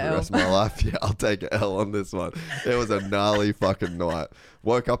that debt for the rest of my life. Yeah, I'll take an L on this one. It was a gnarly fucking night.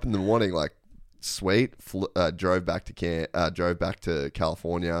 Woke up in the morning like, sweet. Drove back to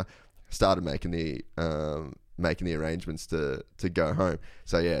California. Started making the arrangements to go home.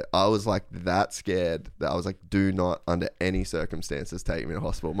 So yeah, I was like that scared that I was like, do not under any circumstances take me to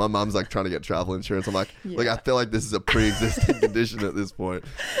hospital. My mum's like trying to get travel insurance. I'm like, look, I feel like this is a pre-existing condition at this point.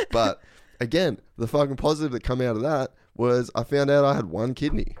 But again, the fucking positive that come out of that was I found out I had one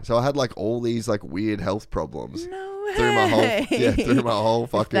kidney. So I had like all these like weird health problems. No. Through my whole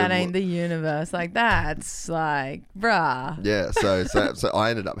fucking. If that ain't the universe. Like, that's like, bruh. Yeah, so I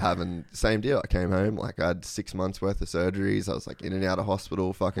ended up having same deal. I came home, like I had 6 months worth of surgeries. I was like in and out of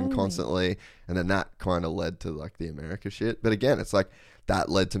hospital fucking constantly, and then that kind of led to like the America shit. But again, it's like that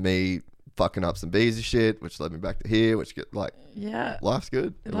led to me fucking up some visa shit, which led me back to here, which get like life's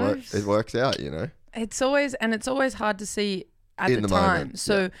good. It works out, you know. It's always hard to see at in the time. Moment.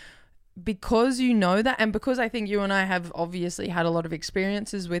 So. Yeah. Because you know that, and because I think you and I have obviously had a lot of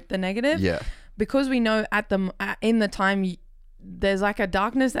experiences with the negative, because we know in the time there's like a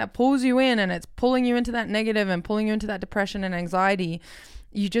darkness that pulls you in, and it's pulling you into that negative and pulling you into that depression and anxiety.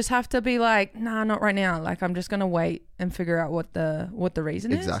 You just have to be like, nah, not right now. Like, I'm just gonna wait and figure out what the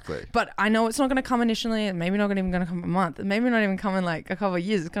reason is. Exactly. But I know it's not gonna come initially, and maybe not even gonna come a month, and maybe not even come in like a couple of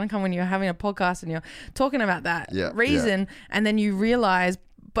years. It's gonna come when you're having a podcast and you're talking about that reason, and then you realize.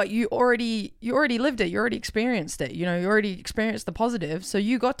 But you already lived it. You already experienced it. You know, you already experienced the positive. So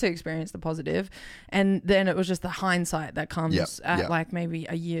you got to experience the positive. And then it was just the hindsight that comes at like maybe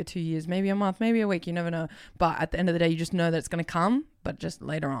a year, 2 years, maybe a month, maybe a week. You never know. But at the end of the day, you just know that it's going to come, but just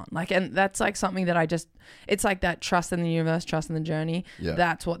later on. Like, and that's like something that it's like that trust in the universe, trust in the journey. Yeah.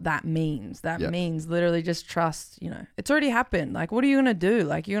 That's what that means. That means literally just trust, you know, it's already happened. Like, what are you going to do?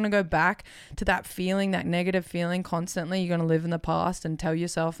 Like, you're going to go back to that feeling, that negative feeling constantly. You're going to live in the past and tell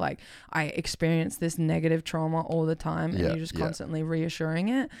yourself, like, I experienced this negative trauma all the time, and you're just constantly reassuring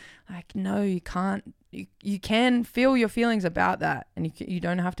it. Like, no, you can't. You can feel your feelings about that, and you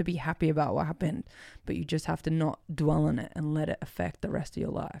don't have to be happy about what happened, but you just have to not dwell on it and let it affect the rest of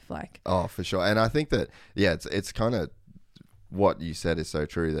your life. Like, oh, for sure. And I think that it's kind of what you said is so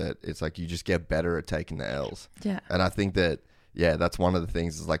true, that it's like you just get better at taking the L's. Yeah. And I think that that's one of the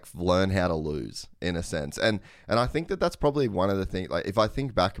things, is like learn how to lose in a sense. And I think that that's probably one of the things, like if I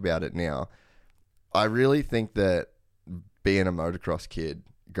think back about it now, I really think that being a motocross kid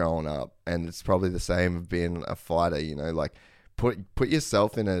growing up, and it's probably the same of being a fighter, you know, like put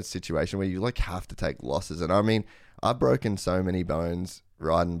yourself in a situation where you like have to take losses. And I mean, I've broken so many bones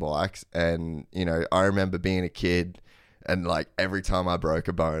riding bikes, and you know, I remember being a kid And like every time I broke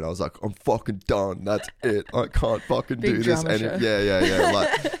a bone, I was like, I'm fucking done. That's it. I can't fucking Big do this. drama show. And yeah.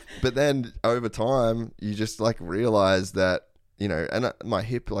 Like, but then over time, you just like realize that, you know, and my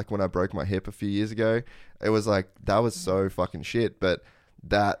hip, like when I broke my hip a few years ago, it was like, that was so fucking shit. But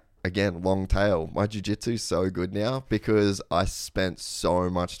that, again, long tail, my jiu-jitsu's so good now because I spent so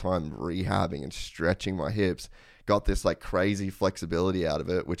much time rehabbing and stretching my hips, got this like crazy flexibility out of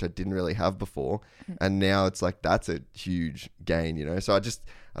it, which I didn't really have before. And now it's like, that's a huge gain, you know? So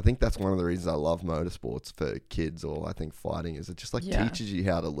I think that's one of the reasons I love motorsports for kids, or I think fighting, is it just like teaches you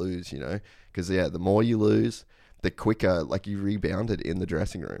how to lose, you know? Because the more you lose, the quicker, like, you rebounded in the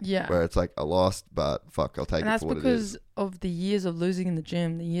dressing room. Yeah. Where it's like, I lost, but fuck, I'll take it for what it is. That's because of the years of losing in the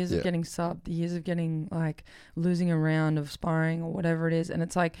gym, the years of getting subbed, the years of getting, like, losing a round of sparring or whatever it is. And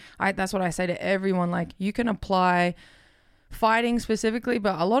it's like, that's what I say to everyone. Like, you can apply fighting specifically,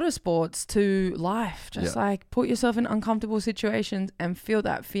 but a lot of sports to life. Just like put yourself in uncomfortable situations and feel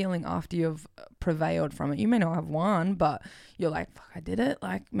that feeling after you've prevailed from it. You may not have won, but you're like, fuck, I did it.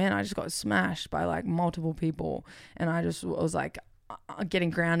 Like, man, I just got smashed by like multiple people, and I just was like getting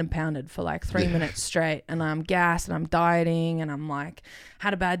ground and pounded for like 3 minutes straight, and I'm gassed and I'm dieting and I'm like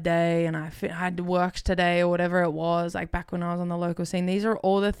had a bad day and I had to work today or whatever it was, like back when I was on the local scene. These are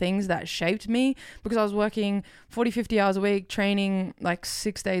all the things that shaped me, because I was working 40-50 hours a week, training like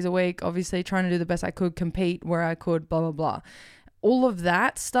 6 days a week, obviously trying to do the best I could, compete where I could, blah blah blah. All of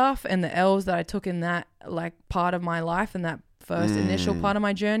that stuff and the L's that I took in that like part of my life and that first initial part of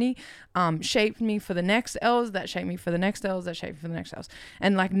my journey shaped me for the next L's, that shaped me for the next L's, that shaped me for the next L's.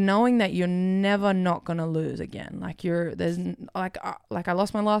 And like knowing that you're never not gonna lose again. Like I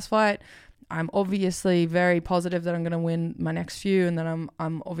lost my last fight. I'm obviously very positive that I'm gonna win my next few, and that I'm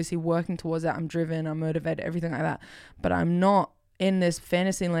obviously working towards that. I'm driven, I'm motivated, everything like that. But I'm not in this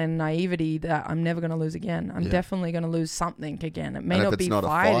fantasy land naivety that I'm never going to lose again. I'm definitely going to lose something again. It may not be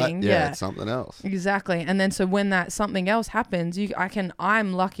fighting. It's something else. Exactly. And then so when that something else happens,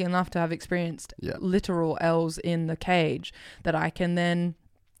 I'm lucky enough to have experienced literal L's in the cage that I can then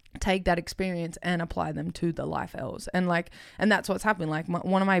take that experience and apply them to the life L's. And that's what's happened. Like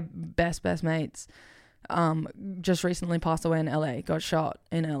one of my best mates just recently passed away in LA, got shot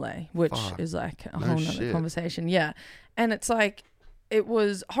in LA, which is like a whole nother conversation. Yeah. And it's like, it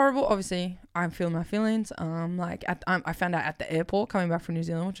was horrible. Obviously, I'm feeling my feelings. I found out at the airport coming back from New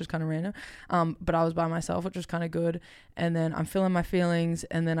Zealand, which was kind of random. But I was by myself, which was kind of good. And then I'm feeling my feelings.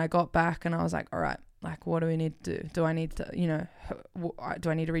 And then I got back and I was like, all right, like, what do we need to do? Do I need to, do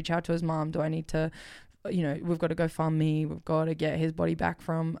I need to reach out to his mom? Do I need to, we've got to go fund me. We've got to get his body back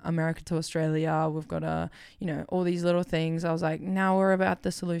from America to Australia. We've got to, all these little things. I was like, now we're about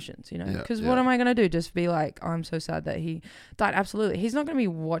the solutions, because what am I going to do? Just be like, oh, I'm so sad that he died. Absolutely. He's not going to be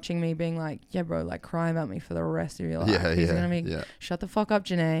watching me being like, yeah, bro, like crying about me for the rest of your life. He's going to be, shut the fuck up,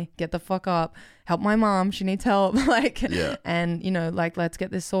 Janay, get the fuck up, help my mom. She needs help. And let's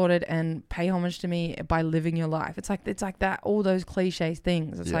get this sorted and pay homage to me by living your life. It's like that, all those cliches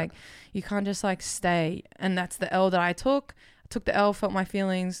things. It's like, you can't just like stay. And that's the L that I took. I took the L, felt my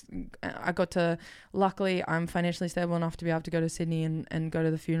feelings. I got to, luckily I'm financially stable enough to be able to go to Sydney and go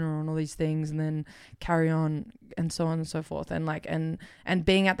to the funeral and all these things, and then carry on and so on and so forth. And and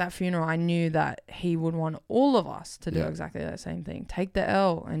being at that funeral, I knew that he would want all of us to do exactly that same thing. Take the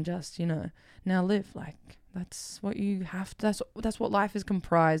L and just, now live. Like, that's what you have to, that's what life is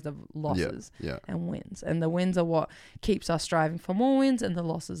comprised of, losses and wins. And the wins are what keeps us striving for more wins, and the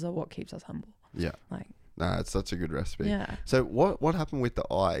losses are what keeps us humble. Yeah. It's such a good recipe. Yeah. So what happened with the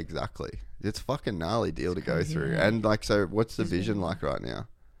eye exactly? It's a fucking gnarly deal to go through. And so what's the vision like right now?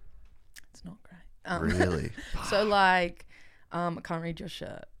 It's not great. Really? So I can't read your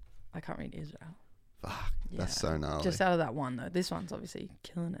shirt. I can't read Israel. Fuck, that's so gnarly. Just out of that one though. This one's obviously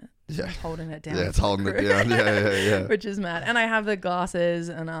killing it. It's holding it down. Yeah, it's holding it down. Yeah. Which is mad. And I have the glasses,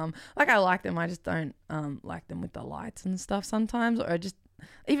 and I like them. I just don't like them with the lights and stuff sometimes. Or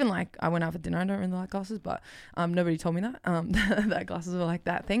even like I went out for dinner, I don't really like glasses, but nobody told me that that glasses were like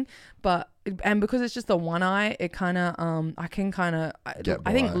that thing. And because it's just the one eye, it kind of I can kind of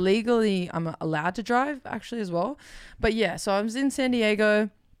I think legally I'm allowed to drive actually as well. But yeah, so I was in San Diego.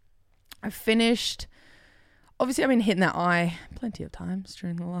 I finished. Obviously, I've been hitting that eye plenty of times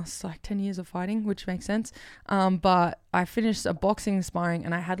during the last 10 years of fighting, which makes sense. But I finished a boxing sparring,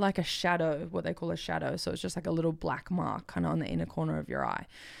 and I had like a shadow, what they call a shadow. So it's just like a little black mark kind of on the inner corner of your eye.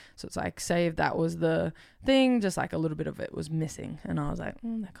 So it's like, say if that was the thing, just like a little bit of it was missing. And I was like,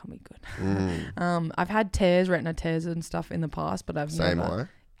 that can't be good. I've had tears, retina tears and stuff in the past, but I've Same never.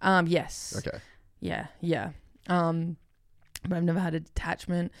 eye? Yes. Okay. Yeah. but I've never had a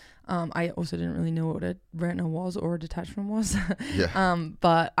detachment. I also didn't really know what a retina was or a detachment was.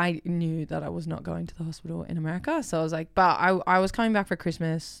 But I knew that I was not going to the hospital in America. So I was like, but I was coming back for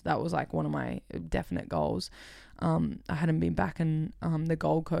Christmas. That was like one of my definite goals. I hadn't been back in the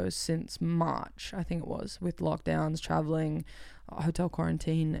Gold Coast since March, I think it was, with lockdowns, traveling, hotel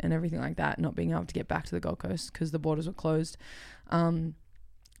quarantine and everything like that, not being able to get back to the Gold Coast because the borders were closed.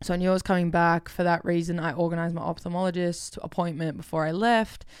 So I knew I was coming back. For that reason, I organised my ophthalmologist appointment before I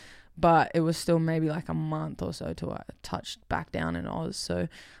left, but it was still maybe like a month or so till I touched back down in Oz. So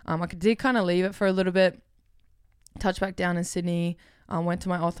I did kind of leave it for a little bit, touched back down in Sydney, went to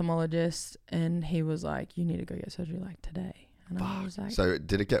my ophthalmologist, and he was like, you need to go get surgery like today. And I was like... So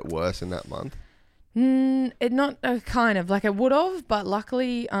did it get worse in that month? It not kind of like it would have, but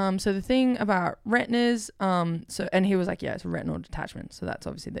luckily, so the thing about retinas, and he was like, yeah, it's a retinal detachment, so that's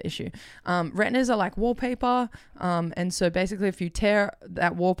obviously the issue. Retinas are like wallpaper, and so basically if you tear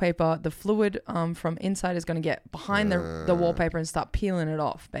that wallpaper, the fluid from inside is going to get behind the wallpaper and start peeling it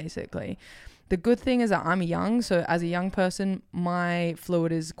off, basically. The good thing is that I'm young, so as a young person, my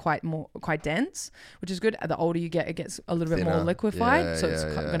fluid is quite dense, which is good. The older you get, it gets a little bit more liquefied, it's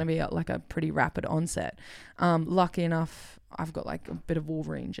going to be like a pretty rapid onset. Lucky enough, I've got like a bit of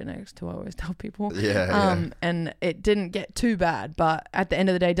Wolverine genetics too, I always tell people. And it didn't get too bad, but at the end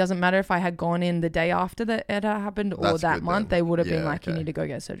of the day, it doesn't matter if I had gone in the day after that it happened or that month, they would have been like, you need to go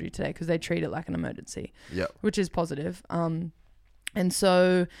get surgery today, because they treat it like an emergency, which is positive. And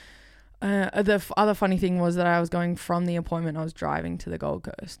so... the other funny thing was that I was going from the appointment, I was driving to the Gold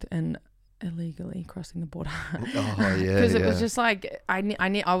Coast and illegally crossing the border. Because it was just like I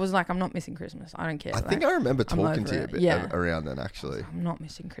was like, I'm not missing Christmas. I don't care. I think I remember talking to you a bit around then, actually. I'm not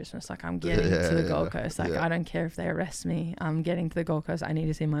missing Christmas. Like, I'm getting to the Gold Coast. Like, I don't care if they arrest me. I'm getting to the Gold Coast. I need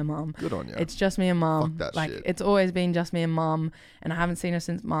to see my mum. Good on you. It's just me and mum. Fuck that like shit. It's always been just me and mum, and I haven't seen her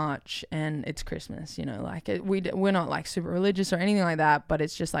since March, and it's Christmas, you know, like we're not like super religious or anything like that, but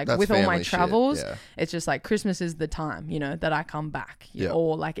it's just like That's with all my family travels, shit, it's just like Christmas is the time, you know, that I come back,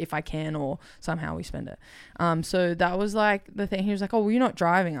 or like if I can, or somehow we spend it. So that was like the thing. He was like, oh, well, you're not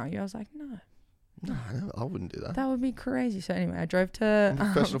driving, are you? I was like, no, I wouldn't do that. That would be crazy. So anyway, I drove to... I'm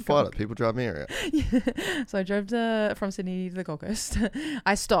a professional fighter. People drive me around. So I drove from Sydney to the Gold Coast.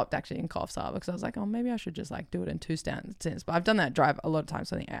 I stopped actually in Coffs Harbour because I was like, oh, maybe I should just like do it in 2 stints. But I've done that drive a lot of times,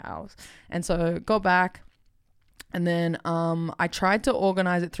 so I think 8 hours. And so got back. And then I tried to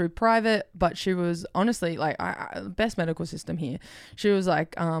organize it through private, but she was honestly like, best medical system here. She was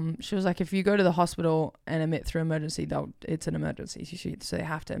like, if you go to the hospital and admit through emergency, it's an emergency, so they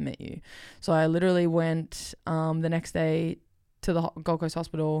have to admit you. So I literally went the next day to the Gold Coast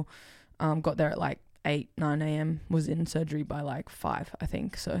Hospital, got there at like 8-9 a.m. was in surgery by like 5, I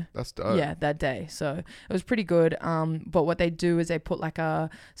think. So that's dope. Yeah, that day. So it was pretty good. But what they do is they put like a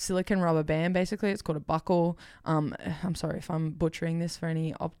silicone rubber band, basically. It's called a buckle. I'm sorry if I'm butchering this for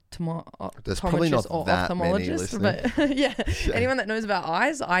any There's probably not or that many ophthalmologist, listening. but yeah, anyone that knows about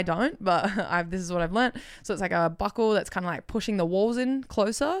eyes, I don't, but this is what I've learned. So it's like a buckle that's kind of like pushing the walls in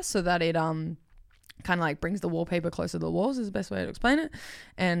closer so that it kind of like brings the wallpaper closer to the walls is the best way to explain it,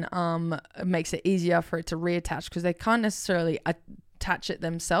 and it makes it easier for it to reattach because they can't necessarily attach it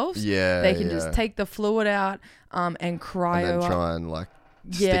themselves. They can just take the fluid out and cryo and then try and like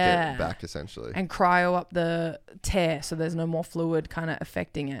stick it back essentially and cryo up the tear so there's no more fluid kind of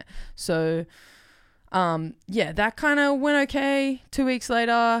affecting it. So that kind of went okay. 2 weeks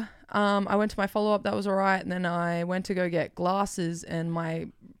later, I went to my follow-up. That was all right. And then I went to go get glasses and my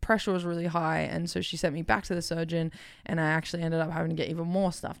pressure was really high. And so she sent me back to the surgeon and I actually ended up having to get even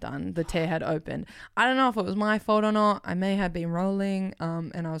more stuff done. The tear had opened. I don't know if it was my fault or not. I may have been rolling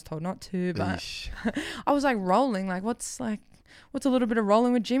and I was told not to, but I was like rolling. Like what's a little bit of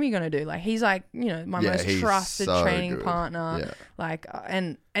rolling with Jimmy going to do? Like, he's like, you know, my most trusted training partner. Yeah. Like,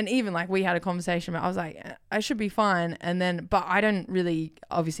 and even like we had a conversation about, I was like, I should be fine. And then, but I don't really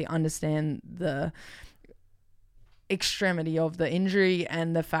obviously understand the extremity of the injury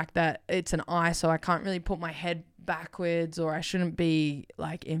and the fact that it's an eye, so I can't really put my head backwards, or I shouldn't be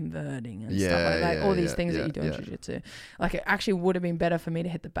like inverting and stuff like that. All these things that you do in jiu-jitsu. Like, it actually would have been better for me to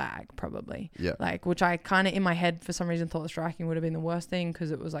hit the bag probably. Like, which I kind of in my head for some reason thought the striking would have been the worst thing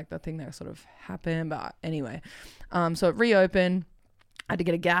because it was like the thing that sort of happened. But anyway, so it reopened. I had to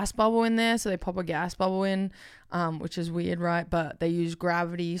get a gas bubble in there, so they pop a gas bubble in, which is weird, right? But they use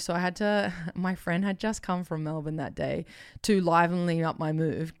gravity, so my friend had just come from Melbourne that day to liven up my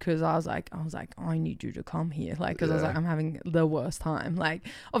move because I was like, I need you to come here, like, because I was like, I'm having the worst time. Like,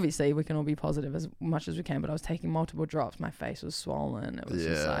 obviously we can all be positive as much as we can, but I was taking multiple drops, my face was swollen, it was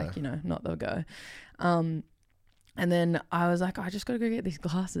just like, you know, not the go. And then I was like, I just got to go get these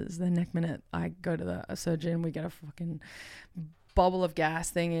glasses. The next minute I go to the surgeon, we get a fucking bubble of gas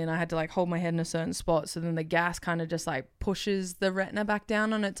thing in. I had to like hold my head in a certain spot. So then the gas kind of just like pushes the retina back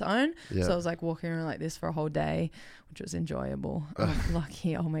down on its own. Yeah. So I was like walking around like this for a whole day, which was enjoyable.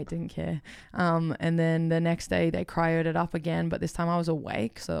 Lucky old mate didn't care. And then the next day they cryoed it up again, but this time I was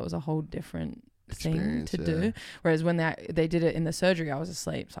awake. So it was a whole different thing to do. Whereas when they did it in the surgery, I was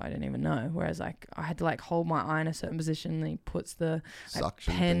asleep, so I didn't even know. Whereas like I had to like hold my eye in a certain position, and he puts the like,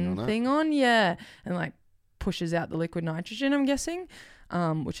 Suction pen thing on, yeah, and like pushes out the liquid nitrogen, I'm guessing,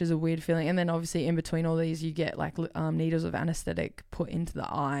 which is a weird feeling. And then obviously in between all these you get like needles of anesthetic put into the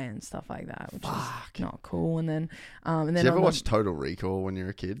eye and stuff like that, which is not cool. And then did you ever watch Total Recall when you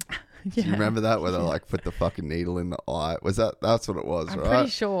were a kid? Yeah. Do you remember that where they like put the fucking needle in the eye? That's what it was, I'm right? pretty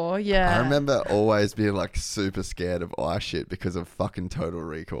sure, yeah. I remember always being like super scared of eye shit because of fucking Total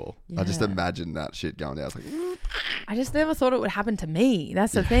Recall. I just Yeah. imagined that shit going down. I was like, I just never thought it would happen to me.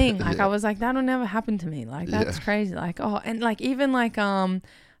 That's the thing. Like Yeah. I was like, that'll never happen to me. Like that's crazy. Like, oh, and like even like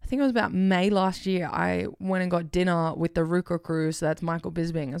I think it was about May last year, I went and got dinner with the Ruka crew. So that's Michael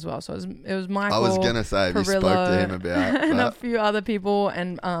Bisbing as well. So it was Michael. I was gonna say, if you spoke to him about and that. a few other people,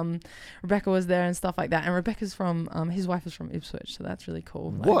 and Rebecca was there and stuff like that. And Rebecca's from his wife is from Ipswich, so that's really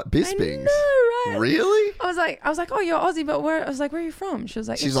cool. Like, What, Bispings? I know, right? Really? I was like, oh, you're Aussie, but where? I was like, where are you from? She was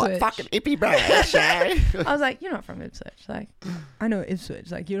like, She's Ipswich. like, fucking hippie bro. I was like, you're not from Ipswich. Like, I know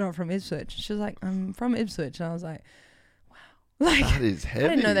Ipswich. Like, you're not from Ipswich. She was like, I'm from Ipswich. And I was like, wow. Like, That is heavy. I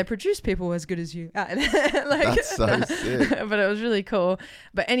didn't know they produce people as good as you. Like, That's so sick. But it was really cool.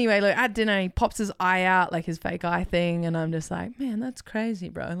 But anyway, like at dinner, he pops his eye out, like his fake eye thing. And I'm just like, man, that's crazy,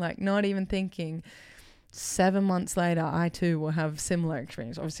 bro. Like, not even thinking 7 months later, I too will have similar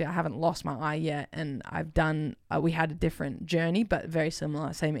experience. Obviously, I haven't lost my eye yet, and I've done. We had a different journey, but very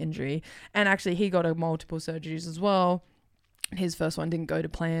similar, same injury. And actually, he got multiple surgeries as well. His first one didn't go to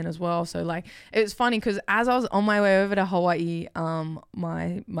plan as well. So like, it was funny because as I was on my way over to Hawaii,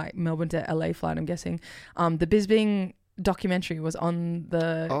 my Melbourne to LA flight, I'm guessing, the Bisbing documentary was on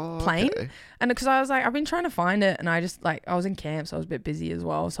the plane. Okay. And because I was like, I've been trying to find it, and I just like, I was in camp, so I was a bit busy as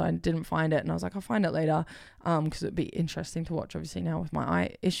well, so I didn't find it. And I was like, I'll find it later, because it'd be interesting to watch, obviously, now with my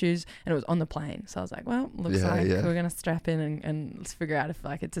eye issues. And it was on the plane, so I was like, well, looks like we're gonna strap in and let's figure out if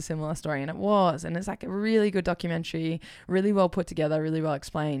like it's a similar story. And it was, and it's like a really good documentary, really well put together, really well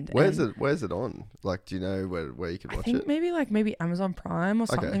explained. Where's it on? Like, do you know where you can watch I think it? maybe Amazon Prime or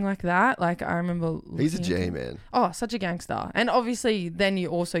something like that. Like I remember He's a looking G, into- man. Oh, such a gangster. And obviously then you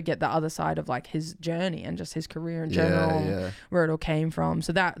also get the other side of like his journey and just his career in general, where it all came from.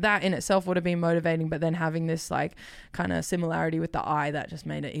 So that in itself would have been motivating, but then having this like kind of similarity with the eye, that just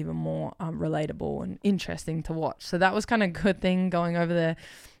made it even more relatable and interesting to watch. So that was kind of a good thing going over there.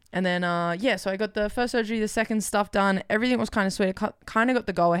 And then, so I got the first surgery, the second stuff done. Everything was kind of sweet. I kind of got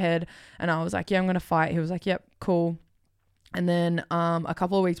the go ahead, and I was like, yeah, I'm going to fight. He was like, yep, cool. And then a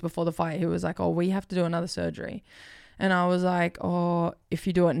couple of weeks before the fight, he was like, oh, we have to do another surgery. And I was like, oh, if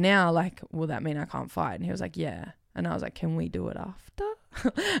you do it now, like, will that mean I can't fight? And he was like, yeah. And I was like, can we do it after?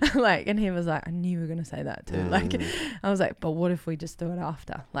 Like, and he was like, I knew you were going to say that too. Like, I was like, but what if we just do it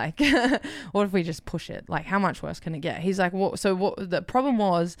after? Like, what if we just push it? Like, how much worse can it get? He's like, what? So what the problem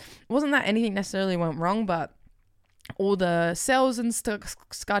wasn't that anything necessarily went wrong, but all the cells and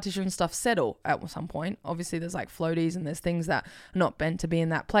scar tissue and stuff settle at some point. Obviously there's like floaties and there's things that are not meant to be in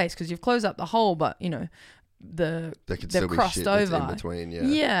that place because you've closed up the hole, but you know, they've crossed over in between,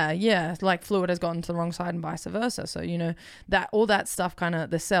 like fluid has gotten to the wrong side and vice versa. So you know that all that stuff kind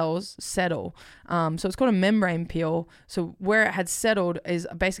of, the cells settle, so it's called a membrane peel. So where it had settled is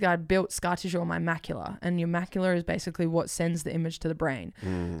basically I'd built scar tissue on my macula, and your macula is basically what sends the image to the brain.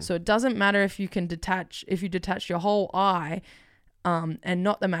 So it doesn't matter if you detach your whole eye and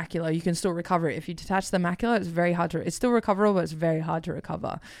not the macula, you can still recover it. If you detach the macula, it's still recoverable, but it's very hard to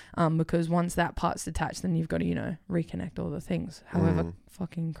recover, because once that part's detached, then you've got to, you know, reconnect all the things, however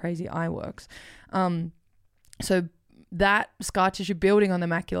fucking crazy eye works. So that scar tissue building on the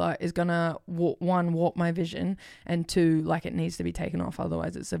macula is gonna warp my vision, and two, like, it needs to be taken off,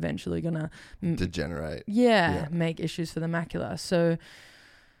 otherwise it's eventually gonna degenerate. Make issues for the macula. So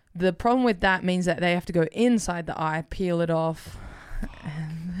the problem with that means that they have to go inside the eye, peel it off,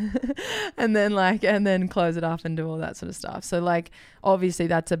 and then close it up and do all that sort of stuff. So like, obviously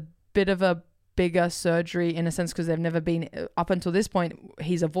that's a bit of a bigger surgery in a sense, because they've never been, up until this point,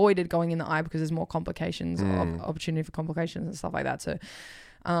 he's avoided going in the eye because there's more complications, opportunity for complications and stuff like that. So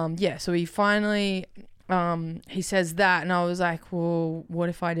so he finally he says that, and I was like, well, what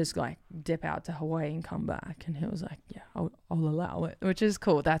if I just like dip out to Hawaii and come back? And he was like, yeah, I'll allow it, which is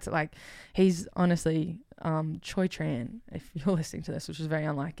cool. That's like, he's honestly Choi Tran, if you're listening to this, which is very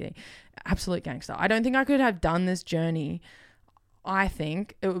unlikely, absolute gangster. I don't think I could have done this journey. I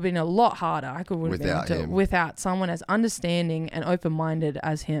think it would have been a lot harder. I could would have Without been able to, him. without someone as understanding and open-minded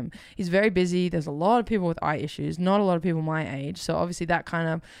as him. He's very busy. There's a lot of people with eye issues, not a lot of people my age. So obviously that kind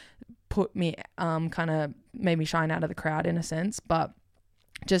of put me, kind of made me shine out of the crowd in a sense. But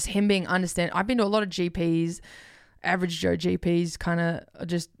just him being understand. I've been to a lot of GPs, average Joe GPs, kind of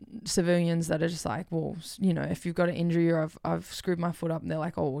just civilians that are just like, well, you know, if you've got an injury or I've screwed my foot up, and they're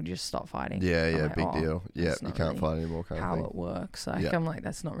like, oh, we'll just stop fighting. Yeah, I'm yeah, like, big oh, deal. Yeah, that's you not can't really fight anymore kind how of thing. it works. Like, Yeah. I'm like,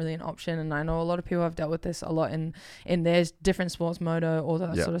 that's not really an option. And I know a lot of people have dealt with this a lot in there's different sports, moto, all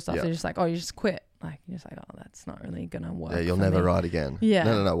that Yeah, sort of stuff. yeah. They're just like, oh, you just quit. Like, you're just like, oh, that's not really gonna work. Yeah, you'll for never me. ride again. Yeah.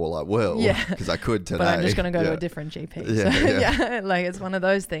 No. Well, I will. Yeah. Because I could today. But I'm just going to go to Yeah. a different GP. Yeah, So, yeah. yeah, like it's one of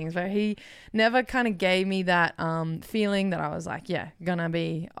those things where he never kind of gave me that feeling that I was like, yeah, gonna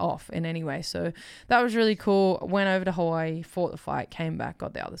be off in any way. So that was really cool. Went over to Hawaii, fought the fight, came back,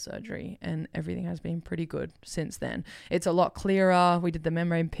 got the other surgery, and everything has been pretty good since then. It's a lot clearer. We did the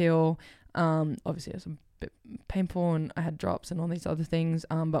membrane peel. Obviously, it was a bit painful and I had drops and all these other things.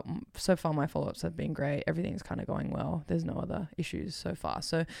 But so far my follow-ups have been great. Everything's kind of going well. There's no other issues so far.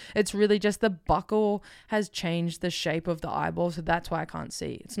 So it's really just the buckle has changed the shape of the eyeball. So that's why I can't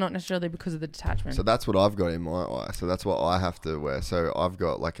see. It's not necessarily because of the detachment. So that's what I've got in my eye. So that's what I have to wear. So I've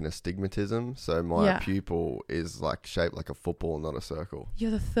got like an astigmatism. So my Yeah. pupil is like shaped like a football, not a circle.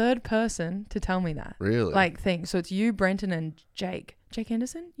 You're the third person to tell me that. Really? Like thing. So it's you, Brenton, and Jake. Jake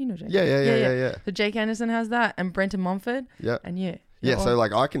Anderson? You know Jake. Yeah. So Jake Anderson has that, and Brenton Mumford, Yeah. and you. Yeah, You're so all-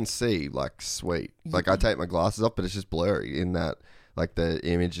 like I can see like sweet. Like I take my glasses off, but it's just blurry in that like the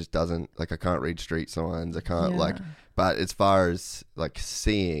image just doesn't, like I can't read street signs. I can't like, Yeah. but as far as like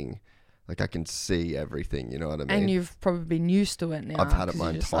seeing, like I can see everything, you know what I mean? And you've probably been used to it now. I've had it 'cause my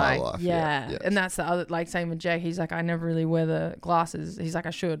you're just entire like, life, Yeah. yeah, yes. And that's the other, like, same with Jake. He's like, I never really wear the glasses. He's like,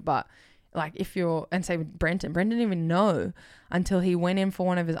 I should, but like if you're, and say with Brenton didn't even know until he went in for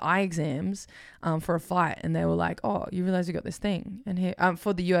one of his eye exams for a fight, and they were like, oh, you realize you got this thing, and he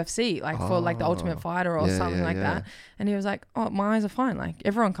for the UFC, like for like the Ultimate Fighter or Yeah, something yeah, like yeah. that, and he was like, oh, my eyes are fine, like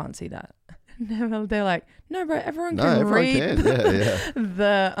everyone can't see that. They're like, no, bro, everyone No, can everyone read can. Yeah.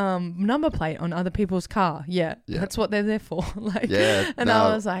 the number plate on other people's car. Yeah, Yeah. that's what they're there for. Like, Yeah, and no.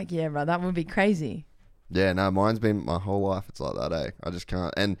 I was like, yeah, bro, that would be crazy. Yeah, no, mine's been my whole life. It's like that, eh? I just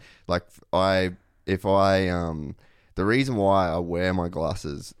can't. And like, the reason why I wear my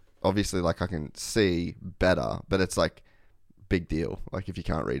glasses, obviously, like I can see better, but it's like big deal. Like if you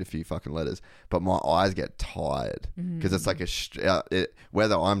can't read a few fucking letters, but my eyes get tired because it's like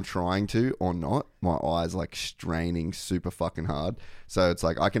whether I'm trying to or not, my eyes like straining super fucking hard. So it's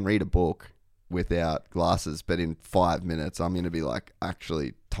like I can read a book without glasses, but in 5 minutes I'm gonna be like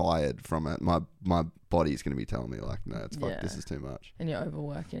actually tired from it. My body's gonna be telling me like, no, it's fuck, this is too much. And you're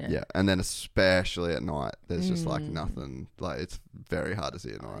overworking it. Yeah, and then especially at night, there's just like nothing. Like it's very hard to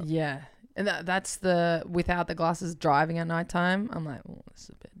see at night. Yeah. And that's the, without the glasses driving at nighttime, I'm like, oh, this is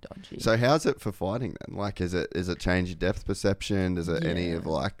a bit dodgy. So how's it for fighting then? Like, is it change your depth perception? Is it any Yeah. of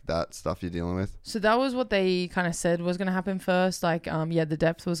like that stuff you're dealing with? So that was what they kind of said was going to happen first. Like, the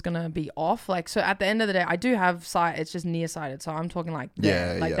depth was going to be off. Like, so at the end of the day, I do have sight. It's just nearsighted. So I'm talking like,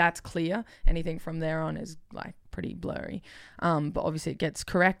 there. Yeah, like yeah. that's clear. Anything from there on is like pretty blurry. But obviously it gets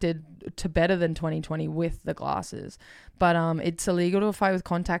corrected to better than 20/20 with the glasses. But it's illegal to fight with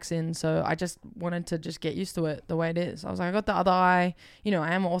contacts in. So I just wanted to just get used to it the way it is. I was like, I got the other eye. You know,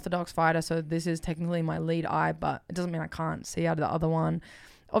 I am an orthodox fighter. So this is technically my lead eye, but it doesn't mean I can't see out of the other one.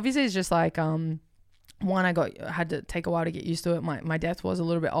 Obviously it's just like, one, I had to take a while to get used to it. My depth was a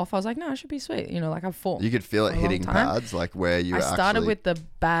little bit off. I was like, no, it should be sweet. You know, like I've fought. You could feel it for a long hitting time. pads, like where you. I started actually, with the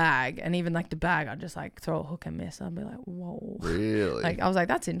bag, and even like the bag, I'd just like throw a hook and miss. I'd be like, whoa. Really. Like I was like,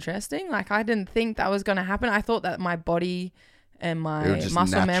 that's interesting. Like I didn't think that was going to happen. I thought that my body and It my would just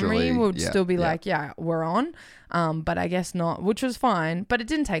muscle memory naturally- would yeah, still be yeah. like, yeah, we're on. But I guess not, which was fine. But it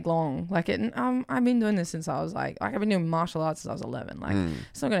didn't take long. Like I've been doing this since I was like I've been doing martial arts since I was 11. Like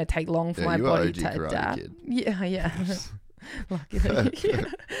it's not going to take long for Yeah, my you were body OG to Karate adapt. Kid. Yeah. Luckily. Yeah.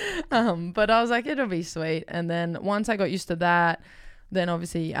 But I was like, it'll be sweet. And then once I got used to that, then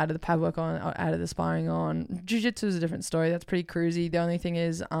obviously added the pad work on, added the sparring on. Jiu-jitsu is a different story. That's pretty cruisy. The only thing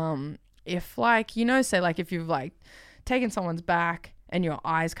is, if like, you know, say like if you've like taken someone's back and your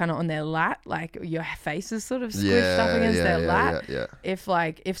eyes kind of on their lat, like your face is sort of squished up against their lat. Yeah.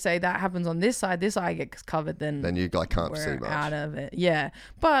 If say that happens on this side, this eye gets covered, then You like can't see we're much. out of it. Yeah.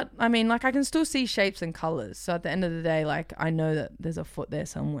 But I mean, like I can still see shapes and colors. So at the end of the day, like I know that there's a foot there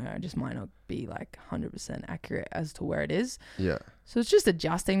somewhere. I just might not be like 100% accurate as to where it is. Yeah. So it's just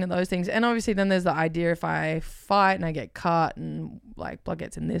adjusting to those things. And obviously then there's the idea if I fight and I get cut and like blood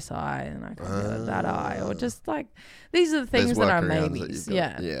gets in this eye and I can't get that eye, or just like these are the things that are maybes.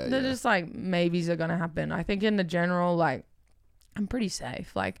 They're just like maybes are gonna happen. I think in the general, like I'm pretty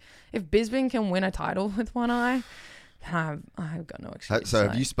safe. Like if Bisping can win a title with one eye, I've got no excuse. So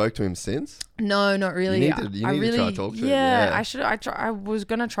have you spoke to him since? No, not really. You need to try to talk to him. Yeah, I was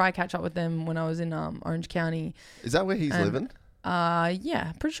gonna try catch up with them when I was in Orange County. Is that where he's living?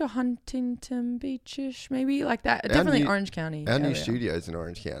 Yeah, pretty sure Huntington Beach-ish, maybe like that. Definitely Orange County. Our new studio's in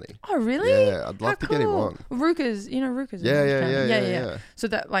Orange County. Oh, really? Yeah, I'd love to get him on. Ruka's, Ruka's. Yeah. So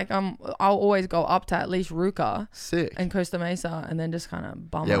that like I'll always go up to at least Ruka. Sick. And Costa Mesa, and then just kind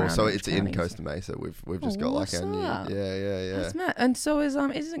of bum around. Yeah, well, so it's counties. in Costa Mesa. We've just got like our new. Yeah. That's mad. And so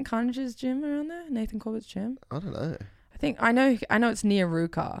isn't Carnage's gym around there? Nathan Corbett's gym? I don't know. I know it's near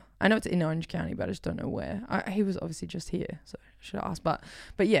Ruka. I know it's in Orange County, but I just don't know where. He was obviously just here, so I should ask. But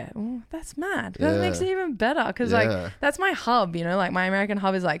yeah, that's mad. That makes it even better because like that's my hub. Like my American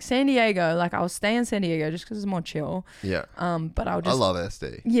hub is like San Diego. Like I'll stay in San Diego just because it's more chill. Yeah. But I love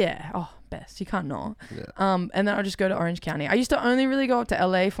SD. Yeah. Oh, best. You can't not. Yeah. And then I'll just go to Orange County. I used to only really go up to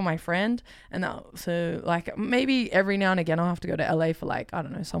LA for my friend, and so like maybe every now and again I'll have to go to LA for like I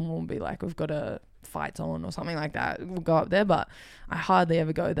don't know. Someone will be like, we've got a fights on or something like that, we'll go up there, but I hardly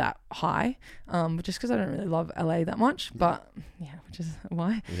ever go that high, just because I don't really love LA that much. But yeah, which is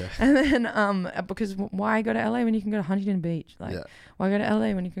why. Yeah. And then because why go to LA when you can go to Huntington Beach? Like why go to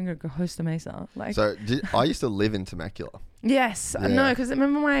LA when you can go to Costa Mesa? Like so I used to live in Temecula. Yes, no, because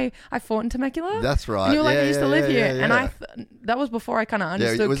remember I fought in Temecula. That's right. And you were like, I used to live here, and that was before I kind of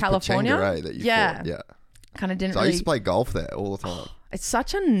understood it was California. Pechanga, that you fought. Yeah. Kind of didn't. So I used to play golf there all the time. It's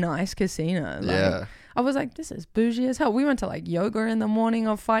such a nice casino. Like, I was like, this is bougie as hell. We went to like yoga in the morning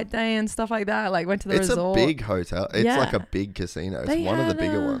of fight day and stuff like that. Like went to the resort. It's a big hotel. It's like a big casino. It's one of the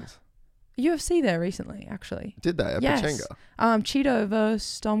bigger ones. UFC there recently, actually. Did they at Pechanga? Cheeto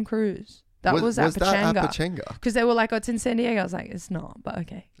versus Tom Cruise. That was at Pechanga. Because they were like, oh, it's in San Diego. I was like, it's not, but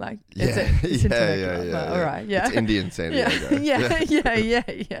okay. Like, it's in Temecula. All right, yeah. It's Indian San Diego.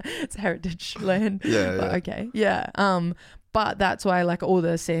 Yeah. It's heritage land. But okay, yeah. But that's why like all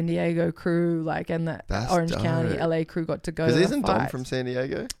the San Diego crew, like, and the Orange County, LA crew got to go. Because isn't Dom from San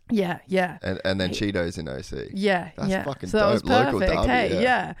Diego? Yeah. And then Cheeto's in OC. Yeah, that's fucking so dope. That was perfect. Local derby,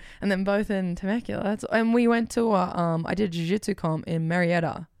 yeah. And then both in Temecula. And we went to I did a jiu-jitsu comp in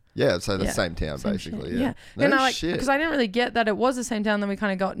Marietta. Yeah, so the same town, basically. Yeah. No and shit. Because I didn't really get that it was the same town. Then we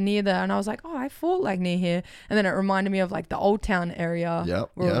kind of got near there, and I was like, oh, I fought like near here. And then it reminded me of like the Old Town area.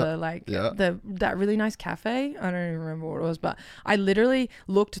 That really nice cafe. I don't even remember what it was, but I literally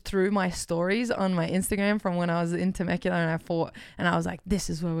looked through my stories on my Instagram from when I was in Temecula and I fought, and I was like, this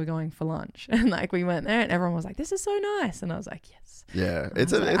is where we're going for lunch. And like we went there, and everyone was like, this is so nice. And I was like, yes. Yeah,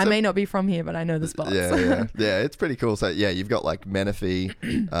 I may not be from here, but I know the spots. Yeah, it's pretty cool. So yeah, you've got like Menifee,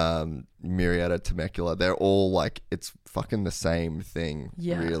 Murrieta, Temecula. They're all like, it's fucking the same thing,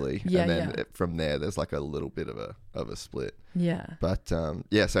 really. And then from there, there's like a little bit of a split. Yeah. But so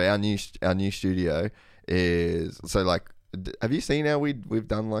our new studio is like. Have you seen how we've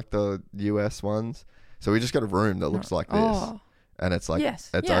done like the US ones? So we just got a room that looks like this, and it's like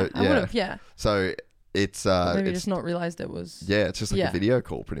I would have. So. It's maybe just not realized it was. Yeah, it's just like a video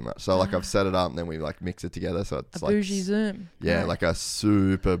call pretty much. So like I've set it up and then we like mix it together. So it's a like bougie Zoom. Yeah, like a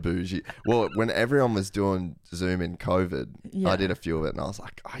super bougie. Well, when everyone was doing Zoom in COVID, I did a few of it and I was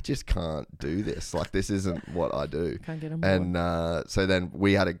like, I just can't do this. Like this isn't what I do. Can't get on board. And so then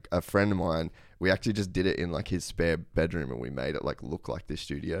we had a friend of mine. We actually just did it in like his spare bedroom and we made it like look like this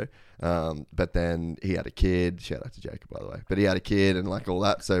studio. But then he had a kid. Shout out to Jacob, by the way. But he had a kid and like all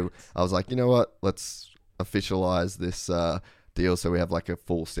that. So I was like, you know what? Let's officialize this deal. So we have like a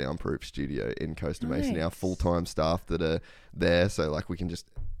full soundproof studio in Costa Mesa now, full-time staff that are there. So like we can just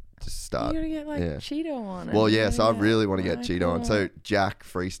start. You gotta get like Cheeto on it. Well, yeah. So I really want to get Cheeto on. So Jack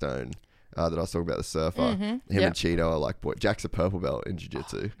Freestone. That I was talking about, the surfer. Him and Cheeto are like boys. Jack's a purple belt in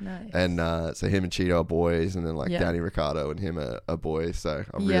jiu-jitsu. Nice. And so him and Cheeto are boys, and then like Danny Ricardo and him are boys. So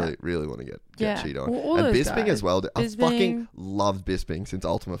I really want to get Cheeto on. Well, and Bisping as well. I fucking loved Bisping since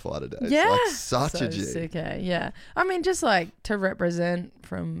Ultimate Fighter days. Yeah. Like such a G. Sick, yeah. I mean, just like to represent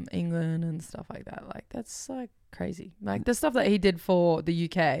from England and stuff like that. Like that's like crazy. Like the stuff that he did for the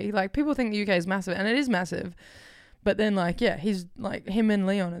UK. Like people think the UK is massive, and it is massive. But then, like, he's like him and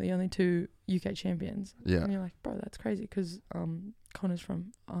Leon are the only two UK champions. Yeah, and you're like, bro, that's crazy because Connor's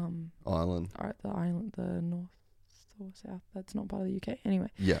from Ireland. The island, the north or south. That's not part of the UK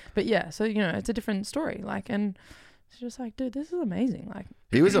anyway. Yeah, but yeah, so it's a different story. Like, and It's just like, dude, this is amazing. Like,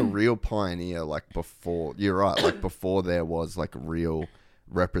 he was a real pioneer. Like before, you're right. Like before there was like real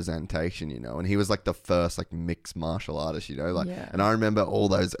representation, you know, and he was like the first like mixed martial artist, you know, like. Yeah. And I remember all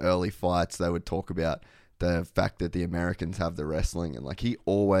those early fights. They would talk about the fact that the Americans have the wrestling, and like he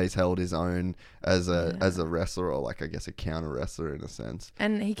always held his own as a wrestler, or like I guess a counter wrestler in a sense.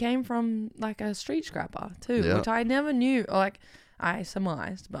 and he came from like a street scrapper too, Yeah. which I never knew. Like, I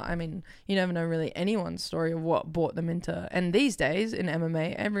surmised, but I mean, you never know really anyone's story of what brought them into. And these days in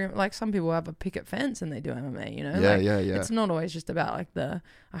MMA, like some people have a picket fence and they do MMA. You know, Yeah, like, yeah. It's not always just about like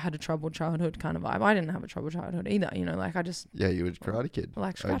I had a troubled childhood kind of vibe. I didn't have a troubled childhood either. You know, like I just You were a Karate Kid.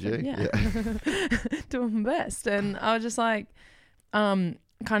 like scrapping, OG. doing my best. And I was just like, kind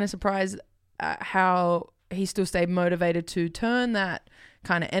of surprised at how he still stayed motivated to turn that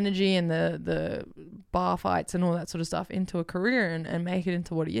kind of energy and the bar fights and all that sort of stuff into a career and make it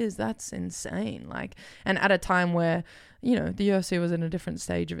into what he is. That's insane. Like, and at a time where, you know, the UFC was in a different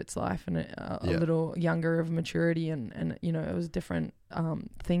stage of its life and a little younger of maturity and you know, it was a different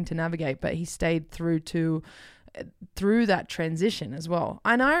thing to navigate, but he stayed through that transition as well.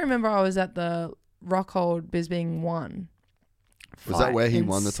 And I remember I was at the Rockhold Bisping 1 Was that where he in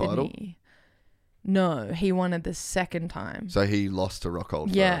won the title? Sydney. No, he won it the second time. So he lost to Rockhold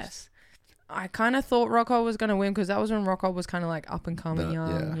first. Yes. I kind of thought Rockhold was going to win because that was when Rockhold was kind of like up and coming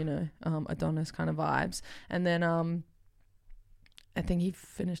young, you know, Adonis kind of vibes. And then I think he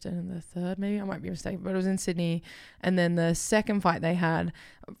finished it in the third, maybe. I might be mistaken, but it was in Sydney. And then the second fight they had,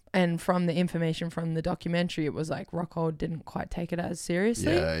 and from the information from the documentary, it was like Rockhold didn't quite take it as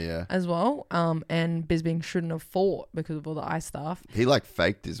seriously as well. And Bisping shouldn't have fought because of all the eye stuff. He like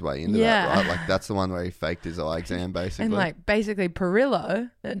faked his way into that, right? Like that's the one where he faked his eye exam basically. And like basically Perillo,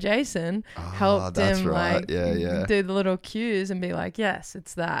 Jason, helped him like do the little cues and be like, yes,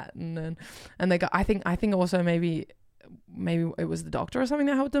 it's that. And they got, I think also maybe it was the doctor or something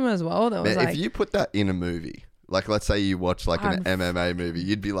that helped him as well. That was if you put that in a movie, like let's say you watch like an MMA movie,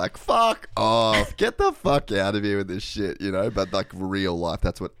 you'd be like, fuck off, get the fuck out of here with this shit, you know? But like real life,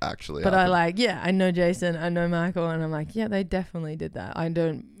 that's what actually happened. I know Jason, I know Michael, and I'm like, yeah, they definitely did that. I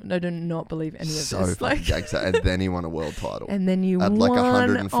do not believe any of this. So fucking gangster. And then he won a world title. And then you at won like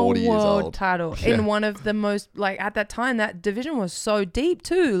 140 a years world old. title in one of the most, like at that time, that division was so deep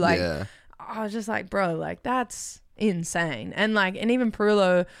too. Like I was just like, bro, like that's insane. And like, and even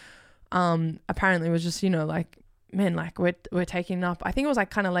Perillo apparently was just, you know, like, man, like we're taking up, I think it was like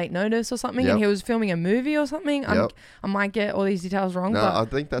kind of late notice or something, and he was filming a movie or something. I might get all these details wrong, but I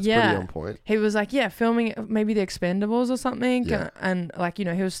think that's pretty on point. He was like, filming maybe the Expendables or something, and like, you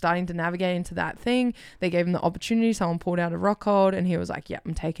know, he was starting to navigate into that thing. They gave him the opportunity, someone pulled out a Rockhold, and he was like,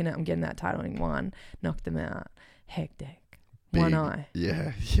 I'm taking it, I'm getting that title, and he won, knocked him out. Hectic. One eye.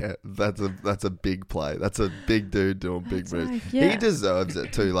 Yeah. That's a big play. That's a big dude doing big moves. Like, He deserves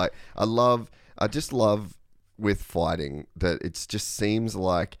it too. Like I just love with fighting that it seems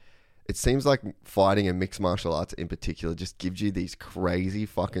like fighting and mixed martial arts in particular just gives you these crazy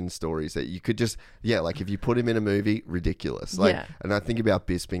fucking stories that you could just like if you put him in a movie, ridiculous. Like, and I think about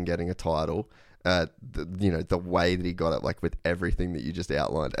Bisping getting a title. The way that he got it, like with everything that you just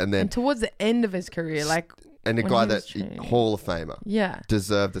outlined, and towards the end of his career, like. And a guy that Hall of Famer,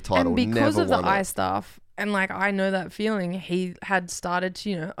 deserved the title. And because never of the won eye stuff, and like I know that feeling, he had started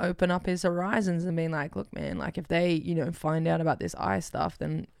to, you know, open up his horizons and being like, look, man, like if they, you know, find out about this eye stuff,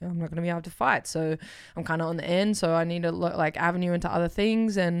 then I'm not going to be able to fight. So I'm kind of on the end. So I need to look like avenue into other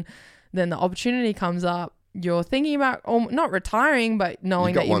things, and then the opportunity comes up. You're thinking about not retiring, but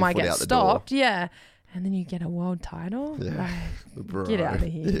knowing that you might get stopped. And then you get a world title? Yeah. Like, Bro. get out of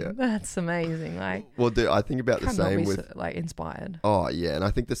here. Yeah. That's amazing. Like, well, dude, I think about the same with... So, like, inspired. Oh, yeah. And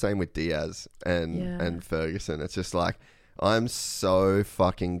I think the same with Diaz and Ferguson. It's just like, I'm so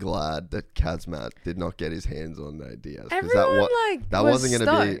fucking glad that Kazmat did not get his hands on Diaz. Everyone, that wasn't going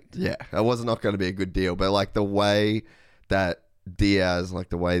to be... Yeah, that was not going to be a good deal. But, like, the way that Diaz,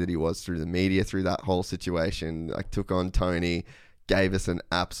 like, the way that he was through the media, through that whole situation, like, took on Tony... gave us an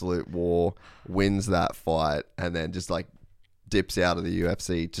absolute war, wins that fight, and then just like dips out of the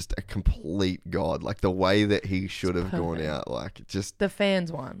UFC, just a complete god. Like the way that he should have gone out, like just the fans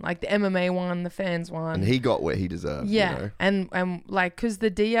won, like the MMA won, the fans won, and he got what he deserved. Yeah, you know? and like because the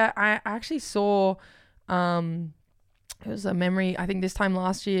Dia, I actually saw, it was a memory. I think this time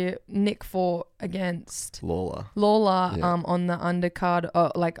last year, Nick fought against Lawler on the undercard,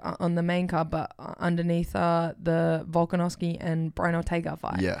 on the main card, but underneath the Volkanovski and Brian Ortega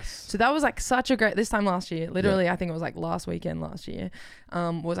fight. Yes. So that was like such a great, this time last year, literally, I think it was like last weekend last year,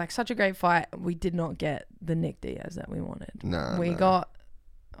 was like such a great fight. We did not get the Nick Diaz that we wanted. We got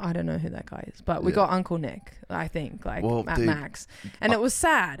I don't know who that guy is, but we Yeah. got Uncle Nick, I think, like Well, at dude, Max, and it was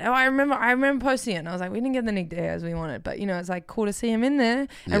sad. I remember posting it, and I was like, we didn't get the Nick Diaz we wanted, but you know, it's like cool to see him in there.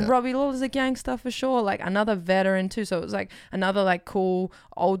 And Yeah. Robbie Lawler's a gangster for sure, like another veteran too. So it was like another like cool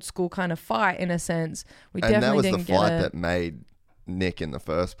old school kind of fight in a sense. We And that definitely was the didn't get fight it. that made Nick in the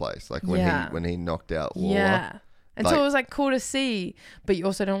first place. Like when Yeah. he knocked out Lawler. Yeah. And Like- so it was like cool to see, but you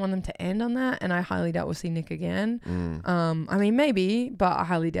also don't want them to end on that. And I highly doubt we'll see Nick again. I mean, maybe, but I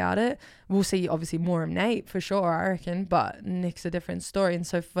highly doubt it. We'll see obviously more of Nate for sure, I reckon, but Nick's a different story. And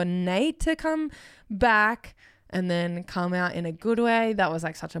so for Nate to come back and then come out in a good way, that was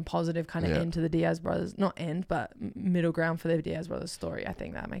like such a positive kind of Yeah. end to the Diaz brothers. Not end, but middle ground for the Diaz brothers story. I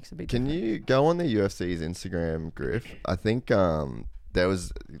think that makes a big difference. Can you go on the UFC's Instagram, Griff? I think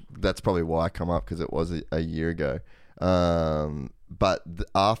that's probably why I come up, because it was a year ago. But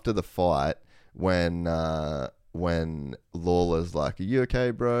after the fight, when Lawler's like, "Are you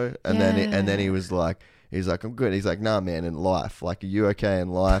okay, bro?" And then he was like, he's like, "I'm good." He's like, "Nah, man, in life, like, are you okay in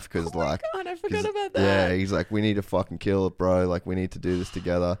life?" Because like, God, I forgot about that. yeah, he's like, "We need to fucking kill it, bro. Like, we need to do this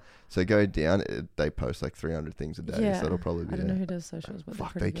together." So go down. They post like 300 things a day, so it'll probably be. I don't know who does socials, but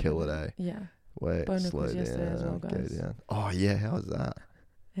Fuck, they're they pretty kill good it, at eh? Yeah. Wait, Bo Nick slow was yesterday as well, down, go guys. down. Oh yeah, how was that?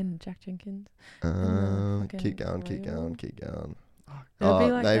 And Jack Jenkins. Keep fucking going, keep going. It'll Oh,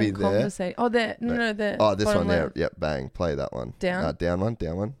 be like maybe them there. conversa- Oh, there. No, there. Oh, this bottom one there. left. Yep, bang. Play that one. Down? Down one.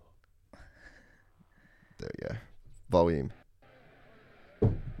 There we go. Volume.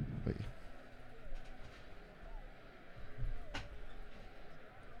 Wait.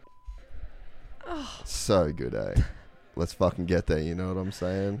 So good, eh? Let's fucking get there, you know what I'm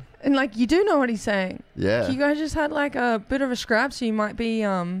saying? And like, you do know what he's saying. Yeah. You guys just had like a bit of a scrap, so you might be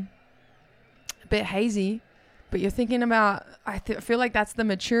a bit hazy. But you're thinking about, I feel like that's the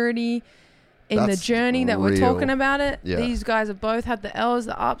maturity in the That's journey that we're real. talking about it. Yeah. These guys have both had the L's,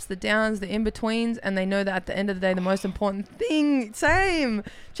 the ups, the downs, the in-betweens, and they know that at the end of the day, the most important thing, same,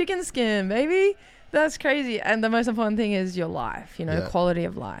 chicken skin, baby. That's crazy. And the most important thing is your life, you know, Yeah. quality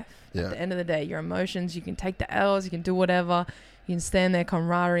of life. Yeah. At the end of the day, your emotions, you can take the L's, you can do whatever. You can stand there,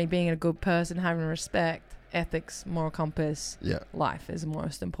 camaraderie, being a good person, having respect, ethics, moral compass. Yeah. Life is the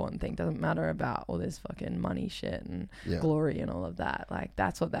most important thing. Doesn't matter about all this fucking money shit and Yeah. glory and all of that. Like,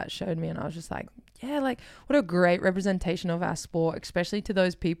 that's what that showed me. And I was just like, yeah, like, what a great representation of our sport, especially to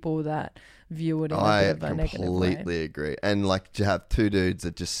those people that view it in a I bit of a negative way. completely agree. And like to have two dudes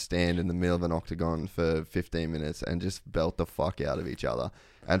that just stand in the middle of an octagon for 15 minutes and just belt the fuck out of each other.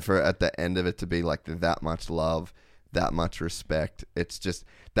 And for at the end of it to be like that much love, that much respect. It's just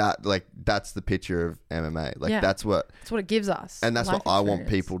that, like, that's the picture of MMA. Like, Yeah. that's what it gives us. and that's life what I want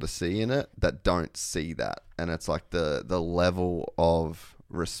experience. people to see in it that don't see that. And it's like the level of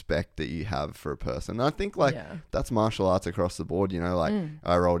respect that you have for a person. And I think like Yeah. that's martial arts across the board, you know, like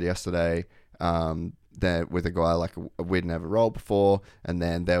I rolled yesterday there with a guy like we'd never rolled before, and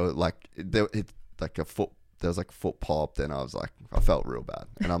then there was like there was like foot popped, and I was like, I felt real bad.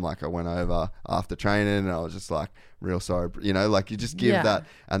 And I'm like, I went over after training and I was just like, real sorry, you know, like you just give Yeah. that.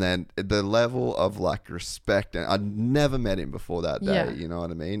 And then the level of like respect, and I'd never met him before that day, Yeah. you know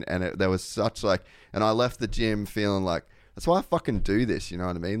what I mean? And there was such like, and I left the gym feeling like, that's why I fucking do this, you know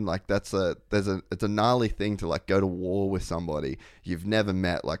what I mean? Like it's a gnarly thing to like go to war with somebody you've never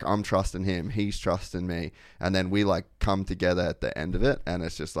met. Like I'm trusting him, he's trusting me, and then we like come together at the end of it, and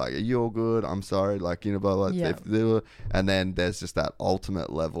it's just like, are you all good? I'm sorry, like, you know, blah blah. Yeah. And then there's just that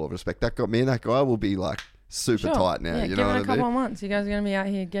ultimate level of respect. That got me and that guy will be like super Sure. tight now. Yeah, you give know it what a I couple mean? of months. You guys are gonna be out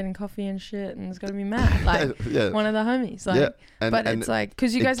here getting coffee and shit, and it's gonna be mad, like Yeah. one of the homies. Like, Yeah. And it's like,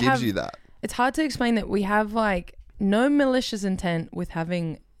 because you it guys gives have, you that. it's hard to explain that we have like no malicious intent with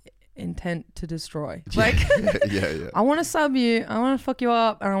having intent to destroy. Like, yeah. I want to sub you, I want to fuck you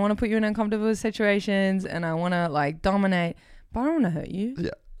up, and I want to put you in uncomfortable situations, and I want to like dominate, but I don't want to hurt you.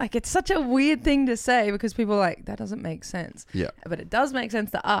 Yeah. Like, it's such a weird thing to say because people are like, that doesn't make sense. Yeah. But it does make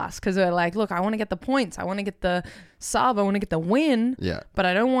sense to us because we're like, look, I want to get the points. I want to get the sub. I want to get the win. Yeah. But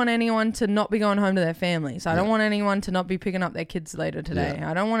I don't want anyone to not be going home to their families. I don't Yeah. want anyone to not be picking up their kids later today.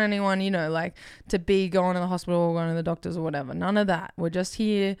 Yeah. I don't want anyone, you know, like to be going to the hospital or going to the doctors or whatever. None of that. We're just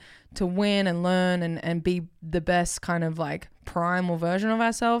here to win and learn and be the best kind of like primal version of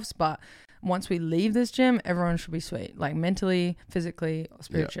ourselves. But once we leave this gym, everyone should be sweet, like mentally, physically,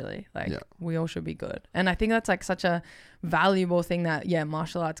 spiritually. Like Yeah. we all should be good. And I think that's like such a valuable thing that, yeah,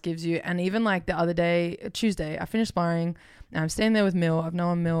 martial arts gives you. And even like the other day, Tuesday, I finished sparring and I'm standing there with Mill. I've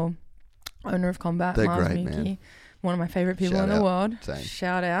known Mill, owner of Combat, They're Mars great, Miki, man. one of my favorite people Shout in the out. world. Same.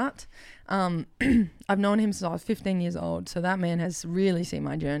 Shout out. I've known him since I was 15 years old. So that man has really seen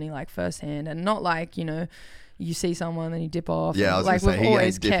my journey like firsthand, and not like, you know, you see someone and you dip off. Yeah, I was like gonna say, we've he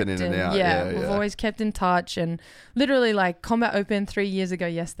always ain't dipping kept in and out. Yeah, we've always kept in touch, and literally like Combat Open 3 years ago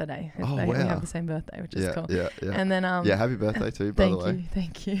yesterday. Oh, We wow. have the same birthday, which is cool. Yeah. And then Yeah, happy birthday too, by the way.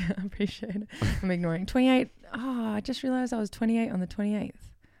 Thank you. I appreciate it. I'm ignoring 28. Oh, I just realized I was 28 on the 28th.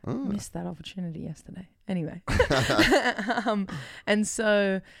 Oh. Missed that opportunity yesterday. Anyway. And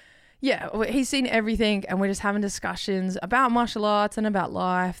so, yeah, he's seen everything, and we're just having discussions about martial arts and about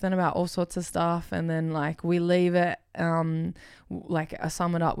life, then about all sorts of stuff. And then like we leave it, like I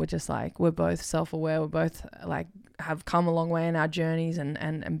sum it up, we're just like, we're both self-aware. We're both like have come a long way in our journeys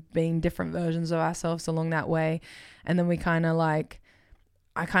and being different versions of ourselves along that way. And then we kind of like,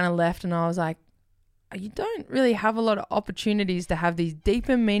 I kind of left and I was like, you don't really have a lot of opportunities to have these deep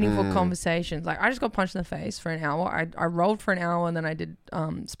and meaningful conversations. Like I just got punched in the face for an hour. I rolled for an hour, and then I did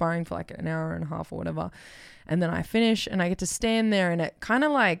sparring for like an hour and a half or whatever. And then I finish and I get to stand there, and it kind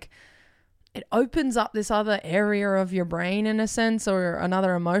of like, it opens up this other area of your brain in a sense, or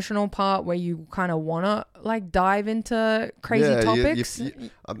another emotional part where you kind of want to like dive into crazy topics.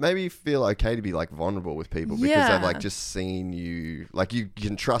 Maybe you feel okay to be like vulnerable with people because they've like just seen you, like you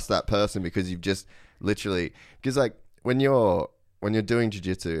can trust that person because you've just literally, because like when you're doing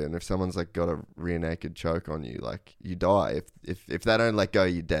jiu-jitsu and if someone's like got a rear naked choke on you, like you die. If they don't let go,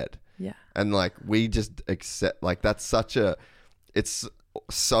 you're dead. Yeah. And like we just accept, like that's such a, it's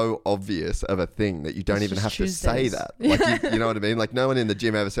so obvious of a thing that you don't even have to say that. Like you know what I mean? Like no one in the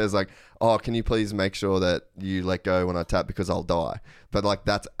gym ever says like, oh, can you please make sure that you let go when I tap because I'll die. But like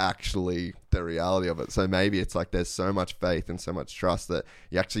that's actually the reality of it. So maybe it's like there's so much faith and so much trust that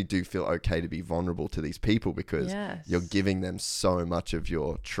you actually do feel okay to be vulnerable to these people because you're giving them so much of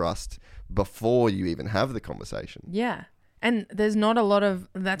your trust before you even have the conversation. Yeah. And there's not a lot of,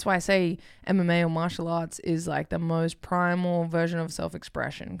 that's why I say MMA or martial arts is like the most primal version of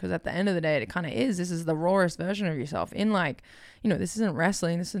self-expression, because at the end of the day, it kind of is. This is the rawest version of yourself in like, you know, this isn't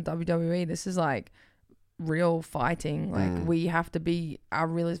wrestling, this isn't WWE, this is like real fighting. Like we have to be our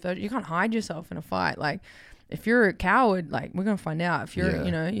realest version. You can't hide yourself in a fight. Like if you're a coward, like we're going to find out if you're,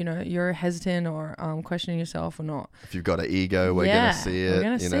 you know, you're hesitant or questioning yourself or not. If you've got an ego, we're going to see it. We're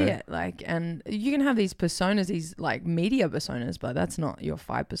going to see it. Like, and you can have these personas, these like media personas, but that's not your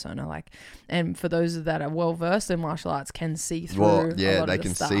fight persona. Like, and for those that are well versed in martial arts can see through. Well, yeah, a lot they of the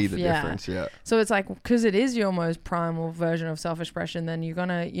can stuff. see the difference. Yeah. So it's like, because it is your most primal version of self-expression, then you're going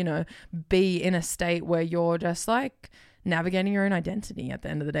to, you know, be in a state where you're just like navigating your own identity at the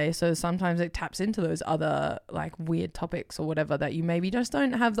end of the day. So sometimes it taps into those other like weird topics or whatever that you maybe just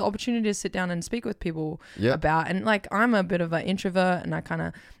don't have the opportunity to sit down and speak with people about. And like I'm a bit of an introvert, and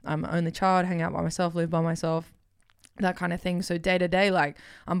I'm an only child, hang out by myself, live by myself, that kind of thing. So day to day, like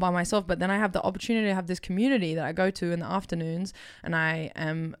I'm by myself, but then I have the opportunity to have this community that I go to in the afternoons, and I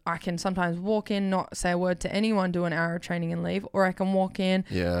can sometimes walk in, not say a word to anyone, do an hour of training and leave, or I can walk in,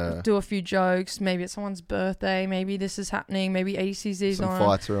 do a few jokes, maybe it's someone's birthday, maybe this is happening, maybe ACZ's Some on,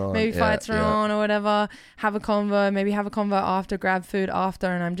 fights are on, maybe fights are on or whatever, have a convo, maybe have a convo after, grab food after,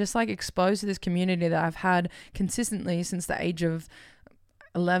 and I'm just like exposed to this community that I've had consistently since the age of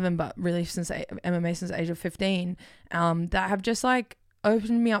 11, but really since MMA since the age of 15, that have just like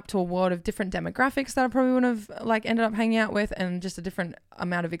opened me up to a world of different demographics that I probably wouldn't have like ended up hanging out with, and just a different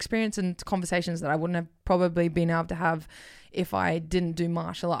amount of experience and conversations that I wouldn't have probably been able to have if I didn't do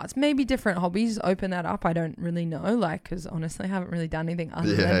martial arts. Maybe different hobbies open that up. I don't really know, like, because honestly I haven't really done anything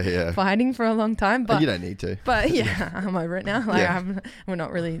other than fighting for a long time. But you don't need to. But yeah, I'm over it now. Like we're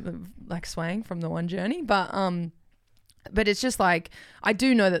not really like swaying from the one journey, but it's just like, I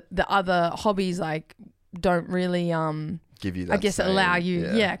do know that the other hobbies like don't really give you that, I guess same, allow you,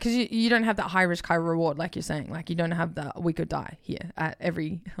 because you don't have that high risk, high reward, like you're saying. Like you don't have that we could die here at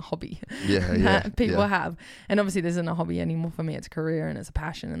every hobby that people have. And obviously this isn't a hobby anymore for me. It's a career and it's a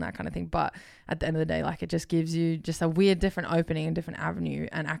passion and that kind of thing. But at the end of the day, like it just gives you just a weird different opening and different avenue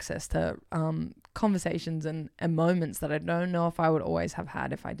and access to conversations and moments that I don't know if I would always have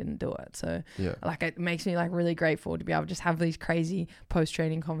had if I didn't do it. So like it makes me like really grateful to be able to just have these crazy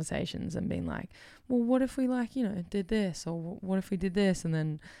post-training conversations and being like, well, what if we like, you know, did this, or what if we did this, and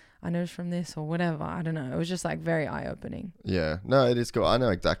then I noticed from this or whatever. I don't know. It was just like very eye-opening. Yeah. No, it is cool. I know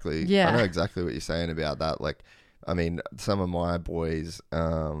exactly. I know exactly what you're saying about that. Like, I mean, some of my boys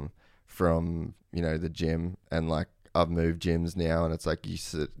from, you know, the gym, and like I've moved gyms now, and it's like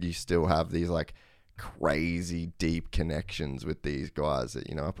you still have these like crazy deep connections with these guys that,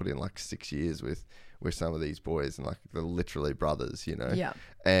 you know, I put in like 6 years with some of these boys, and like they're literally brothers, you know. Yeah.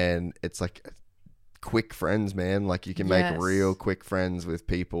 And it's like quick friends, man. Like you can make real quick friends with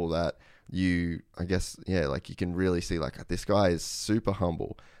people that I guess, yeah, like you can really see like this guy is super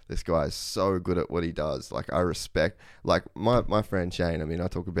humble. This guy is so good at what he does. Like I respect, like my friend Shane. I mean, I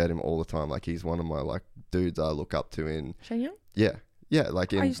talk about him all the time. Like he's one of my like dudes I look up to in. Shane Young? Yeah. Yeah.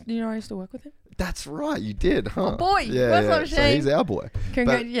 Like I used to work with him. That's right. You did, huh? Oh boy. Yeah. What's up, Shane? So he's our boy.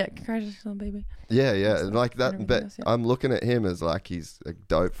 Congratulations on baby. Yeah. That's Like that. But else, yeah. I'm looking at him as like he's a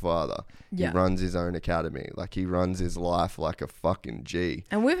dope father. Yeah. He runs his own academy. Like he runs his life like a fucking G.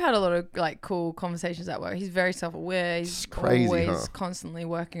 And we've had a lot of like cool conversations at work. He's very self-aware. He's It's crazy, always huh? constantly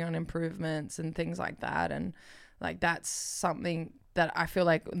working on improvements and things like that. And like that's something that I feel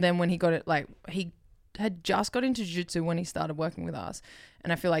like then when he got it, like he had just got into jiu-jitsu when he started working with us.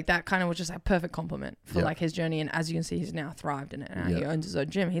 And I feel like that kind of was just a perfect compliment for like his journey. And as you can see, he's now thrived in it. And he owns his own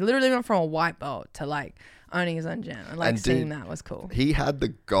gym. He literally went from a white belt to like owning his own gym. And like seeing that was cool. He had the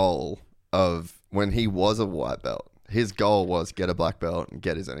goal of when he was a white belt. His goal was get a black belt and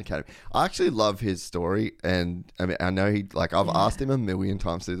get his own academy. I actually love his story, and I mean I know he like I've asked him a million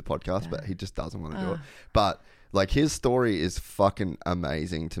times through the podcast, but he just doesn't want to do it. But like his story is fucking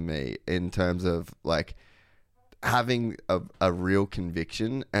amazing to me in terms of like having a real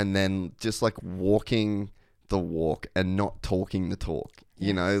conviction and then just like walking the walk and not talking the talk.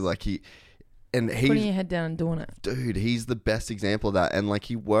 You know, like he's putting your head down and doing it. Dude, he's the best example of that. And like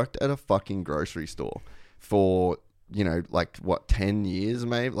he worked at a fucking grocery store for, you know, like what, 10 years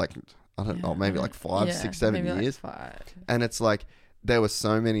maybe? Like, I don't know, maybe like 5, 6, 7 years. Like 5. And it's like there were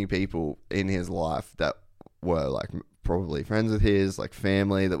so many people in his life that were like probably friends with his, like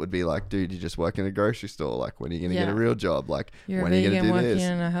family, that would be like, dude, you just work in a grocery store. Like, when are you going to get a real job? Like, You're when are you going to do working this?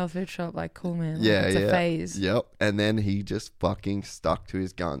 in a health food shop. Like, cool, man. Like, Yeah, it's a phase. Yep. And then he just fucking stuck to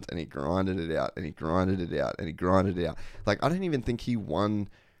his guns and he grinded it out and he grinded it out and he grinded it out. Like, I don't even think he won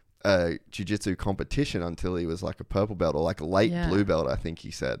a jiu-jitsu competition until he was like a purple belt or like late blue belt, I think he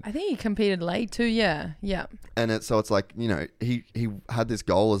said. I think he competed late too, yeah. And it's like, you know, he had this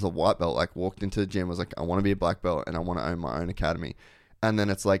goal as a white belt, like walked into the gym, was like, I want to be a black belt and I want to own my own academy. And then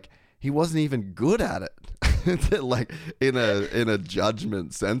it's like, he wasn't even good at it. Like in a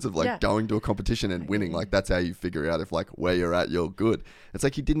judgment sense of like going to a competition and winning. Like that's how you figure out if like where you're at, you're good. It's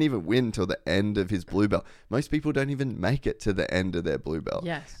like he didn't even win till the end of his blue belt. Most people don't even make it to the end of their blue belt.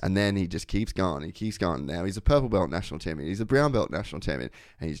 Yes. And then he just keeps going. He keeps going. Now he's a purple belt national champion. He's a brown belt national champion.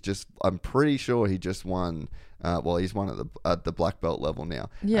 And he's just, I'm pretty sure he just won. He's won at the black belt level now.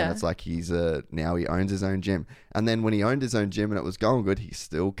 Yeah. And it's like now he owns his own gym. And then when he owned his own gym and it was going good, he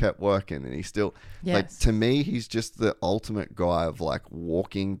still kept working and he still, like, to me, he's just the ultimate guy of like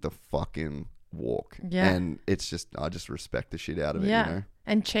walking the fucking walk. Yeah. And it's just, I just respect the shit out of it, you know?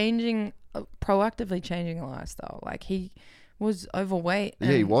 And proactively changing a lifestyle. Like he was overweight.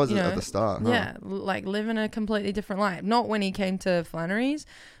 And, he was at the start. Yeah. Like living a completely different life. Not when he came to Flannery's,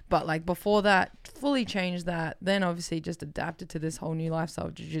 but like before that, fully changed that. Then obviously just adapted to this whole new lifestyle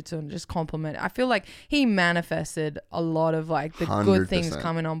of jiu-jitsu and just complemented. I feel like he manifested a lot of like the 100%. Good things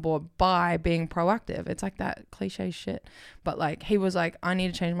coming on board by being proactive. It's like that cliche shit. But like he was like, I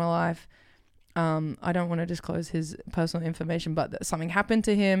need to change my life. I don't want to disclose his personal information, but something happened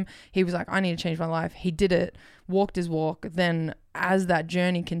to him. He was like, I need to change my life. He did it, walked his walk. Then as that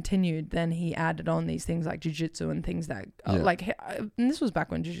journey continued, then he added on these things like jiu-jitsu and things that and this was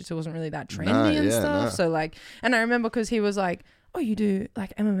back when jiu-jitsu wasn't really that trendy and stuff. So like, and I remember because he was like, oh, you do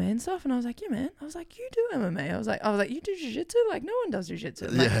like MMA and stuff? And I was like, yeah, man. I was like, you do MMA. I was like, you do jiu-jitsu? Like, no one does jiu-jitsu.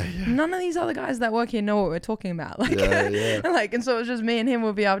 Like, none of these other guys that work here know what we're talking about. Like, and so it was just me and him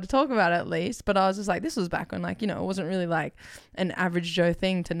would be able to talk about it at least. But I was just like, this was back when like, you know, it wasn't really like an average Joe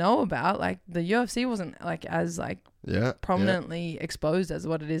thing to know about. Like the UFC wasn't like as like prominently exposed as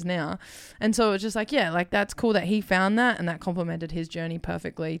what it is now. And so it was just like, like that's cool that he found that and that complemented his journey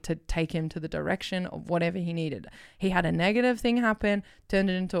perfectly to take him to the direction of whatever he needed. He had a negative thing happen, turned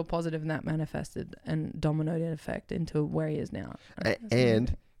it into a positive, and that manifested and dominoed in effect into where he is now.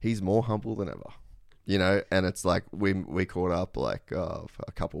 And he's more humble than ever, you know. And it's like we caught up like a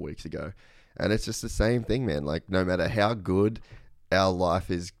couple of weeks ago, and it's just the same thing, man. Like no matter how good our life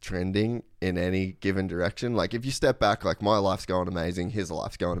is trending in any given direction, like if you step back, like my life's going amazing, his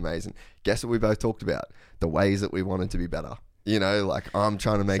life's going amazing. Guess what we both talked about? The ways that we wanted to be better. You know, like I'm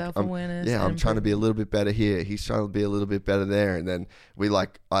trying to make self-awareness. I'm trying to be a little bit better here. He's trying to be a little bit better there. And then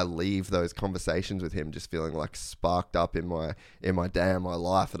I leave those conversations with him just feeling like sparked up in my day and my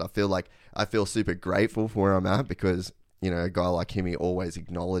life. And I feel super grateful for where I'm at because, you know, a guy like him, he always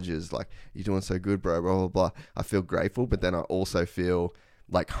acknowledges like, you're doing so good, bro, blah, blah, blah. I feel grateful, but then I also feel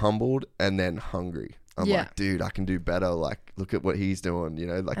like humbled and then hungry. I'm like, dude, I can do better. Like, look at what he's doing, you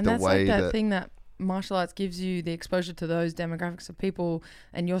know, like and the that's way like that thing that martial arts gives you the exposure to those demographics of people,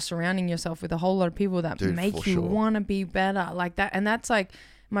 and you're surrounding yourself with a whole lot of people that make you want to be better, like that. And that's like,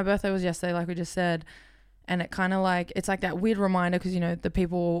 my birthday was yesterday, like we just said, and it kind of like, it's like that weird reminder, because, you know, the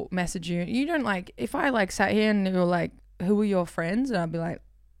people message you, you don't like, if I like sat here and you're like, who are your friends, and I'd be like,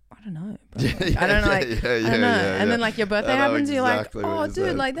 I don't know, bro. Like, I don't know, like, I don't know. And then like your birthday happens, exactly, you're like, oh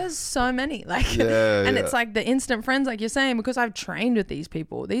dude, like there's so many, like, and it's like the instant friends, like you're saying, because I've trained with these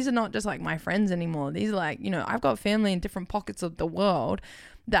people. These are not just like my friends anymore. These are like, you know, I've got family in different pockets of the world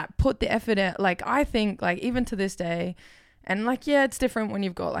that put the effort in. Like, I think like even to this day, and like, yeah, it's different when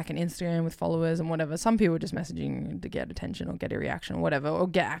you've got like an Instagram with followers and whatever. Some people are just messaging to get attention or get a reaction or whatever, or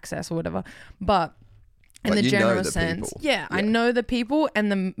get access or whatever. But in the general sense, yeah, I know the people,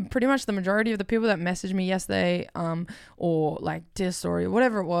 and pretty much the majority of the people that messaged me yesterday, or like dear story,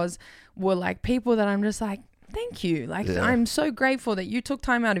 whatever it was, were like people that I'm just like, thank you. Like, I'm so grateful that you took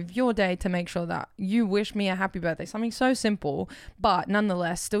time out of your day to make sure that you wish me a happy birthday. Something so simple, but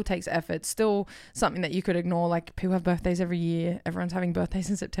nonetheless still takes effort, still something that you could ignore. Like, people have birthdays every year. Everyone's having birthdays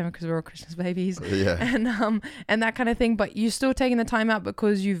in September because we're all Christmas babies. Yeah. And that kind of thing. But you're still taking the time out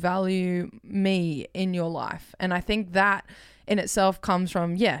because you value me in your life. And I think that in itself comes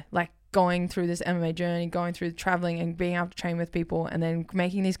from, like, going through this MMA journey, going through traveling and being able to train with people, and then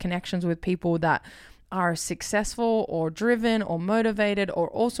making these connections with people that are successful or driven or motivated or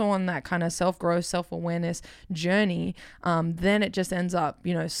also on that kind of self-growth, self-awareness journey. Then it just ends up,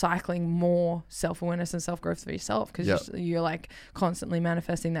 you know, cycling more self-awareness and self-growth for yourself, because you're like constantly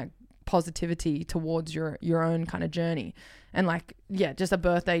manifesting that positivity towards your own kind of journey. And like, just a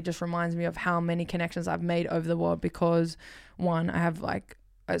birthday just reminds me of how many connections I've made over the world, because one, I have like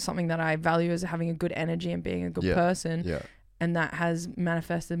something that I value as having a good energy and being a good person. Yeah. And that has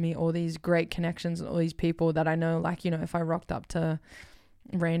manifested me all these great connections and all these people that I know, like, you know, if I rocked up to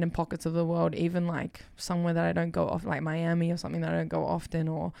random pockets of the world, even like somewhere that I don't go off, like Miami or something that I don't go often,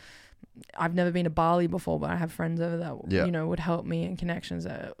 or I've never been to Bali before, but I have friends over that, you know, would help me in connections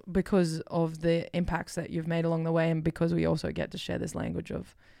because of the impacts that you've made along the way. And because we also get to share this language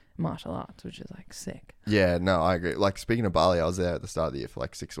of martial arts, which is like sick. Yeah, no, I agree. Like, speaking of Bali, I was there at the start of the year for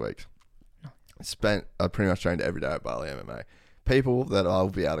like 6 weeks. I pretty much trained every day at Bali MMA. People that I'll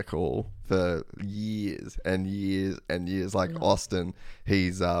be able to call for years and years and years, like Austin,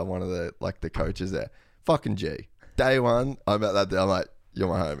 he's one of the like the coaches there. Fucking G. Day one, I'm at that day, I'm like, you're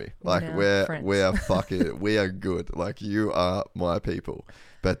my homie. Like, we're fucking we are good. Like, you are my people.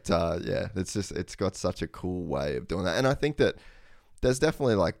 But it's got such a cool way of doing that. And I think that there's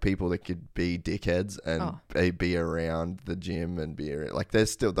definitely like people that could be dickheads and be around the gym and be like,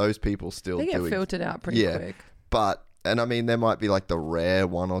 there's still those people still they get filtered out pretty quick. But, and I mean, there might be like the rare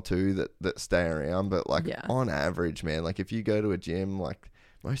one or two that stay around, but like on average, man, like if you go to a gym, like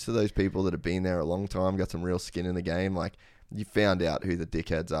most of those people that have been there a long time, got some real skin in the game, like you found out who the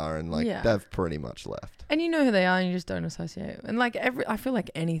dickheads are, and like they've pretty much left. And you know who they are, and you just don't associate. And like I feel like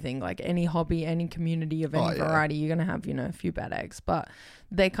anything, like any hobby, any community of any variety, you're gonna have, you know, a few bad eggs. But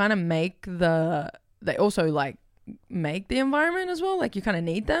they kind of they also like make the environment as well. Like, you kind of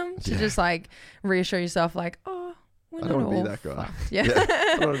need them to just like reassure yourself, like, oh, I don't want to be that guy. Yeah.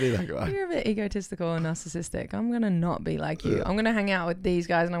 I don't want to be that guy. You're a bit egotistical and narcissistic. I'm going to not be like you. I'm going to hang out with these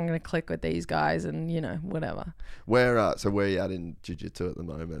guys, and I'm going to click with these guys, and, you know, whatever. Where are you at in jiu-jitsu at the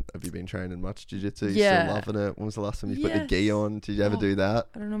moment? Have you been training much jiu-jitsu? You still loving it? When was the last time you put the gi on? Did you ever do that?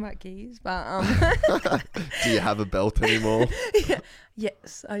 I don't know about gis, but... Do you have a belt anymore?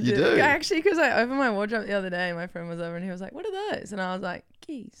 Yes, I do. You do? Actually, because I opened my wardrobe the other day, my friend was over and he was like, what are those? And I was like,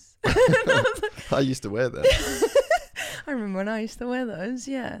 gis. I used to wear them. I remember when I used to wear those,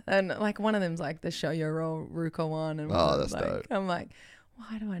 and like one of them's like the Shoyo Ruka one, and that's like, dope. I'm like,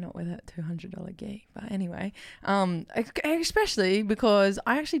 why do I not wear that $200 gi? But anyway, especially because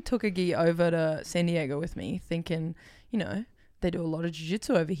I actually took a gi over to San Diego with me, thinking, you know, they do a lot of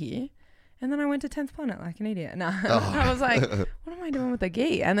jiu-jitsu over here. And then I went to 10th Planet like an idiot. No, I was like, what am I doing with the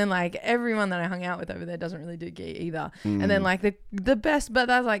gi? And then like everyone that I hung out with over there doesn't really do gi either. And then like the best, but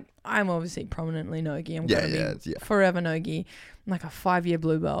that's like, I'm obviously prominently no gi. I'm going to be forever no gi. I'm like a 5-year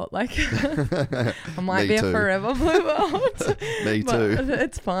blue belt. Like I might be a forever blue belt. Me too. But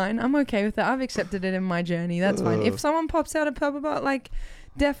it's fine. I'm okay with that. I've accepted it in my journey. That's fine. If someone pops out a purple belt, like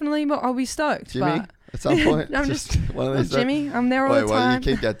definitely, but I'll be stoked. Jimmy? But at some point, I'm just one of these. Jimmy, I'm there all the time. Well, you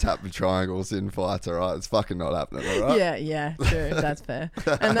keep getting tapped with triangles in fights, all right? It's fucking not happening, all right? Yeah, true. That's fair.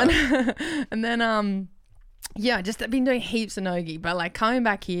 And then yeah, just been doing heaps of nogi, but like coming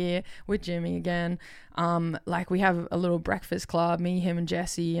back here with Jimmy again, like we have a little breakfast club, me, him and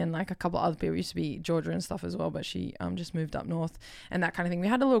Jesse and like a couple other people. Used to be Georgia and stuff as well, but she just moved up north and that kind of thing. We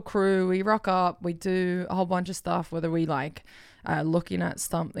had a little crew, we rock up, we do a whole bunch of stuff, whether we like looking at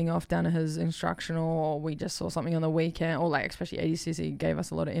something off Danaher's instructional or we just saw something on the weekend, or like especially ADCC gave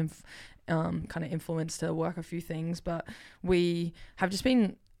us a lot of kind of influence to work a few things. But we have just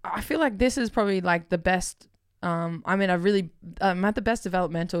been, I feel like this is probably like the best. I'm at the best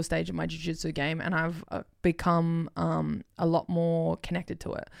developmental stage of my jiu-jitsu game, and I've become a lot more connected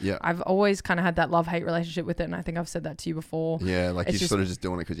to it. Yeah. I've always kind of had that love-hate relationship with it, and I think I've said that to you before. Yeah, like It's you're sort of just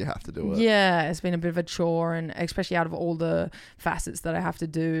doing it because you have to do it. Yeah, it's been a bit of a chore, and especially out of all the facets that I have to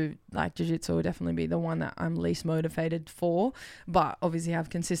do, like jiu-jitsu will definitely be the one that I'm least motivated for, but obviously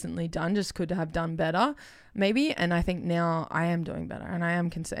I've consistently done, just could have done better maybe, and I think now I am doing better, and I am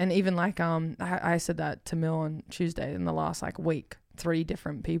and even like I said that to Mill on Tuesday. In the last like week, 3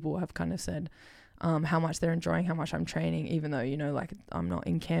 different people have kind of said how much they're enjoying how much I'm training, even though, you know, like I'm not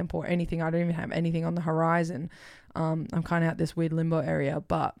in camp or anything. I don't even have anything on the horizon. I'm kind of at this weird limbo area,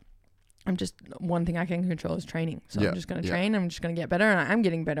 but I'm just, one thing I can control is training. So I'm just going to train. I'm just going to get better, and I am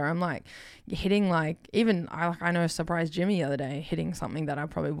getting better. I'm like hitting like, even I know I surprised Jimmy the other day hitting something that I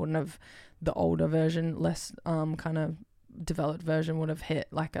probably wouldn't have, the older version, less kind of developed version would have hit,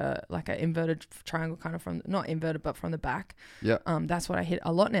 like a inverted triangle, kind of from, not inverted but from the back. Yeah. That's what I hit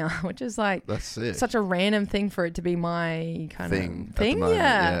a lot now, which is like, That's sick. such a random thing for it to be my kind of thing.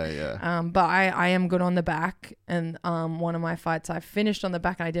 Yeah. But I am good on the back, and one of my fights I finished on the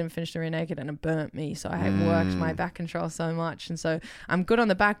back and I didn't finish the rear naked, and it burnt me, so I had worked my back control so much, and so I'm good on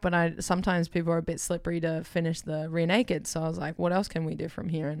the back, but sometimes people are a bit slippery to finish the rear naked, so I was like, what else can we do from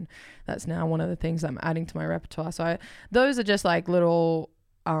here? And that's now one of the things I'm adding to my repertoire. So those are just like little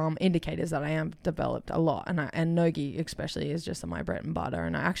indicators that I am developed a lot, and nogi especially is just my bread and butter,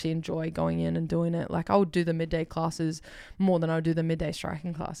 and I actually enjoy going in and doing it. Like I would do the midday classes more than I would do the midday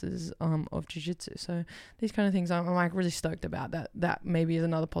striking classes of jiu-jitsu. So these kind of things I'm like really stoked about. That maybe is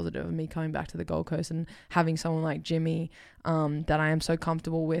another positive of me coming back to the Gold Coast and having someone like Jimmy that I am so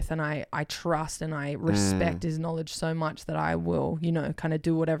comfortable with, and I trust and I respect his knowledge so much that I will, you know, kind of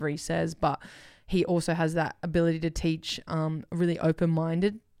do whatever he says. But he also has that ability to teach, really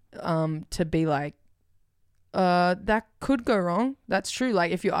open-minded, to be like, that could go wrong. That's true.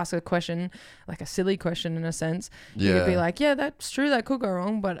 Like if you ask a question, like a silly question in a sense, you could be like, yeah, that's true. That could go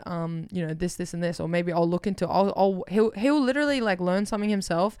wrong. But, you know, this and this, or maybe I'll look into, he'll literally like learn something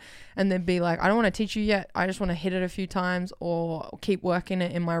himself and then be like, I don't want to teach you yet. I just want to hit it a few times or keep working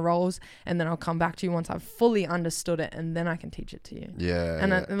it in my roles. And then I'll come back to you once I've fully understood it, and then I can teach it to you. Yeah.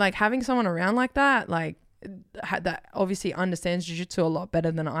 And like having someone around like that, like that obviously understands jiu-jitsu a lot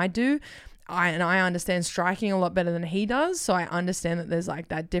better than I do. I understand striking a lot better than he does, so I understand that there's like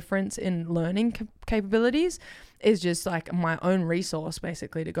that difference in learning capabilities is just like my own resource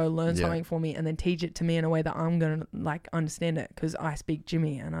basically to go learn something for me and then teach it to me in a way that I'm gonna like understand it, because I speak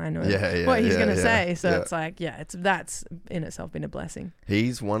Jimmy and I know what he's gonna say. So it's like that's in itself been a blessing.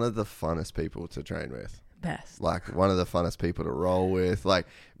 He's one of the funnest people to train with. Best. Like one of the funnest people to roll with. Like,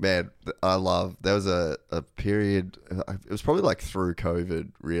 man, there was a period, it was probably like through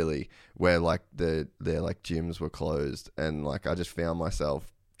COVID really, where like their like gyms were closed, and like I just found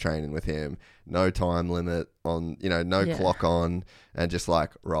myself training with him, no time limit on, you know, no clock on, and just like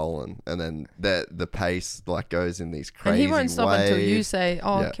rolling, and then the pace like goes in these crazy waves. And he won't stop until you say,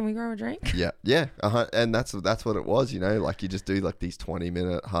 can we grab a drink? And that's what it was, you know, like you just do like these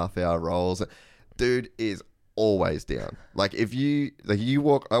 20-minute half-hour rolls. Dude is always down. Like if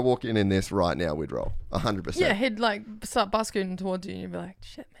I walk in this right now, we'd roll 100%. Yeah, he'd like start busking towards you and you'd be like,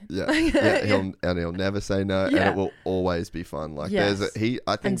 shit, man. He'll never say no, and it will always be fun. Like I think,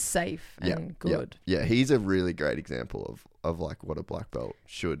 and safe and good. Yeah, he's a really great example of like what a black belt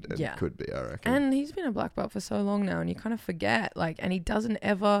should and could be, I reckon. And he's been a black belt for so long now, and you kind of forget, like, and he doesn't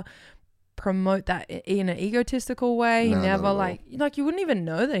ever promote that in an egotistical way. He never like you wouldn't even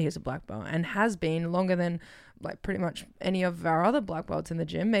know that he's a black belt, and has been longer than like pretty much any of our other black belts in the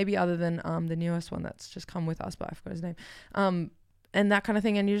gym, maybe other than the newest one that's just come with us, but I forgot his name, and that kind of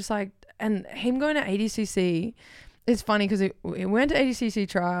thing. And you're just like, and him going to ADCC, it's funny because it went to ADCC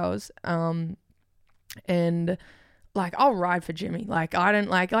trials, and like I'll ride for Jimmy. Like I don't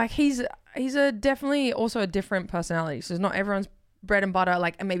like he's a definitely also a different personality, so it's not everyone's bread and butter,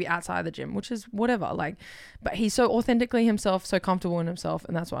 like, and maybe outside the gym, which is whatever, like, but he's so authentically himself, so comfortable in himself,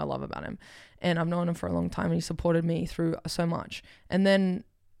 and that's what I love about him. And I've known him for a long time, and he supported me through so much. And then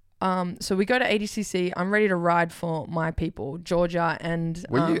so we go to ADCC. I'm ready to ride for my people, Georgia, and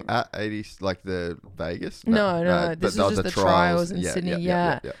Were you at 80 like the Vegas? No. This was just the trials in Sydney.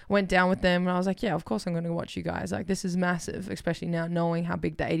 Yeah. Yeah. Went down with them, and I was like, yeah, of course I'm going to watch you guys. Like, this is massive, especially now knowing how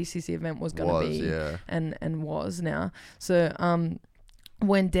big the ADCC event was going to be, and was now. So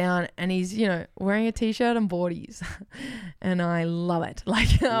went down, and he's wearing a t-shirt and boardies, and I love it.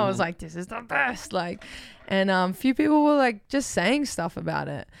 Like, I was like, this is the best. Like, and few people were like just saying stuff about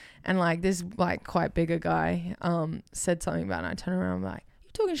it, and like this like quite bigger guy said something about it, and I turned around, I'm like, you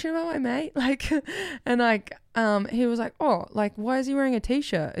talking shit about my mate? Like, and like he was like, oh, like, why is he wearing a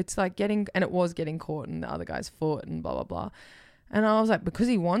t-shirt? It's like getting caught, and the other guy's fought and blah blah blah. And I was like, because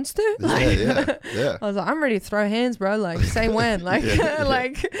he wants to? Like, yeah. I was like, I'm ready to throw hands, bro. Like, say when. Like,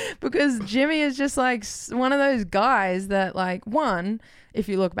 like, because Jimmy is just like one of those guys that, like, one, if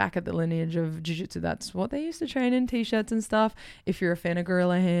you look back at the lineage of jiu-jitsu, that's what they used to train in, t-shirts and stuff. If you're a fan of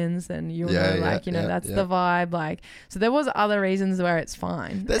Gorilla Hands, then you'll know, like, that's the vibe. Like, so there was other reasons where it's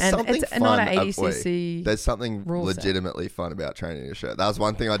fine. There's and something it's fun. not an ADCC. There's something legitimately fun about training a shirt. That was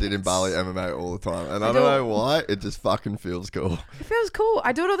one thing I did in Bali MMA all the time. And I don't know why. It just fucking feels cool. It feels cool.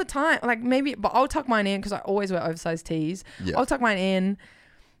 I do it all the time. Like, maybe, but I'll tuck mine in because I always wear oversized tees. Yeah. I'll tuck mine in.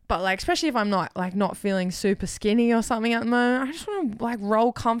 But like, especially if I'm not feeling super skinny or something at the moment, I just want to like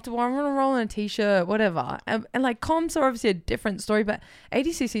roll comfortable. I want to roll in a t-shirt, whatever. And like comps are obviously a different story, but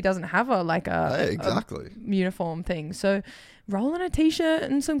ADCC doesn't have a uniform thing. So roll in a t-shirt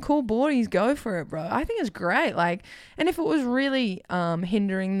and some cool boardies, go for it, bro. I think it's great. Like, and if it was really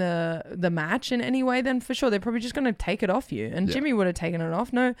hindering the match in any way, then for sure they're probably just going to take it off you. And Jimmy would have taken it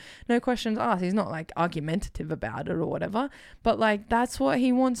off, no questions asked. He's not like argumentative about it or whatever, but like that's what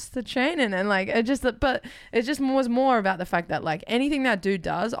he wants to train in. And like it just was more about the fact that like anything that dude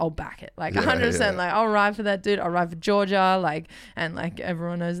does, I'll back it, like 100%. Like, I'll ride for that dude. I'll ride for Georgia, like, and like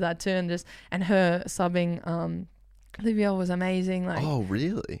everyone knows that too. And her subbing Olivia was amazing. Like, oh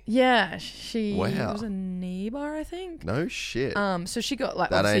really? Yeah, she was a knee bar, I think. No shit. So she got like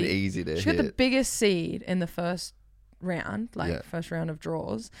that ain't easy to hit. She got the biggest seed in the first round, first round of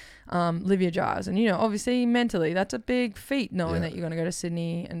draws. Livia Giles, and obviously mentally that's a big feat, knowing that you're going to go to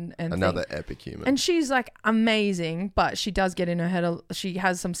Sydney and another epic human. And she's like amazing, but she does get in her head. She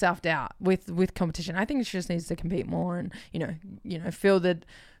has some self doubt with competition. I think she just needs to compete more and feel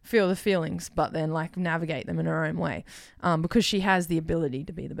the feelings, but then like navigate them in her own way, because she has the ability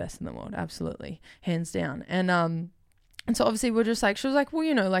to be the best in the world, absolutely, hands down. And so obviously we're just like, she was like,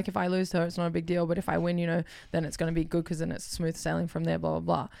 well, like if I lose to her, it's not a big deal, but if I win, then it's going to be good because then it's smooth sailing from there, blah blah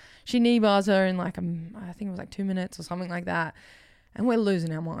blah. She knee bars her in like I think it was like 2 minutes or something like that, and we're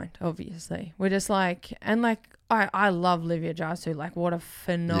losing our mind. Obviously, we're just like, and like I love Livia Giles too. Like, what a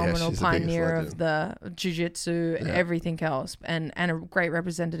phenomenal pioneer of the jiu-jitsu and everything else, and a great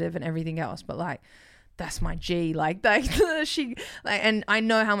representative and everything else. But like, that's my G. Like she like, and I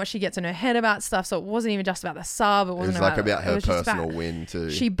know how much she gets in her head about stuff. So it wasn't even just about the sub. It wasn't about her personal win too.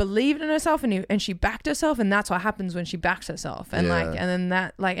 She believed in herself and she backed herself, and that's what happens when she backs herself. And like, and then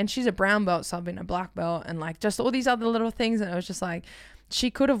that like, and she's a brown belt subbing a black belt, and like just all these other little things. And it was just like, she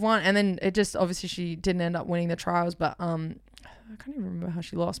could have won, and then it just obviously she didn't end up winning the trials, but I can't even remember how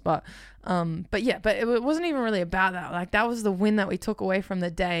she lost, but it wasn't even really about that. Like, that was the win that we took away from the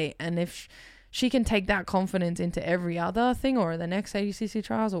day, and if she can take that confidence into every other thing or the next ADCC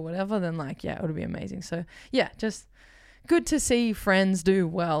trials or whatever, then like, it would be amazing. So just good to see friends do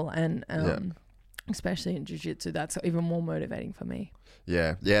well, and especially in jiu-jitsu, that's even more motivating for me.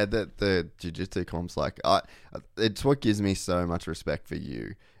 The jiu-jitsu comps, like, it's what gives me so much respect for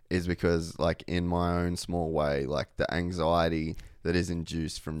you, is because like in my own small way, like the anxiety that is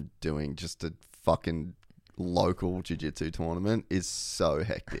induced from doing just a fucking local jiu-jitsu tournament is so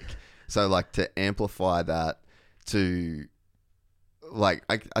hectic. So like to amplify that to like,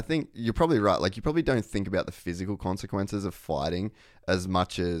 I think you're probably right. Like, you probably don't think about the physical consequences of fighting as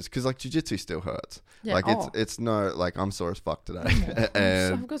much as, because like jiu-jitsu still hurts. Yeah, like it's no, like I'm sore as fuck today.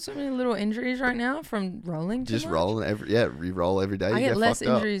 And I've got so many little injuries right now from rolling. Just rolling re-roll every day. I get less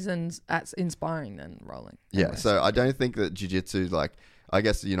injuries and that's inspiring than rolling. Yeah, so I don't think that jiu-jitsu, like, I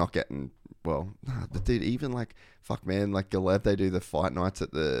guess you're not getting, well, but dude, even like, fuck man, like Galev, they do the fight nights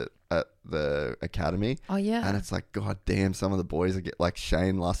at the academy. Oh yeah. And it's like, god damn, some of the boys are like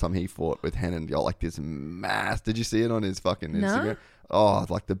Shane last time he fought with Henan got like this mass. Did you see it on his fucking Instagram? Oh,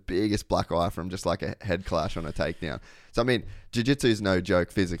 like the biggest black eye from just like a head clash on a takedown. So I mean, jiu-jitsu is no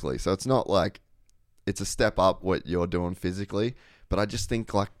joke physically. So it's not like it's a step up what you're doing physically. But I just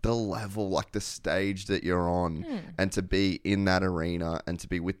think like the level, like the stage that you're on, and to be in that arena and to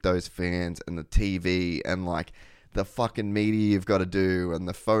be with those fans and the TV and like the fucking media you've got to do and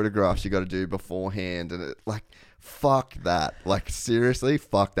the photographs you got to do beforehand, and fuck that. Like, seriously,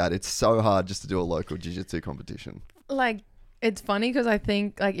 fuck that. It's so hard just to do a local jiu-jitsu competition. Like, it's funny because I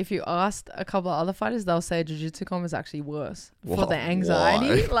think, like, if you asked a couple of other fighters, they'll say jiu-jitsu comp is actually worse for the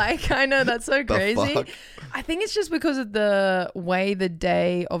anxiety. Why? Like, I know that's so crazy. Fuck? I think it's just because of the way the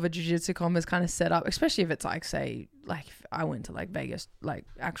day of a jiu-jitsu comp is kind of set up, especially if it's like, say, like if I went to like Vegas, like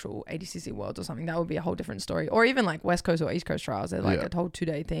actual ADCC Worlds or something, that would be a whole different story. Or even like West Coast or East Coast trials, they're like a whole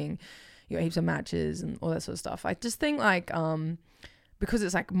 2-day thing. You got heaps of matches and all that sort of stuff. I just think like because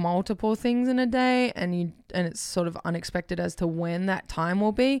it's like multiple things in a day and it's sort of unexpected as to when that time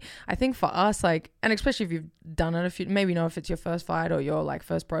will be. I think for us, like, and especially if you've done it a few, maybe not if it's your first fight or your like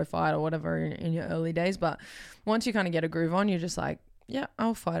first pro fight or whatever in your early days, but once you kind of get a groove on, you're just like, yeah,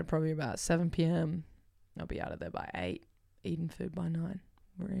 I'll fight probably about 7 p.m. I'll be out of there by 8, eating food by 9.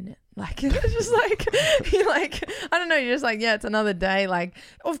 We're in it. Like, it's just like, you're like, I don't know, you're just like, yeah, it's another day. Like,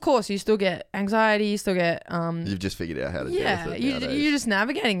 of course, you still get anxiety, you still get you've just figured out how to deal with it you're just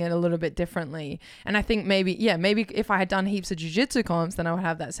navigating it a little bit differently. And I think maybe if I had done heaps of jiu-jitsu comps, then I would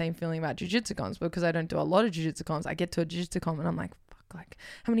have that same feeling about jiu-jitsu comps. Because I don't do a lot of jiu-jitsu comps, I get to a jiu-jitsu comp and I'm like, like,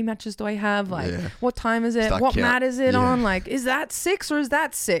 how many matches do I have? Like, what time is it? What mat is it on? Like, is that 6 or is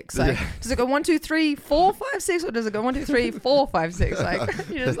that 6? Like, does it go 1, 2, 3, 4, 5, 6, or does it go 1, 2, 3, 4, 5, 6? Like,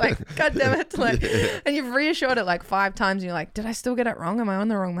 you're just like, God damn it! Like, and you've reassured it like 5 times, and you're like, did I still get it wrong? Am I on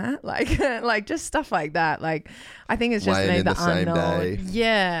the wrong mat? Like, like just stuff like that. Like, I think it's just maybe the unknown.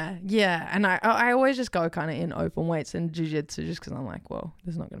 Yeah. And I always just go kind of in open weights and jiu-jitsu just because I'm like, well,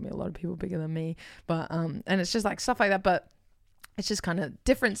 there's not going to be a lot of people bigger than me, but and it's just like stuff like that, but. It's just kind of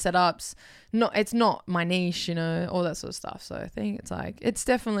different setups. It's not my niche, you know, all that sort of stuff. So I think it's like, it's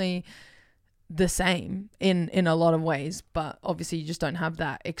definitely the same in a lot of ways, but obviously you just don't have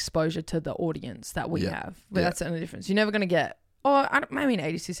that exposure to the audience that we have. But that's the only difference. You're never going to get,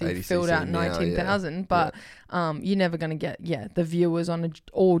 ADCC filled out 19,000, but you're never going to get, the viewers on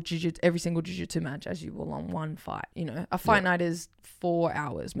every single jiu-jitsu match as you will on one fight. You know, a fight night is 4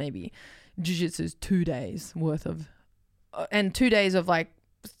 hours, maybe. Jiu-jitsu is 2 days worth of, and 2 days of like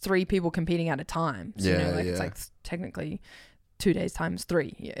 3 people competing at a time. So, it's like technically 2 days times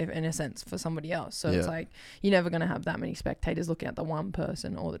 3 in a sense for somebody else. So it's like you're never going to have that many spectators looking at the one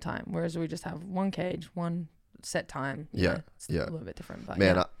person all the time. Whereas we just have one cage, one set time. It's a little bit different. But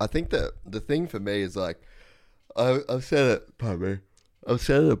man, I think that the thing for me is like, I've said it, pardon me, I've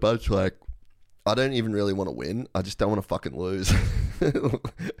said it a bunch, like, I don't even really want to win. I just don't want to fucking lose. I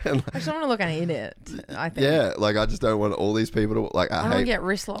just don't want to look an idiot, I think. Yeah, like I just don't want all these people to, like, I don't want to get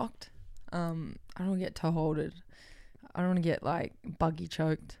wrist locked. I don't want to get toe holded. I don't want to get like buggy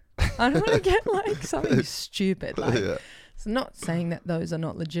choked. I don't want to get like something stupid. Like, it's not saying that those are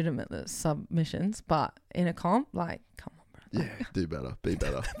not legitimate submissions, but in a comp, like, come on. Yeah, do better. Be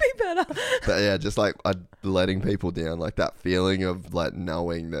better. Be better. But yeah, just like letting people down, like that feeling of like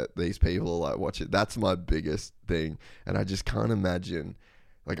knowing that these people are like watching. That's my biggest thing. And I just can't imagine,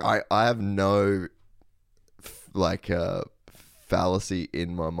 like I have no fallacy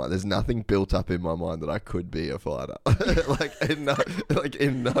in my mind. There's nothing built up in my mind that I could be a fighter.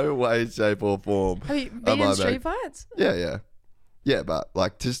 in no way, shape or form. Have you been in street fights? Yeah, but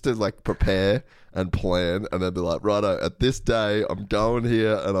like just to like prepare and plan and then be like, righto, at this day I'm going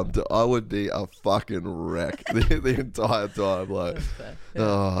here and I would be a fucking wreck the entire time. Like,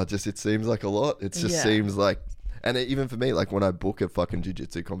 it seems like a lot. It just seems like, and even for me, like when I book a fucking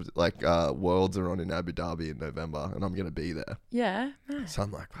jiu-jitsu competition, like Worlds are on in Abu Dhabi in November and I'm going to be there. Yeah. Nice. So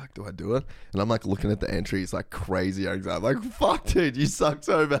I'm like, fuck, do I do it? And I'm like looking at the entries like crazy anxiety. I'm like, fuck, dude, you suck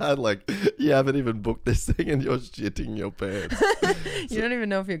so bad. Like, you haven't even booked this thing and you're shitting your pants. You don't even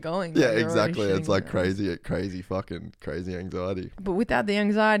know if you're going. Yeah, exactly. It's like crazy anxiety. But without the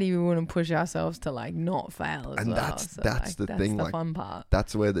anxiety, we wouldn't push ourselves to like not fail as well. And that's the thing. That's the fun part.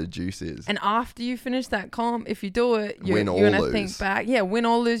 That's where the juice is. And after you finish that comp, if you do it, you're going to think back. Yeah, win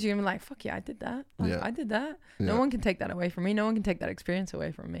or lose, you're going to be like, fuck yeah, I did that. Like, I did that. No one can take that away from me. No one can take that experience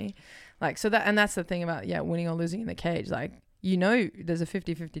away from me. Like, so that, and that's the thing about, winning or losing in the cage. Like, you know, there's a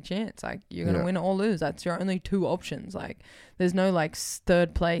 50-50 chance. Like, you're going to win or lose. That's your only 2 options. Like, there's no like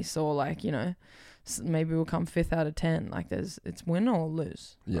third place or like, you know, maybe we'll come 5th out of 10. Like, it's win or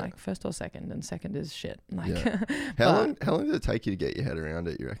lose. Like, first or second, and second is shit. Like, how long did it take you to get your head around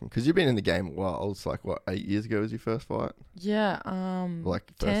it, you reckon? Because you've been in the game a while. It's like, what, 8 years ago was your first fight? Yeah. Like,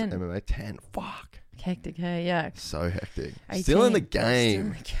 first 10. MMA? 10. Fuck. Hectic, hey, yeah. So hectic. 18, still in the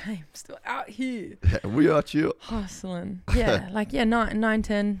game. Still out here. We are you. Hustling. Yeah, like, 9,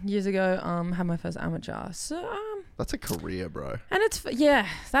 10 years ago, had my first amateur. So, That's a career, bro. And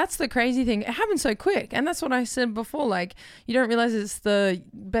that's the crazy thing. It happens so quick. And that's what I said before. Like, you don't realize it's the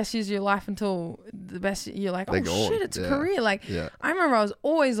best years of your life until you're like, They're gone. Shit, it's a career. Like, I remember I was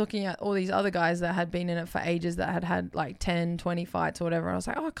always looking at all these other guys that had been in it for ages, that had like 10, 20 fights or whatever. And I was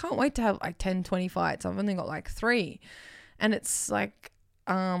like, I can't wait to have like 10, 20 fights. I've only got like 3. And it's like,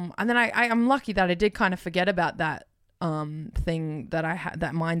 and then I'm lucky that I did kind of forget about that thing that I had,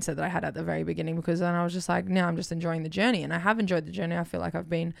 that mindset that I had at the very beginning, because then I was just like, now I'm just enjoying the journey. And I have enjoyed the journey. I feel like I've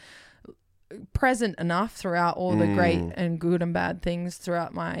been present enough throughout all the great and good and bad things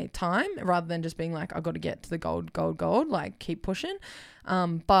throughout my time, rather than just being like, I've got to get to the gold, like keep pushing.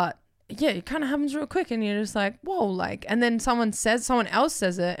 But yeah, it kind of happens real quick and you're just like, whoa, like, and then someone else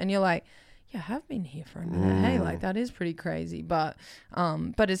says it and you're like, yeah, I have been here for a minute. Hey, like that is pretty crazy, but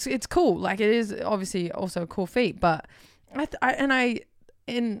it's cool. Like it is obviously also a cool feat, but to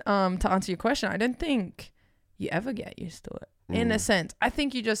answer your question, I don't think you ever get used to it in a sense. I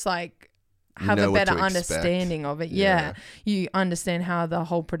think you just like have a better understanding of it. Yeah. You understand how the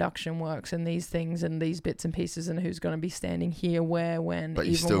whole production works and these things and these bits and pieces and who's going to be standing here, where, when. But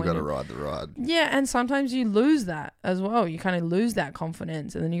you still got to ride the ride. Yeah, and sometimes you lose that as well. You kind of lose that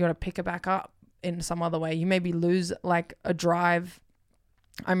confidence and then you got to pick it back up in some other way. You maybe lose like a drive.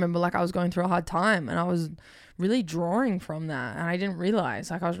 I remember like I was going through a hard time and I was really drawing from that, and I didn't realize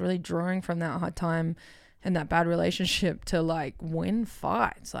like I was really drawing from that hard time and that bad relationship to like win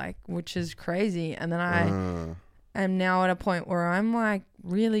fights, like, which is crazy. And then I am now at a point where I'm like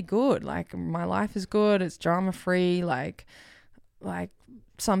really good. Like my life is good. It's drama free. Like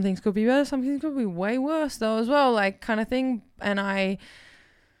some things could be better. Some things could be way worse though as well, like kind of thing. And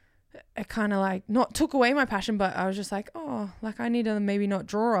it kind of like not took away my passion, but I was just like, oh, like I need to maybe not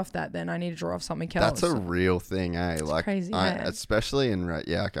draw off that. Then I need to draw off something else. That's a real thing, eh? It's like crazy, especially in I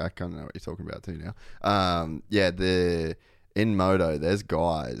kind of know what you're talking about too now. In moto, there's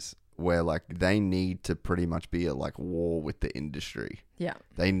guys where like they need to pretty much be at like war with the industry. Yeah,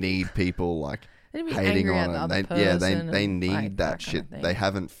 they need people like hating on them. They need like that shit. They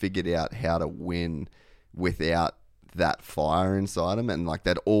haven't figured out how to win without that fire inside them, and like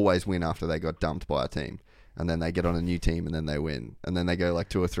they'd always win after they got dumped by a team, and then they get on a new team and then they win, and then they go like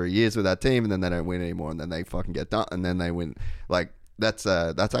 2 or 3 years with that team and then they don't win anymore, and then they fucking get dumped and then they win. Like that's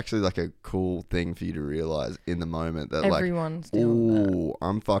actually like a cool thing for you to realize in the moment that everyone's doing that.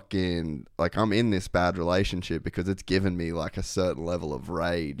 I'm fucking like I'm in this bad relationship because it's given me like a certain level of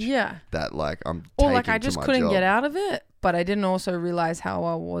rage. Yeah, that like I'm or like I just couldn't get out of it, but I didn't also realize how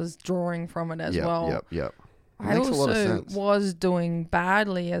I was drawing from it as well. Yep. I also was doing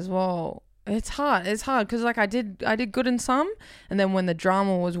badly as well. It's hard because like I did good in some, and then when the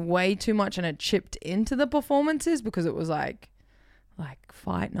drama was way too much and it chipped into the performances because it was like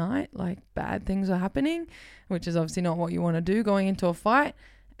fight night, like bad things are happening, which is obviously not what you want to do going into a fight.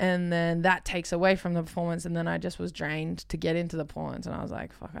 And then that takes away from the performance, and then I just was drained to get into the performance, and I was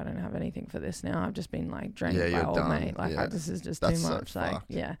like, fuck, I don't have anything for this now. I've just been like drained by old mate. Like this is just too much. So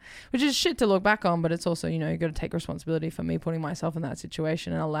like which is shit to look back on, but it's also, you know, you got to take responsibility for me putting myself in that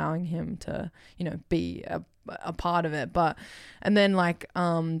situation and allowing him to, you know, be a part of it. But and then like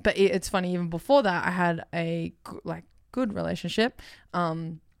but it's funny, even before that I had a good relationship.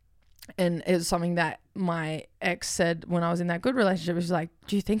 And it was something that my ex said when I was in that good relationship. He was like,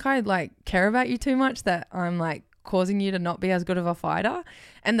 do you think I like care about you too much that I'm like causing you to not be as good of a fighter?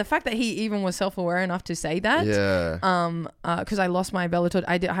 And the fact that he even was self-aware enough to say that, because I lost my Bellator.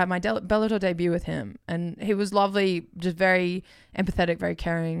 I had my Bellator debut with him, and he was lovely, just very empathetic, very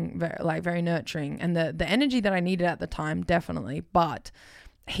caring, very nurturing, and the energy that I needed at the time, definitely. But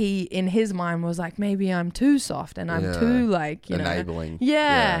he in his mind was like, maybe I'm too soft and I'm too like, you enabling.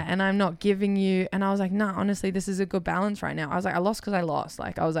 And I'm not giving you. And I was like, nah, honestly, this is a good balance right now. I was like, I lost because I lost.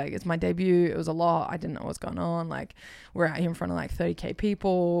 Like I was like, it's my debut, it was a lot, I didn't know what's going on. Like we're out here in front of like 30k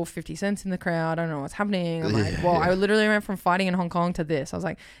people, 50 cents in the crowd, I don't know what's happening. I'm like, I literally went from fighting in Hong Kong to this. I was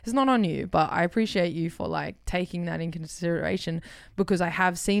like, it's not on you, but I appreciate you for like taking that in consideration, because I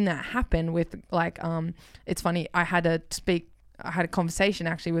have seen that happen with like it's funny, I had a conversation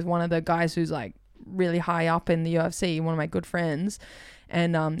actually with one of the guys who's like really high up in the UFC, one of my good friends,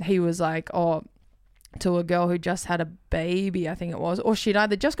 and he was like, oh, to a girl who just had a baby, I think it was, or she'd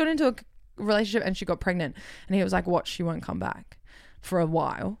either just got into a relationship and she got pregnant, and he was like, watch, she won't come back for a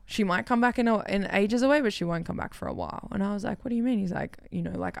while. She might come back in ages away, but she won't come back for a while. And I was like, what do you mean? He's like, you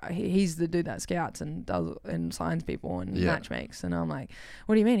know, like he's the dude that scouts and does and signs people and match makes. And I'm like,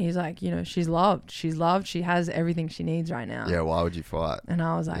 what do you mean? He's like, you know, she's loved, she has everything she needs right now. Yeah, why would you fight? And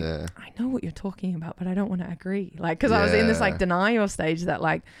I was like, I know what you're talking about, but I don't want to agree. Like, because I was in this like denial stage that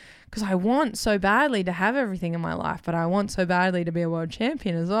like, because I want so badly to have everything in my life, but I want so badly to be a world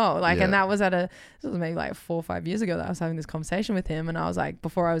champion as well. Like, and that was this was maybe like 4 or 5 years ago that I was having this conversation with him, and I was like,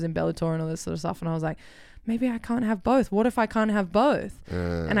 before I was in Bellator and all this sort of stuff, and I was like, maybe I can't have both. What if I can't have both?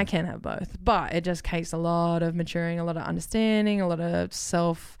 And I can have both. But it just takes a lot of maturing, a lot of understanding, a lot of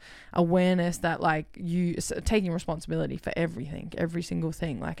self-awareness that like you taking responsibility for everything, every single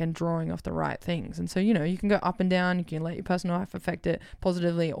thing, like, and drawing off the right things. And so, you know, you can go up and down. You can let your personal life affect it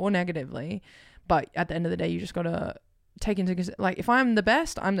positively or negatively. But at the end of the day, you just got to take into consideration, like, if I'm the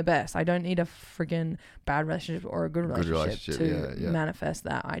best, I'm the best. I don't need a friggin' bad relationship or a good relationship to manifest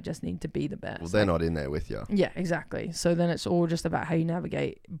that. I just need to be the best. Well, they're not in there with you. Yeah, exactly. So then it's all just about how you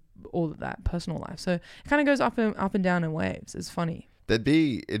navigate all of that personal life. So it kind of goes up and down in waves. It's funny. It'd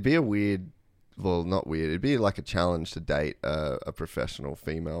be a weird, well, not weird. It'd be like a challenge to date a professional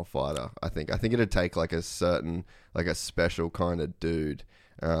female fighter. I think it'd take like a certain, like a special kind of dude.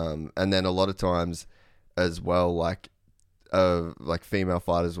 And then a lot of times as well, like female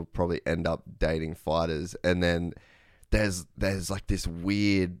fighters will probably end up dating fighters, and then there's like this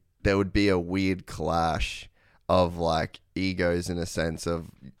weird, there would be a weird clash of like egos, in a sense of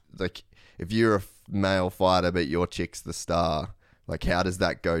like, if you're a male fighter but your chick's the star, like, how does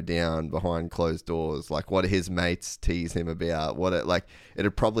that go down behind closed doors? Like, what his mates tease him about,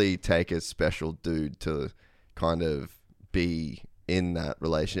 it'd probably take a special dude to kind of be in that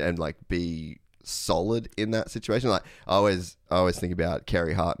relation and like be solid in that situation. Like, I always think about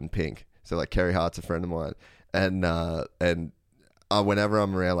Kerry Hart and Pink. So like, Kerry Hart's a friend of mine, and whenever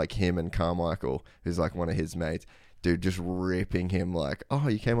I'm around like him and Carmichael, who's like one of his mates, dude, just ripping him like, oh,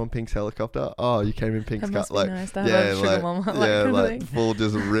 you came on Pink's helicopter, oh, you came in Pink's car, like, nice to have a sugar mama, like full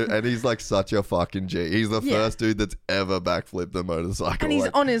just rip. And he's like such a fucking G. He's the first dude that's ever backflipped a motorcycle, and he's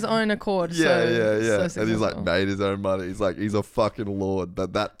like, on his own accord. So and he's like made his own money. He's a fucking lord.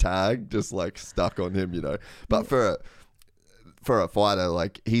 But that tag just like stuck on him, you know. But for a fighter,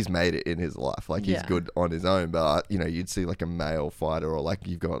 like, he's made it in his life. Like, he's good on his own. But you know, you'd see like a male fighter, or like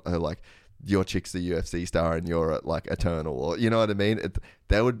you've got like, your chick's the UFC star and you're at like Eternal, or you know what I mean?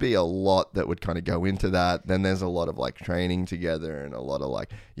 There would be a lot that would kind of go into that. Then there's a lot of like training together, and a lot of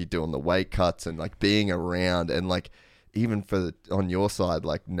like you're doing the weight cuts and like being around, and like even on your side,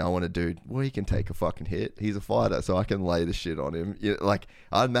 like knowing a dude, well, he can take a fucking hit. He's a fighter, so I can lay the shit on him. Like,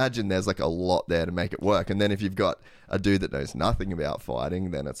 I imagine there's like a lot there to make it work. And then if you've got a dude that knows nothing about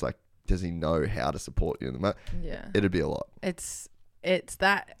fighting, then it's like, does he know how to support you in the match? Yeah, it'd be a lot. It's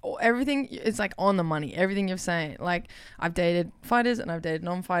that everything is like on the money. Everything you're saying, like, I've dated fighters and I've dated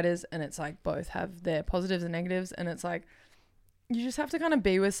non-fighters, and it's like both have their positives and negatives, and it's like you just have to kind of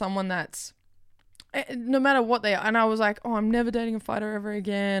be with someone that's, no matter what they are. And I was like, oh, I'm never dating a fighter ever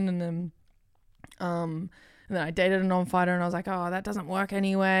again, and then I dated a non-fighter, and I was like, oh, that doesn't work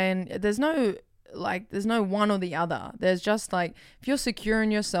anyway. And there's no one or the other. There's just like, if you're secure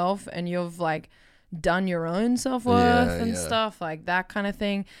in yourself and you've like done your own self-worth and stuff like that kind of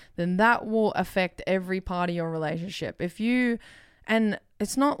thing, then that will affect every part of your relationship. And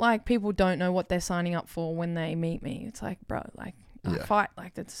it's not like people don't know what they're signing up for when they meet me. It's like, bro, like, fight,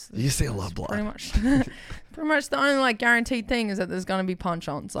 like, you see a lot of blood. Pretty much the only like guaranteed thing is that there's going to be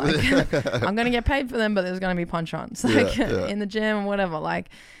punch-ons. Like, I'm going to get paid for them, but there's going to be punch-ons, like, in the gym or whatever. Like,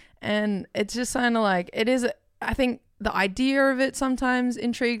 and it's just kind of like, it is, I think the idea of it sometimes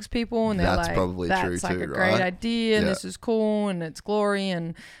intrigues people, and they're that's like, probably that's true like too, a great right? idea, and this is cool, and it's glory,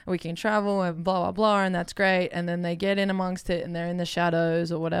 and we can travel, and blah blah blah, and that's great. And then they get in amongst it, and they're in the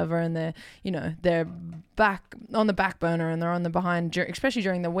shadows or whatever, and they're back on the back burner, and they're on the behind, especially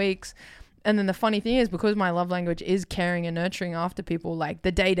during the weeks. And then the funny thing is, because my love language is caring and nurturing after people, like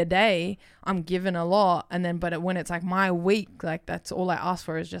the day to day, I'm given a lot. And then, but when it's like my week, like that's all I ask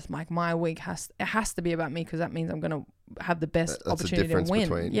for, is just like my week has to be about me, because that means I'm going to have the best opportunity to win.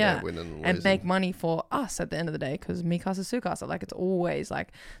 Between, winning and make money for us at the end of the day, because me casa su casa, like, it's always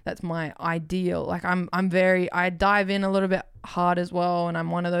like, that's my ideal. Like, I dive in a little bit hard as well, and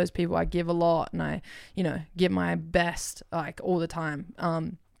I'm one of those people, I give a lot, and I, give my best, like, all the time.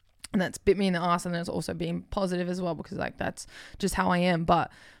 And that's bit me in the ass, and then it's also being positive as well, because like, that's just how I am.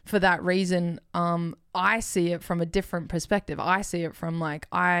 But for that reason, I see it from a different perspective. I see it from like,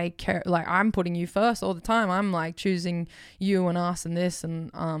 I care, like, I'm putting you first all the time. I'm like choosing you and us and this,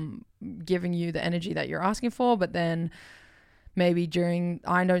 and giving you the energy that you're asking for. But then maybe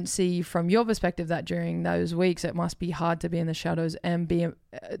I don't see from your perspective that during those weeks, it must be hard to be in the shadows, and be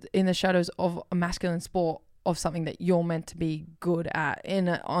in the shadows of a masculine sport, of something that you're meant to be good at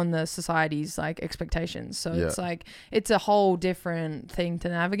on the society's like expectations. So it's like, it's a whole different thing to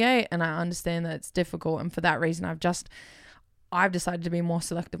navigate, and I understand that it's difficult. And for that reason, I've decided to be more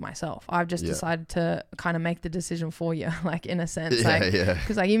selective myself. I've just decided to kind of make the decision for you, like in a sense,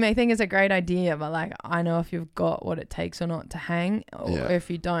 because like you may think it's a great idea, but like I know if you've got what it takes or not to hang, or if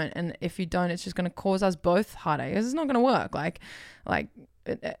you don't, and if you don't, it's just going to cause us both heartache. It's not going to work. Like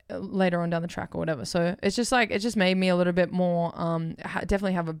later on down the track or whatever. So it's just like, it just made me a little bit more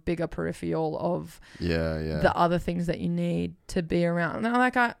definitely have a bigger peripheral of the other things that you need to be around. And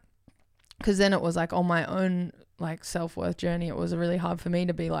like because then it was like on my own like self-worth journey, it was really hard for me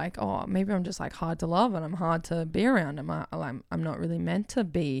to be like, oh, maybe I'm just like hard to love and I'm hard to be around. I'm not really meant to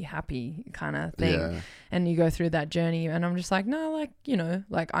be happy kind of thing. And you go through that journey and I'm just like, no, like, you know,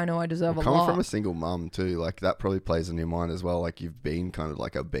 like I know I deserve a lot. Coming from a single mum too, like that probably plays in your mind as well. Like you've been kind of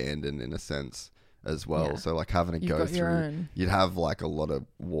like abandoned in a sense as well. So like having to go through, you'd have like a lot of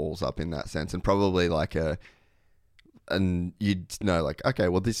walls up in that sense, and probably like and you'd know like, okay,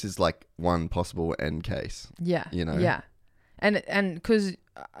 well this is like one possible end case. Yeah. You know? Yeah. And because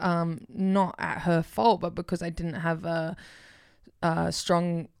not at her fault, but because I didn't have a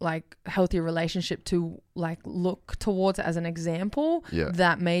strong, like healthy relationship to like look towards as an example,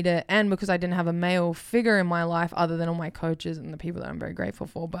 that made it, and because I didn't have a male figure in my life other than all my coaches and the people that I'm very grateful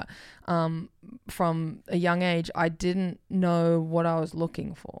for, but from a young age I didn't know what I was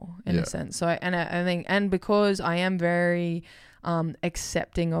looking for in a sense. So I think, and because I am very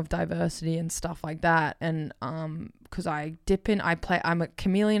accepting of diversity and stuff like that, and because I'm a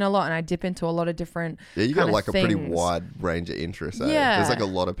chameleon a lot, and I dip into a lot of different you got like a things. pretty wide range of interests. There's like a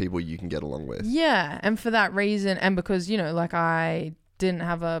lot of people you can get along with. And for that reason, and because, you know, like I didn't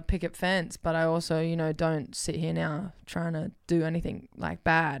have a picket fence, but I also, you know, don't sit here now trying to do anything like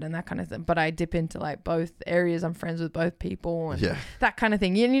bad and that kind of thing, but I dip into like both areas. I'm friends with both people and that kind of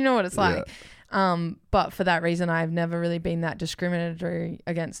thing. You know what it's like. But for that reason, I've never really been that discriminatory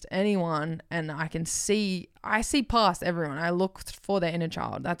against anyone, and I see past everyone. I look for their inner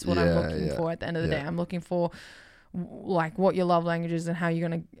child. That's what I'm looking for at the end of the day. I'm looking for like what your love language is and how you're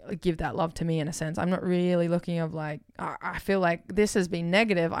going to give that love to me in a sense. I'm not really looking of like, I feel like this has been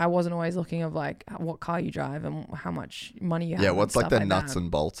negative. I wasn't always looking of like what car you drive and how much money you have. Yeah, what's like the nuts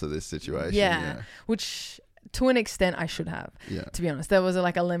and bolts of this situation. Which to an extent I should have, to be honest. There was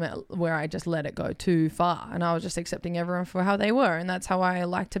like a limit where I just let it go too far, and I was just accepting everyone for how they were, and that's how I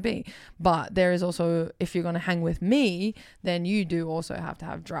like to be. But there is also, if you're going to hang with me, then you do also have to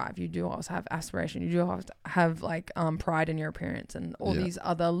have drive. You do also have aspiration. You do have to have like pride in your appearance and all these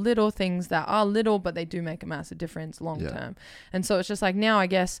other little things that are little, but they do make a massive difference long term. And so it's just like, now I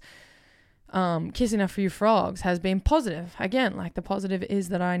guess kissing a few frogs has been positive. Again, like the positive is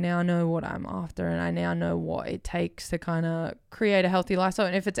that I now know what I'm after, and I now know what it takes to kind of create a healthy lifestyle.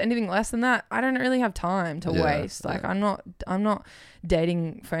 And if it's anything less than that, I don't really have time to waste. Like I'm not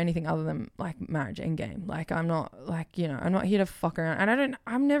dating for anything other than like marriage endgame. Like I'm not like, you know, I'm not here to fuck around, and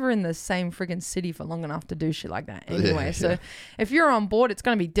I'm never in the same friggin' city for long enough to do shit like that anyway. So if you're on board, it's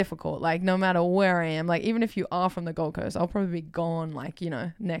going to be difficult, like no matter where I am. Like even if you are from the Gold Coast, I'll probably be gone like, you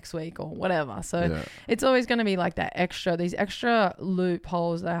know, next week or whatever. So it's always going to be like these extra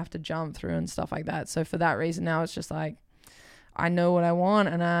loopholes that I have to jump through and stuff like that. So for that reason, now it's just like, I know what I want,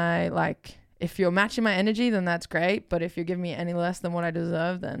 and I like, if you're matching my energy, then that's great. But if you're giving me any less than what I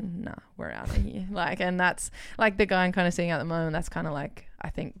deserve, then nah, we're out of here. Like, and that's like the guy I'm kind of seeing at the moment. That's kind of like, I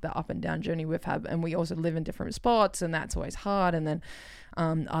think the up and down journey we've had, and we also live in different spots, and that's always hard. And then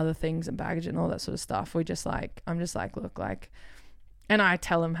other things and baggage and all that sort of stuff. I'm just like, look, like, and I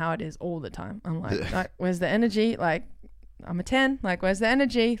tell him how it is all the time. I'm like, where's the energy? Like, I'm a 10. Like, where's the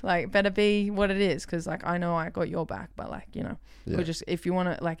energy? Like, better be what it is. Cause like, I know I got your back, but like, you know, we're just, if you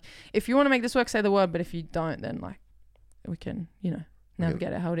want to make this work, say the word, but if you don't, then like we can, you know,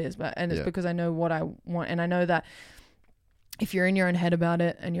 navigate it how it is. But, and it's because I know what I want. And I know that if you're in your own head about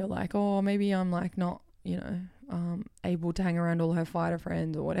it and you're like, oh, maybe I'm like not, you know, able to hang around all her fighter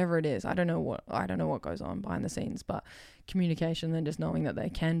friends or whatever it is. I don't know what goes on behind the scenes, but communication and just knowing that they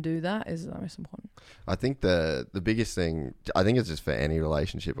can do that is the most important. I think the biggest thing, I think it's just for any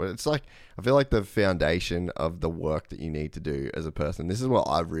relationship, but it's like, I feel like the foundation of the work that you need to do as a person, this is what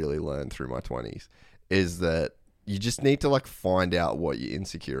I've really learned through my 20s, is that you just need to like find out what you're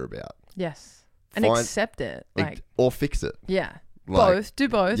insecure about. Yes. And accept it. Like, or fix it. Yeah. Like, do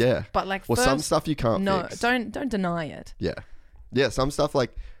both. Yeah. But like, well, some stuff you can't fix. No, don't deny it. Yeah. Yeah. Some stuff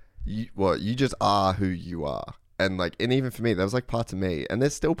like, you just are who you are. And like, and even for me, there was like parts of me, and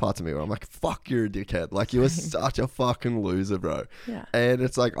there's still parts of me where I'm like, fuck, you're a dickhead. Like, you were such a fucking loser, bro. Yeah. And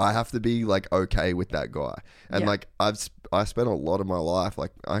it's like, I have to be like, okay with that guy. And like, I spent a lot of my life,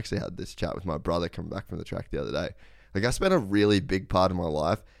 like, I actually had this chat with my brother coming back from the track the other day. Like, I spent a really big part of my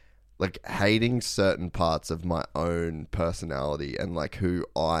life like hating certain parts of my own personality and like who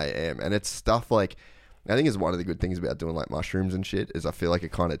I am. And it's stuff like, I think is one of the good things about doing like mushrooms and shit is I feel like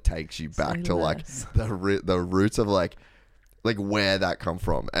it kind of takes you back to like the roots of like where that come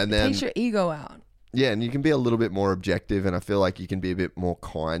from. And then takes your ego out. Yeah, and you can be a little bit more objective, and I feel like you can be a bit more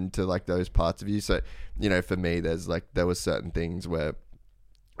kind to like those parts of you. So, you know, for me, there was certain things where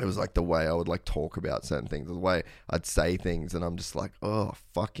it was like the way I would like talk about certain things, the way I'd say things, and I'm just like, oh,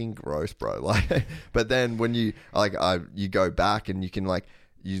 fucking gross, bro. Like, but then when you you go back and you can like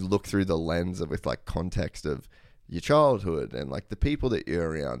you look through the lens of with like context of your childhood and like the people that you're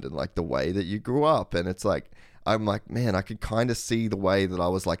around and like the way that you grew up, and it's like. I'm like, man, I could kind of see the way that I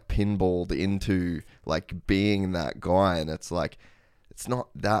was like pinballed into like being that guy. And it's like, it's not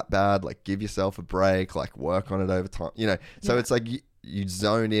that bad. Like, give yourself a break, like work on it over time, you know? So it's like you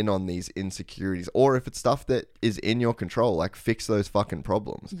zone in on these insecurities, or if it's stuff that is in your control, like fix those fucking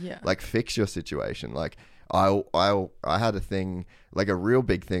problems. Yeah. Like fix your situation. Like I had a thing, like a real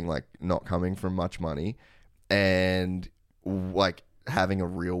big thing, like not coming from much money and like, having a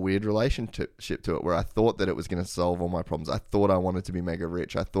real weird relationship to it where I thought that it was going to solve all my problems. I thought I wanted to be mega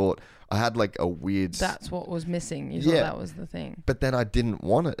rich. I thought I had like a weird... That's what was missing. You thought that was the thing. But then I didn't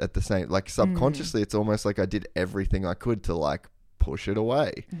want it at the same... Like subconsciously, it's almost like I did everything I could to like push it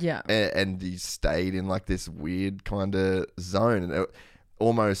away. Yeah. And you stayed in like this weird kind of zone. And it,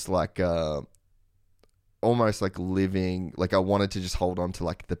 almost like living... Like I wanted to just hold on to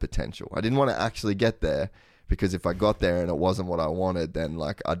like the potential. I didn't want to actually get there. Because if I got there and it wasn't what I wanted, then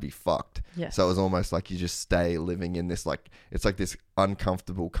like I'd be fucked. Yes. So it was almost like you just stay living in this like, it's like this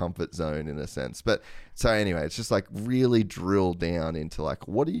uncomfortable comfort zone in a sense. But so anyway, it's just like really drill down into like,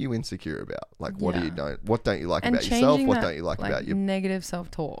 what are you insecure about? Like what don't you like and about yourself? What that, don't you like about your negative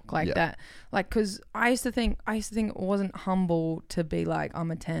self-talk like that? Like, cause I used to think it wasn't humble to be like,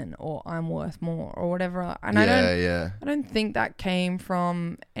 I'm a 10 or I'm worth more or whatever. And I don't think that came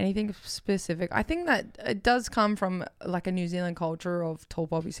from anything specific. I think that it does come from like a New Zealand culture of tall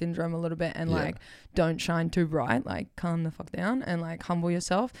poppy syndrome a little bit and like don't shine too bright, like calm the fuck down and like humble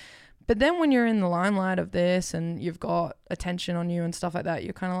yourself. But then when you're in the limelight of this and you've got attention on you and stuff like that,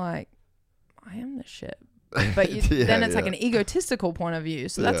 you're kind of like, I am the shit. But then it's like an egotistical point of view.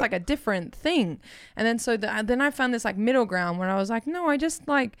 So that's like a different thing. And then then I found this like middle ground where I was like, no, I just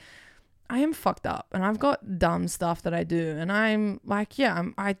like, I am fucked up and I've got dumb stuff that I do. And I'm like,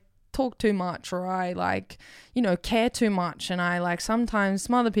 I talk too much or I like, you know, care too much. And I like sometimes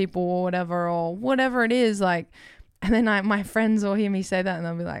smother people or whatever it is like. And then my friends will hear me say that and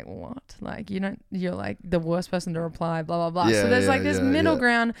they'll be like, what? Like, you're like the worst person to reply, blah, blah, blah. So there's like this middle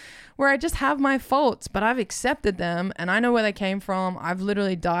ground where I just have my faults, but I've accepted them and I know where they came from. I've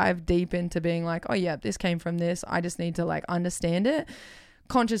literally dived deep into being like, oh yeah, this came from this. I just need to like understand it,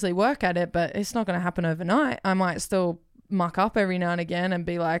 consciously work at it, but it's not going to happen overnight. I might still muck up every now and again and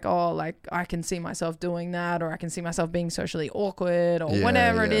be like, oh, like I can see myself doing that, or I can see myself being socially awkward or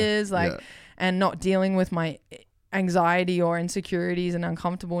whatever it is, like, and not dealing with my anxiety or insecurities and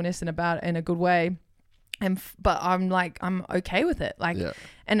uncomfortableness in a good way. But I'm like, I'm okay with it. Like,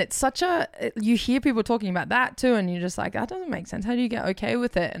 and it's you hear people talking about that too. And you're just like, that doesn't make sense. How do you get okay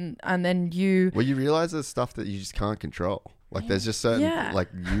with it? And then you realize there's stuff that you just can't control. Like there's just certain, like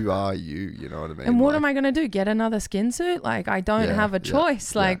you are you know what I mean? And what am I going to do? Get another skin suit? Like I don't have a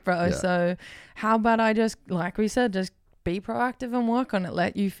choice, bro. So how about I just, like we said, just be proactive and work on it.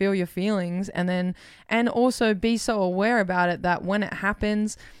 Let you feel your feelings and also be so aware about it that when it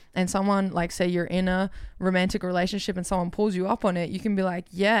happens and someone, like say you're in a romantic relationship and someone pulls you up on it, you can be like,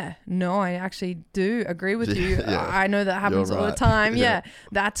 I actually do agree with you. I know that happens all the time.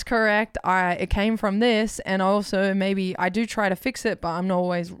 That's correct. It came from this. And also maybe I do try to fix it, but I'm not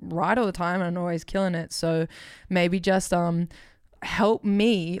always right all the time. I'm not always killing it. So maybe just help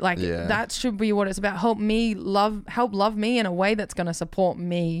me, that should be what it's about. Help love me in a way that's going to support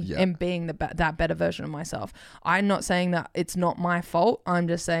me in being that better version of myself. I'm not saying that it's not my fault. I'm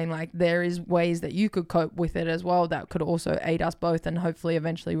just saying like there is ways that you could cope with it as well that could also aid us both, and hopefully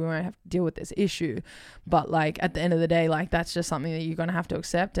eventually we won't have to deal with this issue. But like at the end of the day, like that's just something that you're going to have to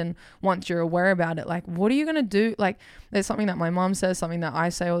accept. And once you're aware about it, like what are you going to do? Like there's something that my mom says, something that I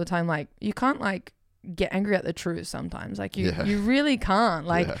say all the time, like you can't like get angry at the truth sometimes. Like you really can't.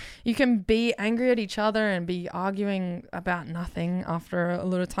 Like you can be angry at each other and be arguing about nothing after a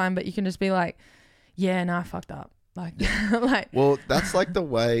little time, but you can just be like, I fucked up. Like, well, that's like the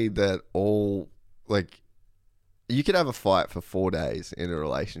way that all, like, you could have a fight for 4 days in a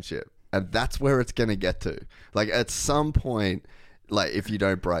relationship and that's where it's going to get to. Like at some point, like if you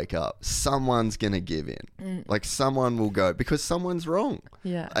don't break up, someone's gonna give in. Like someone will go because someone's wrong.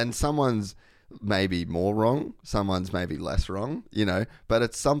 Yeah. And someone's maybe more wrong, someone's maybe less wrong, you know, but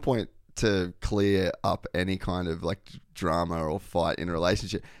at some point to clear up any kind of like drama or fight in a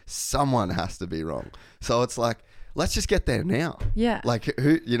relationship, someone has to be wrong. So it's like, let's just get there now. Yeah. Like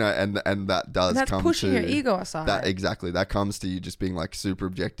who, you know, and that does And that's come pushing to your ego aside. that. Exactly. That comes to you just being like super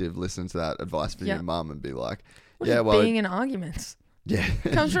objective, listen to that advice from Yep. your mum and be like, Or yeah, just well, being in arguments. yeah.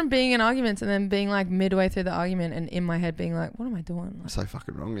 It comes from being in arguments and then being like midway through the argument and in my head being like, what am I doing? I'm Like, so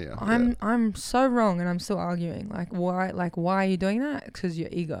fucking wrong here. I'm so wrong and I'm still arguing. Like why are you doing that? Because your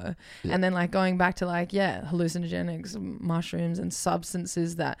ego. Yeah. And then like going back to like, hallucinogenics, mushrooms and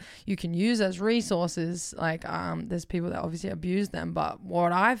substances that you can use as resources. Like there's people that obviously abuse them, but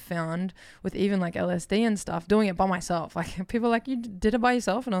what I've found with even like LSD and stuff, doing it by myself, like people are like, you did it by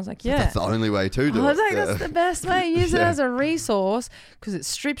yourself? And I was like, yeah. That's the only way to do I was it. like, that's the best way. Use it Yeah. as a resource because it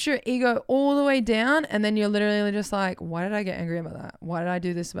strips your ego all the way down. And then you're literally just like, why did I get angry about that? Why did I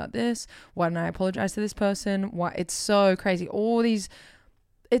do this about this? Why didn't I apologize to this person? Why? It's so crazy. All these,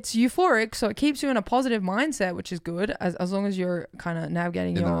 it's euphoric. So it keeps you in a positive mindset, which is good as long as you're kind of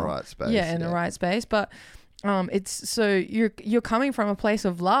navigating In your the right space. Yeah, in the right space. But it's so you're coming from a place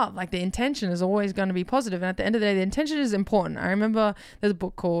of love. Like the intention is always going to be positive, and at the end of the day, the intention is important. I remember there's a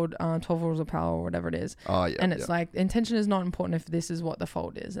book called 12 Rules of Power or whatever it is. Oh yeah. And it's like intention is not important if this is what the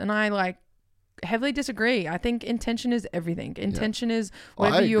fault is. And I like heavily disagree. I think intention is everything. Intention is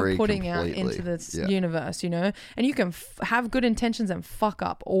whatever you're putting out into this universe, you know, and you can have good intentions and fuck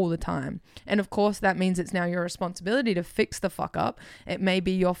up all the time. And of course that means it's now your responsibility to fix the fuck up. It may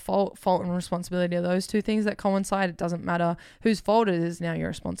be your fault and responsibility are those two things that coincide. It doesn't matter whose fault it is, now your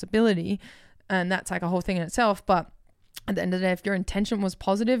responsibility. And that's like a whole thing in itself. But at the end of the day, if your intention was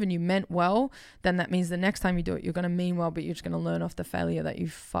positive and you meant well, then that means the next time you do it, you're going to mean well, but you're just going to learn off the failure that you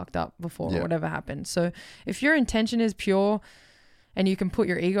fucked up before or whatever happened. So if your intention is pure and you can put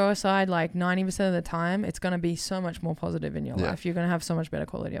your ego aside like 90% of the time, it's going to be so much more positive in your life. You're going to have so much better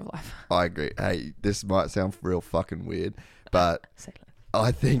quality of life. I agree. Hey, this might sound real fucking weird, but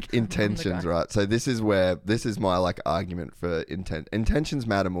I think intentions, right? So this is my like argument for intent. Intentions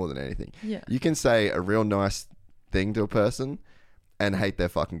matter more than anything. Yeah. You can say a real nice thing to a person and hate their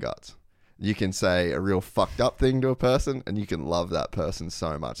fucking guts. You can say a real fucked up thing to a person and you can love that person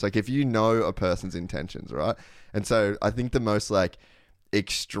so much. Like if you know a person's intentions, right? And so I think the most like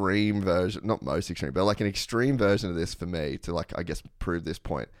extreme version, not most extreme, but like an extreme version of this for me to like, I guess, prove this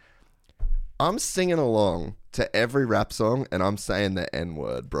point. I'm singing along to every rap song and I'm saying the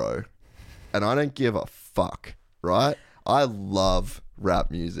N-word, bro. And I don't give a fuck, right? I love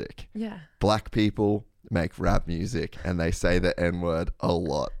rap music. Yeah. Black people make rap music and they say the N-word a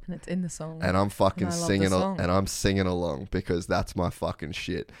lot. And it's in the song. And I'm fucking singing and I'm singing along because that's my fucking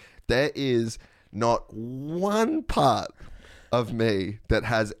shit. There is not one part of me that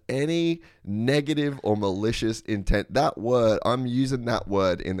has any negative or malicious intent. That word, I'm using that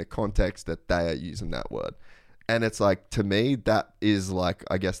word in the context that they are using that word. And it's like, to me, that is like,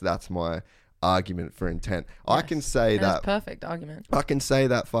 I guess that's my argument for intent. Yes. I can say and that. That's perfect argument. I can say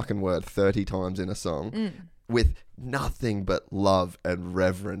that fucking word 30 times in a song with nothing but love and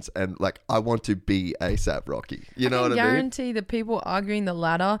reverence and like I want to be ASAP Rocky. You know what I mean? I guarantee the people arguing the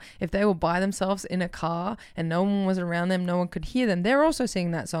latter, if they were by themselves in a car and no one was around them, no one could hear them, they're also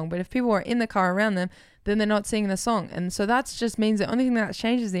singing that song. But if people are in the car around them, then they're not singing the song. And so that just means the only thing that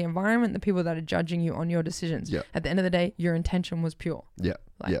changes is the environment, the people that are judging you on your decisions. Yeah. At the end of the day, your intention was pure. Yeah.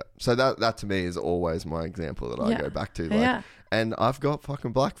 Like, yeah. So that to me is always my example that I go back to. Like, and I've got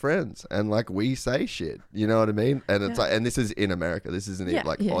fucking black friends and like we say shit, you know what I mean? And it's like, and this is in America. This isn't even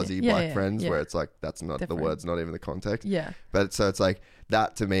like Aussie black friends where it's like, that's not different. The word's not even the context. Yeah. But so it's like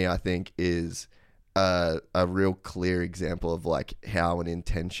that to me, I think is a real clear example of like how an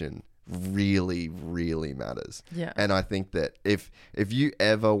intention really, really matters. Yeah. And I think that if you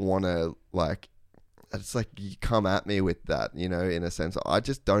ever want to like, it's like you come at me with that, you know, in a sense, I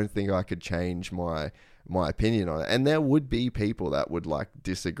just don't think I could change my opinion on it. And there would be people that would like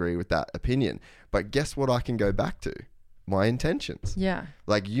disagree with that opinion. But guess what I can go back to? My intentions. Yeah.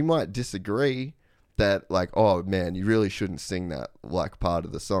 Like you might disagree that like, oh man, you really shouldn't sing that like part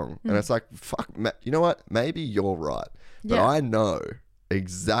of the song. And it's like, fuck, you know what? Maybe you're right. But I know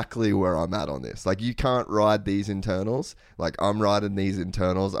exactly where I'm at on this. Like you can't ride these internals. Like I'm riding these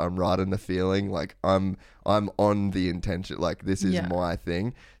internals. I'm riding the feeling. Like I'm on the intention. Like this is my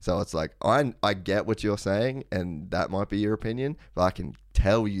thing. So it's like I get what you're saying, and that might be your opinion, but I can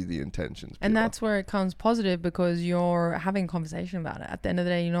tell you the intentions. And pure. that's where it comes positive, because you're having a conversation about it. At the end of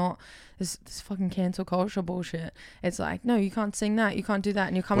the day, you're not this fucking cancel culture bullshit. It's like, no, you can't sing that, you can't do that,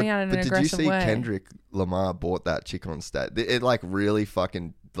 and you're coming out in an aggressive way. But did you see Kendrick Lamar bought that chick on stage? It like really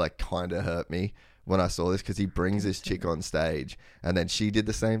fucking like kind of hurt me when I saw this, because he brings this chick on stage and then she did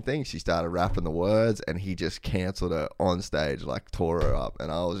the same thing. She started rapping the words and he just cancelled her on stage, like tore her up.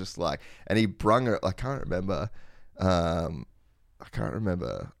 And I was just like, and he brung her, I can't remember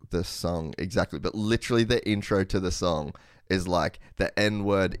the song exactly, but literally the intro to the song is like the N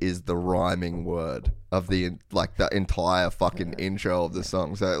word is the rhyming word of the entire fucking intro of the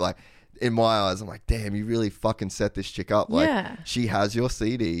song. So like, in my eyes, I'm like, damn, you really fucking set this chick up. Like, she has your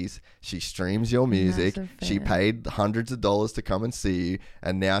CDs, she streams your music, she paid hundreds of dollars to come and see you,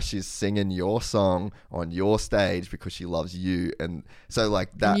 and now she's singing your song on your stage because she loves you. And so, like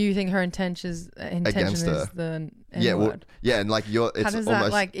that. And you think her intention is the N-word. And like how does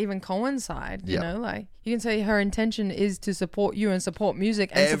that like even coincide? You know, like you can say her intention is to support you and support music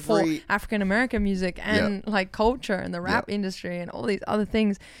and support African American music and like culture and the rap industry and all these other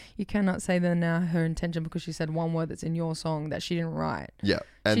things. You cannot say that now her intention because she said one word that's in your song that she didn't write. Yeah.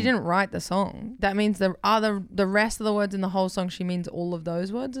 And she didn't write the song. That means the rest of the words in the whole song, she means all of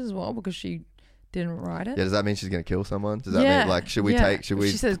those words as well, because she didn't write it. Yeah, does that mean she's going to kill someone? Does that mean, like, should we... If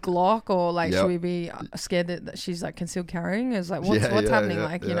she says Glock, or like, should we be scared that she's like concealed carrying? It's like, what's happening?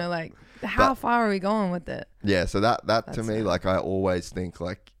 You know, like, how far are we going with it? Yeah, so that's to me, like, I always think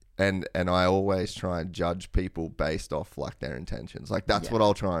like, and I always try and judge people based off like their intentions. Like, that's what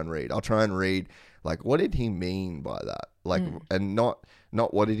I'll try and read. I'll try and read like, what did he mean by that? Like, and not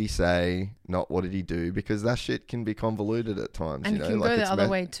what did he say, not what did he do, because that shit can be convoluted at times. And you know, it can like go the other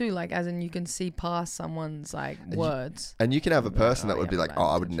way too, like as in you can see past someone's like words. And you can have a person that would be like,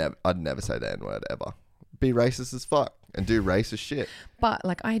 oh, I'd never say the N-word ever. Be racist as fuck and do racist shit. But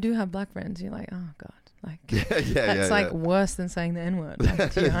like, I do have black friends. You're like, oh God. Like, that's like worse than saying the N-word.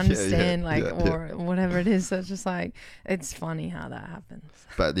 Like, do you understand? Or whatever it is. So it's just like, it's funny how that happens.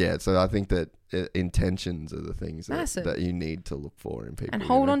 But yeah, so I think that intentions are the things that you need to look for in people. And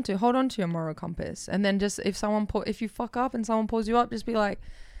hold on to your moral compass. And then just if you fuck up and someone pulls you up, just be like,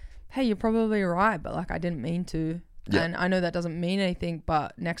 hey, you're probably right, but like, I didn't mean to. Yeah. And I know that doesn't mean anything,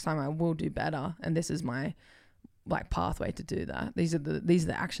 but next time I will do better. And this is my like pathway to do that. These are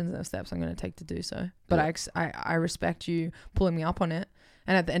the actions and the steps I'm going to take to do so. But I respect you pulling me up on it.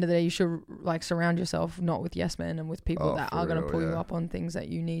 And at the end of the day, you should like surround yourself not with yes men and with people that are going to pull you up on things that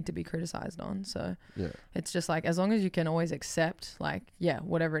you need to be criticized on. So it's just like, as long as you can always accept like,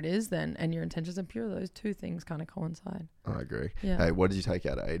 whatever it is, then, and your intentions are pure, those two things kind of coincide. I agree. Yeah. Hey, what did you take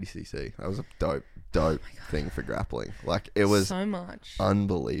out of ADCC? That was a dope thing for grappling. Like, it was so much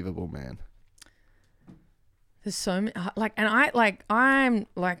unbelievable, man. There's so many, I'm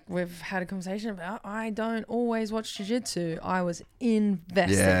we've had a conversation about, I don't always watch jiu-jitsu. I was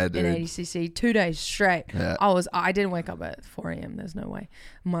invested in ADCC 2 days straight. Yeah. I didn't wake up at 4 a.m. There's no way.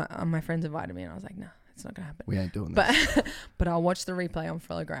 My friends invited me and I was like, no, it's not going to happen. We ain't doing this. But I'll watch the replay on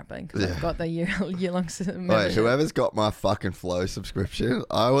Fellow Grappling because I've got the year-long membership. Wait, whoever's got my fucking Flow subscription,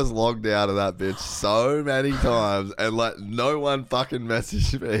 I was logged out of that bitch so many times and like no one fucking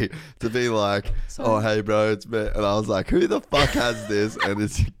messaged me to be like, oh, hey bro, it's me. And I was like, who the fuck has this? And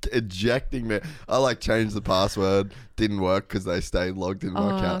it's ejecting me. I like changed the password. Didn't work because they stayed logged in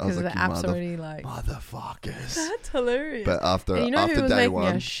my account. I was like, the app's already like motherfuckers. That's hilarious. But after who was day making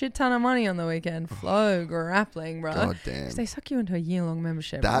one, a shit ton of money on the weekend? Flow Grappling, bro. God damn. They suck you into a year-long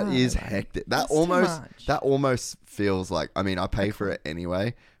membership. That is hectic. That almost feels like, I mean, I pay for it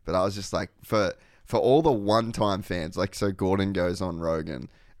anyway, but I was just like, for all the one-time fans, like, so Gordon goes on Rogan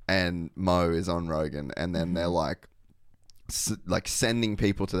and Mo is on Rogan, and then they're like sending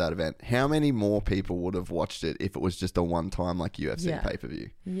people to that event. How many more people would have watched it if it was just a one-time like UFC pay-per-view?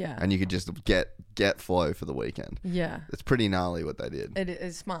 Yeah. And you could just get Flow for the weekend. Yeah. It's pretty gnarly what they did. It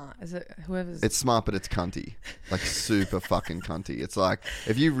is smart. Is it whoever's... It's smart, but it's cunty. Like, super fucking cunty. It's like,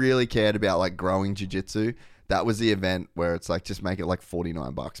 if you really cared about like growing jiu-jitsu, that was the event where it's like, just make it like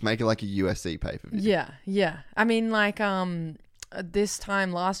 $49. Make it like a UFC pay-per-view. Yeah. Yeah. I mean, like, this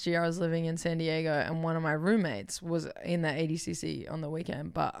time last year I was living in San Diego and one of my roommates was in the ADCC on the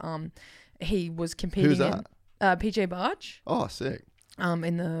weekend, but he was competing. Who's that? PJ Barge. Oh, sick.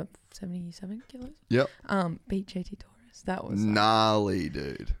 In the 77 kilos. Yep. Beat JT Torres. That was gnarly,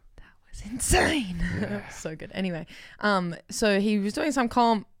 dude. That was insane. Yeah. So good. Anyway, so he was doing some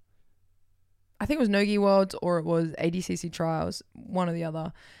comp. I think it was Nogi Worlds or it was ADCC trials, one or the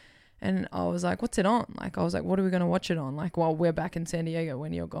other. And I was like, what's it on? Like, I was like, what are we going to watch it on? Like, while we're back in San Diego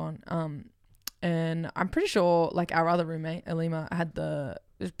when you're gone. and I'm pretty sure like our other roommate Alima had the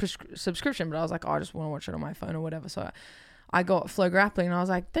subscription, but I was like, I just want to watch it on my phone or whatever. So I got Flow Grappling, and I was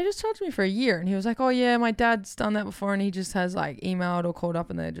like, they just charged me for a year. And he was like, oh yeah, my dad's done that before, and he just has like emailed or called up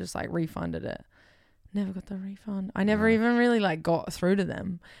and they just like refunded it. Never got the refund. I never even really like got through to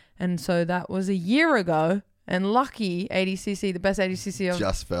them. And so that was a year ago. And lucky ADCC, the best ADCC of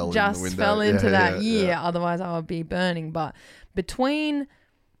just fell into that year. Yeah. Otherwise I would be burning. But between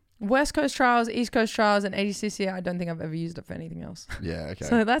West Coast trials, East Coast trials, and ADCC, I don't think I've ever used it for anything else. Yeah, okay.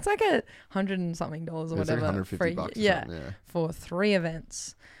 So that's like $100 and something or whatever. Like $150 for 3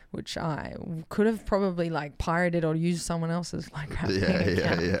 events, which I could have probably like pirated or used someone else's like account.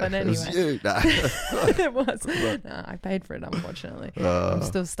 Yeah. But anyway, it was you. Nah. it was. No, I paid for it, unfortunately. I'm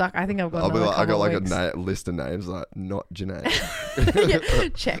still stuck. I think I've got. I got like a list of names like not Janay. Yeah,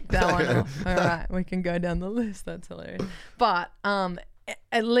 check that one off. All right, we can go down the list. That's hilarious. But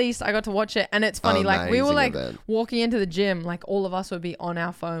at least I got to watch it, and it's funny. Like we were like walking into the gym, like all of us would be on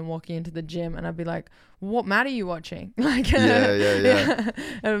our phone walking into the gym, and I'd be like, "What mat are you watching?" Like, yeah.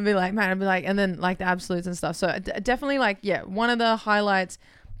 And it'd be like, "Man," I'd be like, and then like the absolutes and stuff. So definitely like, yeah, one of the highlights.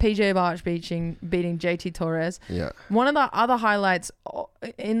 PJ Barch beating JT Torres. Yeah. One of the other highlights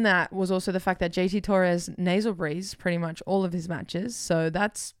in that was also the fact that JT Torres nasal breathes pretty much all of his matches. So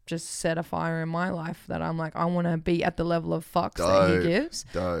that's just set a fire in my life that I'm like, I want to be at the level of fucks that he gives.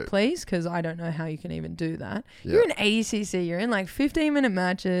 Please, because I don't know how you can even do that. Yeah. You're in ADCC. You're in like 15-minute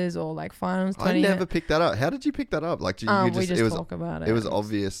matches or like finals. 20 I never picked that up. How did you pick that up? Like, we just talk about it. It was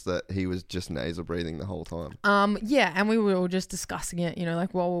obvious that he was just nasal breathing the whole time. Yeah, and we were all just discussing it. You know,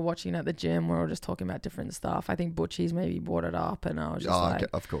 like while we're watching at the gym, we're all just talking about different stuff. I think Butchie's maybe brought it up, and I was just like, okay,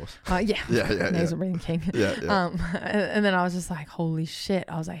 of course. Nasal breathing king. And then I was just like, holy shit.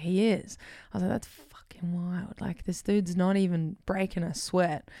 I was like, he is. I was like, that's fucking wild. Like, this dude's not even breaking a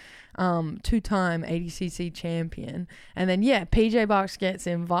sweat. 2-time ADCC champion. And then, PJ Barch gets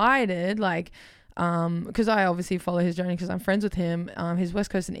invited, like, because I obviously follow his journey because I'm friends with him. His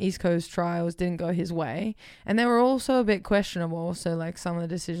West Coast and East Coast trials didn't go his way, and they were also a bit questionable. So like some of the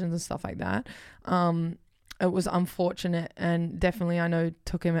decisions and stuff like that. It was unfortunate, and definitely I know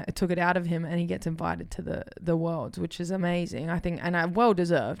took it out of him, and he gets invited to the Worlds, which is amazing, I think, and well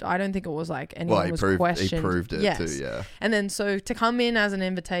deserved. I don't think it was like anyone was questioned. He proved it too, yeah. And then so to come in as an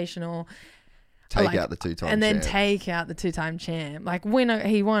invitational. Take out the 2-time champ. And then take out the 2-time champ. Like,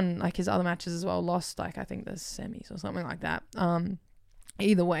 he won, like, his other matches as well. Lost, like, I think the semis or something like that.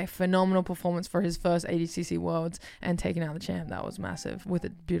 Either way, phenomenal performance for his first ADCC Worlds, and taking out the champ. That was massive with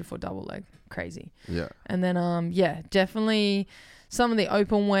a beautiful double leg. Crazy. Yeah. And then, definitely some of the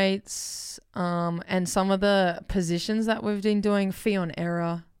open weights and some of the positions that we've been doing. Fion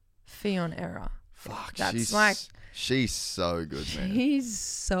Era. Fuck, that's she's so good, man. She's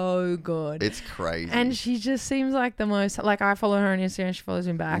so good. It's crazy. And she just seems like the most, like, I follow her on Instagram, she follows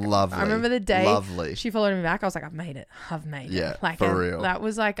me back. Lovely. I remember the day Lovely. she followed me back, I was like, I've made it. Yeah, like, for real. That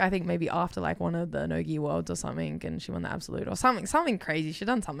was like, I think maybe after like one of the Nogi Worlds or something, and she won the absolute or something crazy. She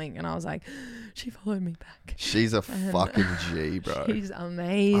done something, and I was like, she followed me back. She's a fucking G, bro. She's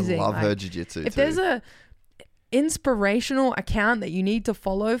amazing. I love her jiu-jitsu If there's a inspirational account that you need to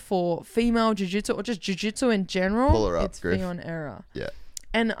follow for female jiu-jitsu or just jiu-jitsu in general, pull her up, it's Fion Era. Yeah.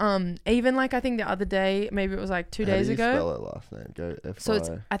 And even like I think the other day, maybe it was like 2 days ago. How do you spell her last name? Go F-I.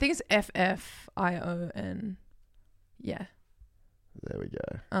 So I think it's FFION. Yeah. There we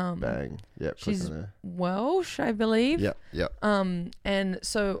go. Bang. Yep. She's Welsh, I believe. Yep. And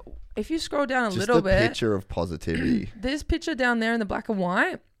so if you scroll down a just little bit, picture of positivity. This picture down there in the black and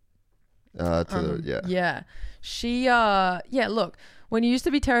white. Yeah. She look, when you used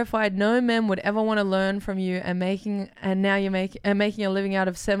to be terrified no men would ever want to learn from you, and now you're making a living out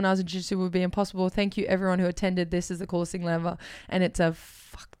of seminars of jiu-jitsu would be impossible. Thank you everyone who attended. This is the coolest thing ever. And it's a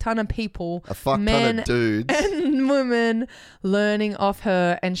fuck ton of people, ton of dudes and women learning off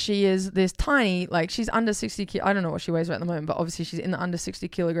her, and she is this tiny, like, she's under 60 I don't know what she weighs right at the moment, but obviously she's in the under 60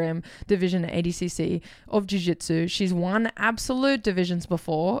 kilogram division at ADCC of jiu-jitsu. She's won absolute divisions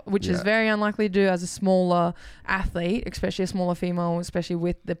before, which is very unlikely to do as a smaller athlete, especially a smaller female, especially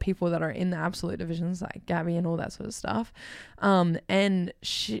with the people that are in the absolute divisions like Gabby and all that sort of stuff. And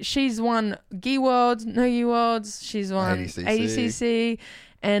she's won Gi Worlds, No Gi Worlds, she's won ADCC.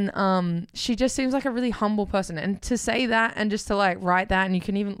 And she just seems like a really humble person. And to say that and just to like write that, and you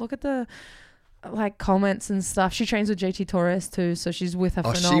can even look at the like comments and stuff. She trains with JT Torres too, so she's with a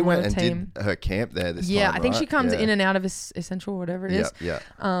phenomenal team. She went and did her camp there this time, I think right? she comes in and out of Essential, whatever it is. Yeah.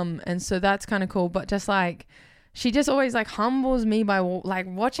 And so that's kind of cool. But just like she just always like humbles me by like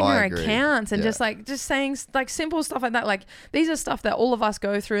watching I her agree. accounts and Yeah. just saying like simple stuff like that. Like these are stuff that all of us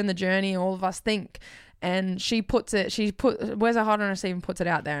go through in the journey, all of us think. And she wears her heart on her sleeve and puts it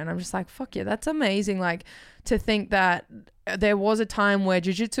out there. And I'm just like, fuck yeah, that's amazing. Like to think that there was a time where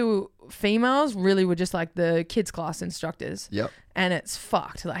jiu-jitsu females really were just like the kids class instructors. Yep. And it's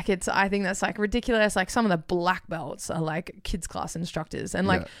fucked. Like I think that's like ridiculous. Like some of the black belts are like kids class instructors. And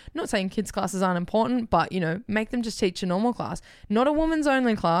like, not saying kids classes aren't important, but you know, make them just teach a normal class, not a woman's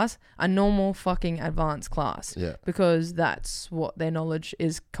only class, a normal fucking advanced class. Yeah. Because that's what their knowledge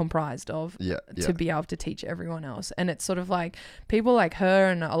is comprised of. Yeah. To be able to teach everyone else. And it's sort of like people like her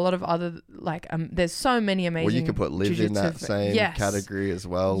and a lot of other like there's so many amazing. Well, you could put Liv in that same Yes. category as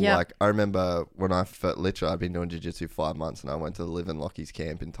well. Yep. Like I remember when literally I've been doing jiu-jitsu 5 months, and I went to Liv and Lockie's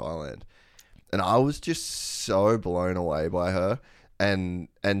camp in Thailand, and I was just so blown away by her and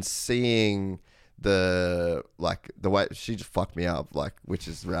seeing the way she just fucked me up, like, which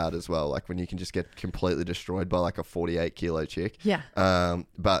is rad as well. Like when you can just get completely destroyed by like a 48 kilo chick. Yeah.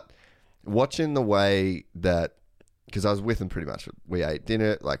 But watching the way that, because I was with them pretty much, we ate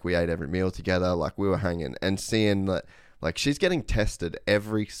dinner, like we ate every meal together, like we were hanging, and seeing that, like she's getting tested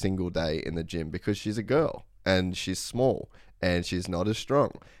every single day in the gym because she's a girl and she's small and she's not as strong.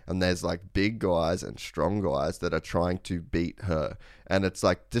 And there's like big guys and strong guys that are trying to beat her. And it's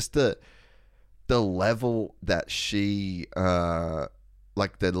like just the level that she,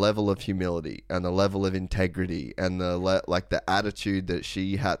 like the level of humility and the level of integrity and the attitude that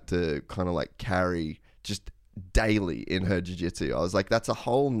she had to kind of like carry just daily in her jiu-jitsu. I was like, that's a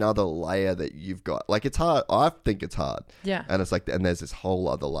whole nother layer that you've got. Like it's hard. I think it's hard. Yeah. And it's like, and there's this whole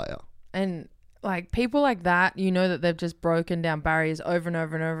other layer. And like people like that, you know, that they've just broken down barriers over and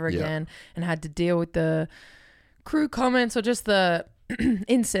over and over again and had to deal with the crude comments or just the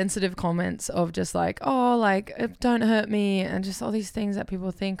insensitive comments of just like, oh, like don't hurt me, and just all these things that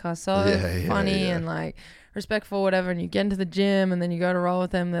people think are so funny and like respectful, whatever. And you get into the gym and then you go to roll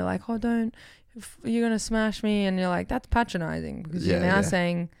with them, they're like, oh, don't, you're gonna smash me, and you're like, that's patronizing because you're now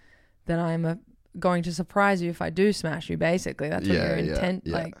saying that I'm going to surprise you if I do smash you. Basically, that's what your intent,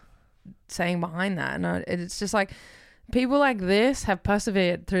 like saying behind that. And it's just like people like this have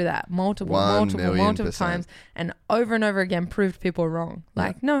persevered through that multiple times and over again proved people wrong.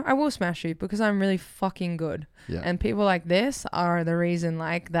 Like, no, I will smash you because I'm really fucking good. Yeah. And people like this are the reason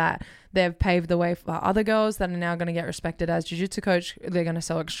like that they've paved the way for other girls that are now going to get respected as jiu-jitsu coach. They're going to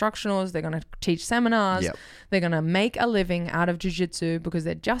sell instructionals. They're going to teach seminars. Yep. They're going to make a living out of jiu-jitsu because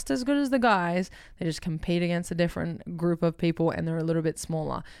they're just as good as the guys. They just compete against a different group of people and they're a little bit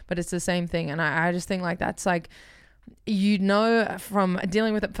smaller. But it's the same thing. And I just think like that's like, you know, from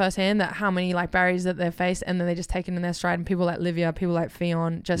dealing with it firsthand that how many like barriers that they've faced, and then they just take it in their stride. And people like Livia, people like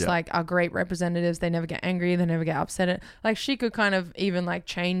Fionn just like are great representatives. They never get angry, they never get upset. Like she could kind of even like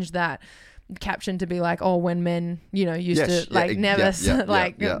change that caption to be like, oh, when men, you know, used to like never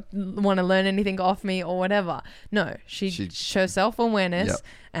want to learn anything off me or whatever. No, her self-awareness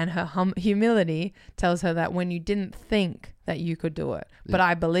and her humility tells her that when you didn't think that you could do it, but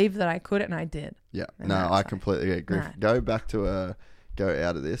I believed that I could and I did. Yeah. And no, I completely agree. Nah. Go back to go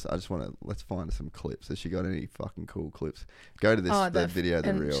out of this. I just want to, let's find some clips. Has she got any fucking cool clips? Go to this, the video,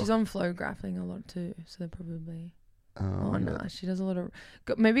 the reel. She's on flow grappling a lot too, so they're probably... no, she does a lot of...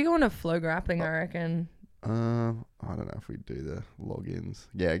 Maybe go on to flow grappling, I reckon. I don't know if we do the logins.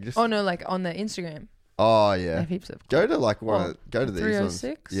 Yeah, just... Oh, no, like on the Instagram. Oh, yeah. They have heaps of... Go to like go to these ones.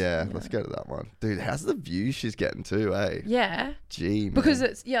 306? Yeah, let's go to that one. Dude, how's the view she's getting too, eh? Yeah. Gee, man. Because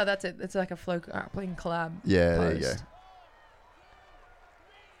it's... Yeah, that's it. It's like a flow grappling collab. Yeah, post. There you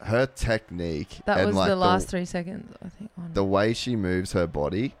go. Her technique... That was like the last 3 seconds, I think. Oh, no. The way she moves her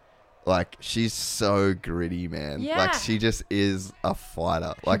body... Like, she's so gritty, man. Yeah. Like, she just is a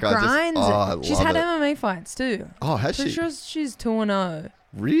fighter. Like, she's had MMA fights, too. Oh, has she? Pretty sure she's 2-0.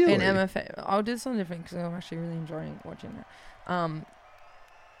 Really? In MFA. I'll do something different because I'm actually really enjoying watching that.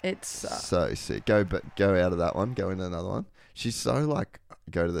 It's... so sick. Go out of that one. Go into another one. She's so, like...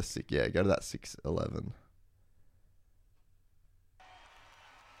 Go to that 6'11".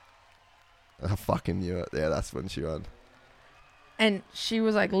 I fucking knew it. Yeah, that's when she won. And she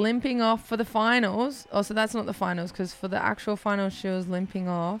was like limping off for the finals. Oh, so that's not the finals because for the actual finals she was limping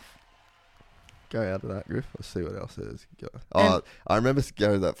off. Go out of that, Griff. Let's see what else is. I remember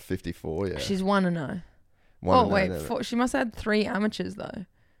go to that 54. Yeah, she's 1-0. Oh wait, she must have had 3 amateurs though.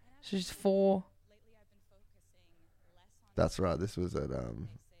 She's 4. That's right. This was at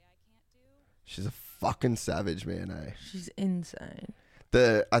She's a fucking savage, man. Eh? She's insane.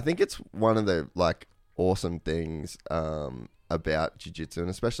 I think it's one of the like awesome things about jiu-jitsu, and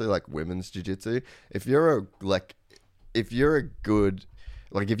especially like women's jiu-jitsu. If you're a good,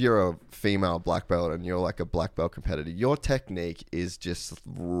 like if you're a female black belt and you're like a black belt competitor, your technique is just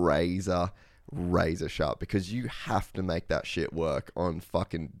razor sharp, because you have to make that shit work on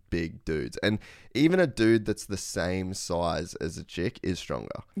fucking big dudes. And even a dude that's the same size as a chick is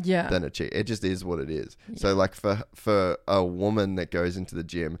stronger than a chick. It just is what it is. Yeah. So like for a woman that goes into the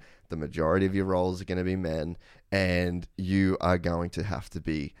gym, the majority of your rolls are going to be men, and you are going to have to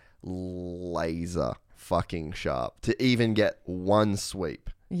be laser fucking sharp to even get one sweep.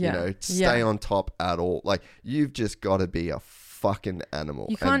 You know, stay on top at all. Like, you've just got to be a fucking animal.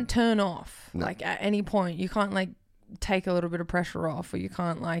 You can't turn off like at any point. You can't like take a little bit of pressure off, or you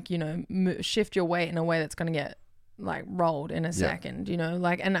can't like, you know, shift your weight in a way that's going to get like rolled in a second, you know,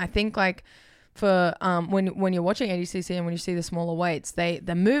 like. And I think like for when you're watching ADCC and when you see the smaller weights,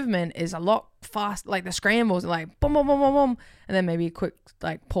 the movement is a lot fast. Like the scrambles are like boom boom boom boom boom, and then maybe a quick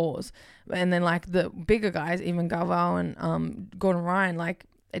like pause, and then like the bigger guys, even Galvao and Gordon Ryan, like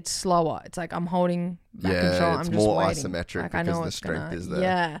it's slower. It's like I'm holding back control. I'm just more waiting. Isometric, like, because I know the strength is there.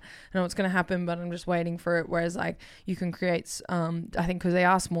 Yeah, I know what's going to happen, but I'm just waiting for it. Whereas like you can create, I think because they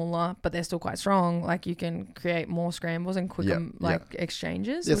are smaller, but they're still quite strong, like you can create more scrambles and quicker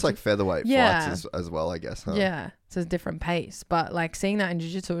exchanges. Yeah, it's like featherweight fights as well, I guess, huh? Yeah, it's a different pace. But like seeing that in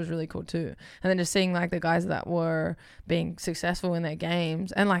jiu-jitsu was really cool too. And then just seeing like the guys that were being successful in their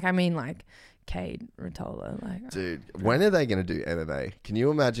games. And like, I mean like, Cade Rotolo, like, dude, when are they going to do MMA? Can you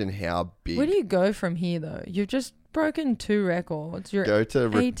imagine how big? Where do you go from here though? You've just broken 2 records. You're go to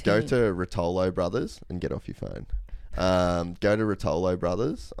Rotolo Brothers and get off your phone. Go to Rotolo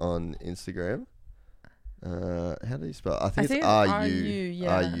Brothers on Instagram. How do you spell? I think it's R-U.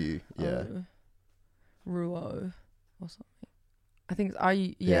 R-U, yeah. Ruo or something. I think it's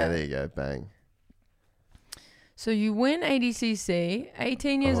R-U. Yeah, there you go. Bang. So you win ADCC,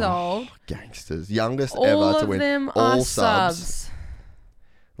 18 years old. Gangsters. Youngest all ever to of win. Them all are subs.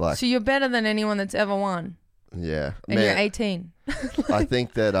 Like, so you're better than anyone that's ever won. Yeah. And you're 18. I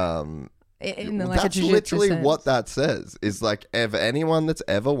think that that's literally what that says. Is like, anyone that's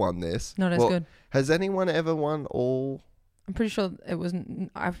ever won this. Not as good. Has anyone ever won all? I'm pretty sure it was. I'm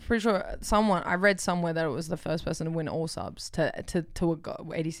pretty sure I read somewhere that it was the first person to win all subs to a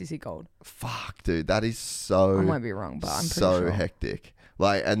ADCC gold. Fuck, dude, that is so. I might be wrong, but I'm pretty so sure. hectic.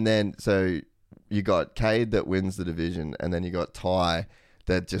 Like, and then so you got Cade that wins the division, and then you got Ty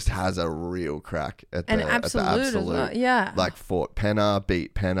that just has a real crack at the absolute. Well. Yeah, like fought Penna,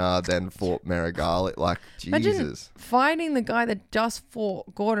 beat Penna, then fought Marigali. Like, imagine Jesus, fighting the guy that just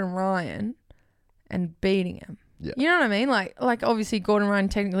fought Gordon Ryan and beating him. Yeah. You know what I mean? Like obviously Gordon Ryan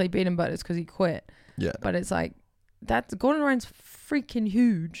technically beat him, but it's because he quit. Yeah. But it's like Gordon Ryan's freaking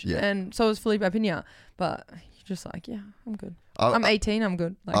huge. Yeah. And so is Felipe Pena. But you're just like, yeah, I'm good. I'm 18, I'm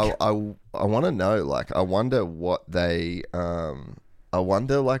good. Like, I want to know, like, I wonder what they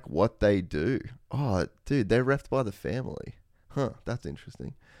do. Oh, dude, they're reffed by the family. Huh, that's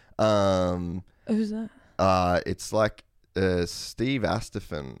interesting. Who's that? It's like Steve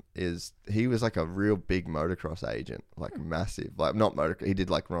Astafan he was like a real big motocross agent, like massive, like not motocross. He did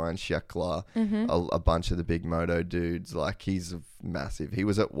like Ryan Sheckler, a bunch of the big moto dudes. Like, he's massive. He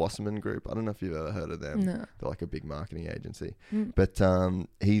was at Wasserman Group. I don't know if you've ever heard of them. No. They're like a big marketing agency. But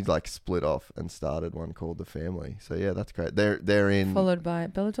he like split off and started one called The Family. So yeah, that's great. They're in, followed by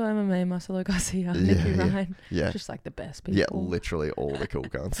Bellator MMA, Marcelo Garcia, Nicky Ryan. Yeah, just like the best people. Yeah, literally all the cool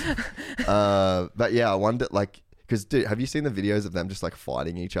guns. But yeah, I wonder, like, because, dude, have you seen the videos of them just like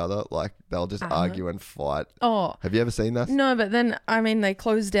fighting each other? Like, they'll just argue and fight. Oh, have you ever seen that? No, but then I mean, they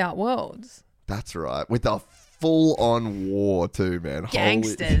closed out Worlds. That's right, with a full-on war too, man.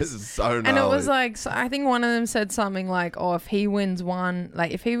 Gangsters. Holy, this is so gnarly. And it was like, so I think one of them said something like, "Oh, if he wins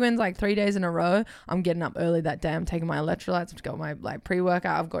like 3 days in a row, I'm getting up early that day. I'm taking my electrolytes. I've got my like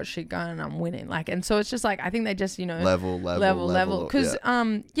pre-workout. I've got shit going, and I'm winning." Like, and so it's just like, I think they just, you know, level. Because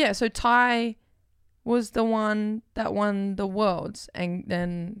so Ty was the one that won the Worlds, and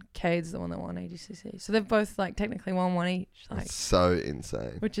then Cade's the one that won ADCC. So they've both like technically won one each. Like, it's so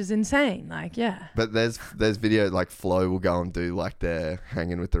insane. Which is insane. Like, yeah. But there's video like Flo will go and do like they're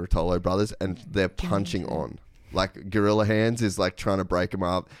hanging with the Rotolo brothers and they're punching on. Like, Gorilla Hands is like trying to break him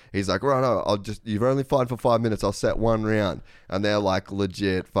up. He's like, right, you've only fought for 5 minutes. I'll set one round. And they're like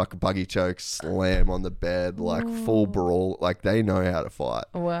legit fucking buggy choke, slam on the bed, like full brawl. Like, they know how to fight.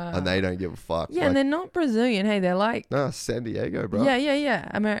 Wow. And they don't give a fuck. Yeah, like, and they're not Brazilian. Hey, they're like... No, San Diego, bro. Yeah.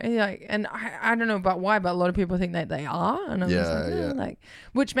 Like, and I don't know about why, but a lot of people think that they are. And I'm just like, like,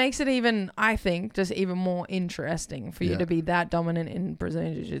 which makes it even, I think, just even more interesting for you to be that dominant in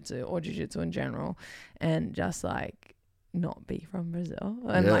Brazilian Jiu-Jitsu or Jiu-Jitsu in general. And just like, not be from Brazil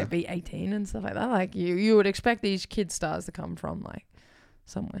and Yeah. like be 18 and stuff like that. Like you would expect these kid stars to come from like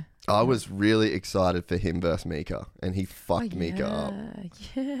somewhere. I was really excited for him versus Mika, and he fucked Oh, Mika up.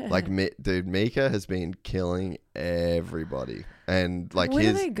 Yeah. Like, dude, Mika has been killing everybody, and like where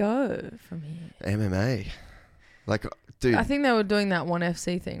his do they go from here? MMA, like, dude. I think they were doing that one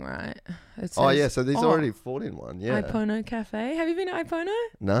FC thing, right? It Oh says- yeah, so he's already fought in one. Yeah. Ipono Cafe. Have you been to Ipono?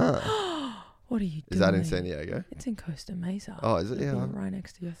 Nah. What are you doing? Is that in San Diego? It's in Costa Mesa. Oh, is it? It'll Yeah. be right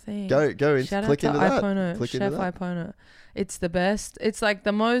next to your thing. Go in. Shout Click out into to that. Ipono, Click Chef into that. Ipono. It's the best. It's like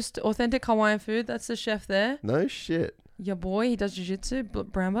the most authentic Hawaiian food. That's the chef there. No shit. Your boy, he does jiu-jitsu,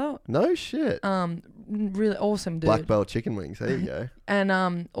 brown belt. No shit. Really awesome dude. Black belt chicken wings. There you go.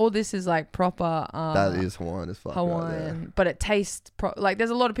 And all this is like proper That is Hawaiian as fuck. Hawaiian, Right but it tastes like there's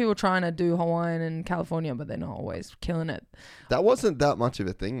a lot of people trying to do Hawaiian in California, but they're not always killing it. there. That wasn't that much of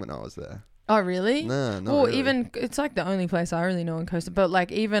a thing when I was there. Oh really? No, not Well, really. even it's like the only place I really know in Costa. But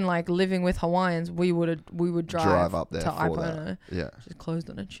like even like living with Hawaiians, we would drive up there to for Ipono. that. Yeah. Just closed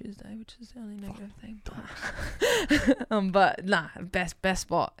on a Tuesday, which is the only negative thing. But nah, best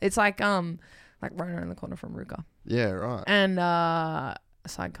spot. It's like right around the corner from Ruka. Yeah, right. And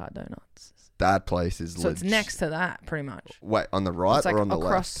Sidecar Donuts. That place is So it's next to that, pretty much. Wait, on the right It's like or on the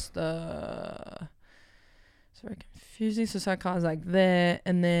across left? the. It's very confusing. So Sidecar's like there,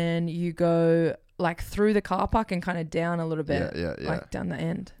 and then you go like through the car park and kind of down a little bit. Yeah. Like down the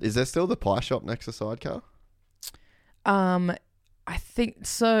end. Is there still the pie shop next to Sidecar? I think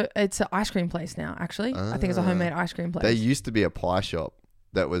so. It's an ice cream place now. Actually, I think it's a homemade ice cream place. There used to be a pie shop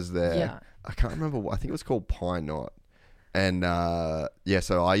that was there. Yeah. I can't remember what. I think it was called Pie Knot. And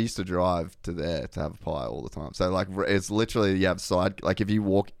so I used to drive to there to have a pie all the time. So like it's literally you have like if you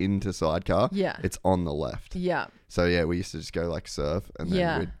walk into Sidecar, Yeah. it's on the left. Yeah. So yeah, we used to just go like surf and then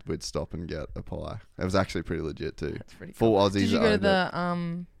Yeah. we'd stop and get a pie. It was actually pretty legit too. That's pretty Full cool. Aussies. Did you go to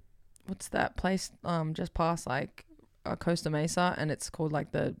owned it. the what's that place just past like Costa Mesa, and it's called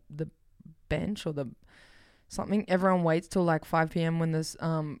like the bench or the something. Everyone waits till like 5 p.m. when there's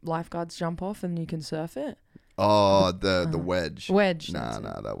lifeguards jump off and you can surf it. Oh, the wedge. Wedge. Nah,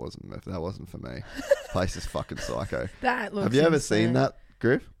 that's it. that wasn't for me. Place is fucking psycho. That looks Have you ever insane. seen that,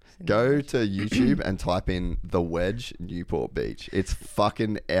 Griff? Go to YouTube and type in The Wedge Newport Beach. It's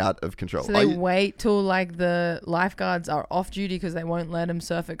fucking out of control. So they wait till like the lifeguards are off duty because they won't let them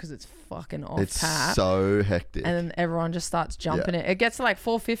surf it because it's fucking off It's tap. so hectic. And then everyone just starts jumping Yeah. it. It gets to like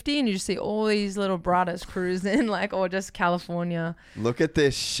 4:50 and you just see all these little brothers cruising like, or just California. Look at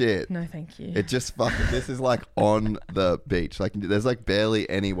this shit. No, thank you. It just fucking, this is like on the beach. Like there's like barely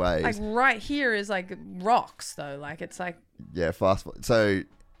any waves. Like right here is like rocks though. Like it's like Yeah, fast forward. So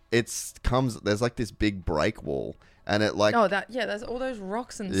there's like this big break wall and it like, there's all those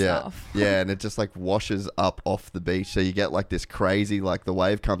rocks and yeah, stuff. yeah, and it just like washes up off the beach. So you get like this crazy, like the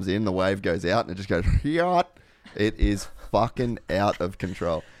wave comes in, the wave goes out, and it just goes yacht. It is fucking out of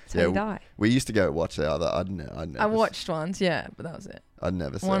control. That's how you die. We used to go watch the other. I watched once, yeah, but that was it. I'd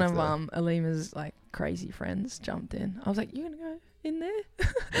never. One of surfed Alima's like crazy friends jumped in. I was like, "You gonna go in there?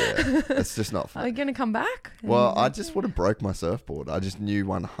 there. Yeah, it's just not Are fun. you gonna come back?" Well, I just would have broke my surfboard. I just knew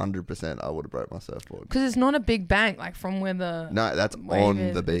 100% I would have broke my surfboard. because it's not a big bank like from where the No, that's wave on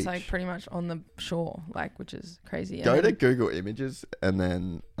is. the beach. It's like pretty much on the shore, like which is crazy. Go And to then- Google Images and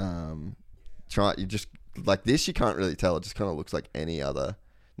then try. You just like this. You can't really tell. It just kind of looks like any other.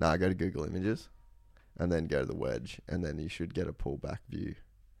 Nah, go to Google Images, and then go to the wedge, and then you should get a pullback view.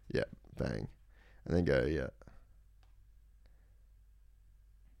 Yeah, bang, and then go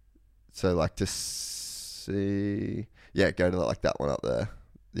So like to see, go to like that one up there.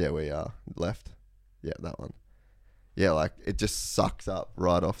 Yeah, we are left. Yeah, that one. Yeah, like it just sucks up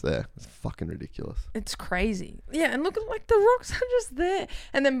right off there. It's fucking ridiculous. It's crazy. Yeah, and look at like the rocks are just there,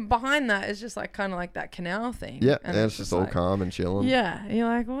 and then behind that is just like kind of like that canal thing. Yeah, and and it's just all like, calm and chilling. Yeah, you're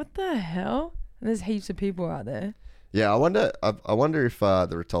like, what the hell? And there's heaps of people out there. Yeah, I wonder if the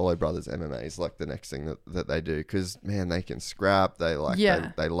Rotolo brothers MMA is like the next thing that they do, because man, they can scrap. They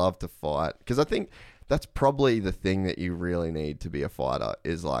they love to fight. Because I think that's probably the thing that you really need to be a fighter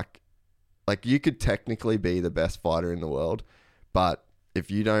is like you could technically be the best fighter in the world, but if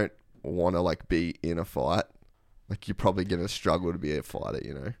you don't want to like be in a fight, like you're probably gonna struggle to be a fighter.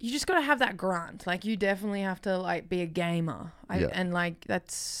 You know. You just got to have that grunt. Like you definitely have to like be a gamer. And like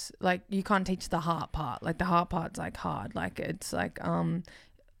that's like you can't teach the heart part. Like the heart part's like hard. Like it's like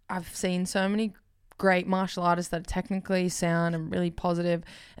I've seen so many great martial artists that are technically sound and really positive,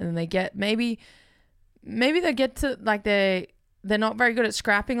 and then they get maybe they get to like they they're not very good at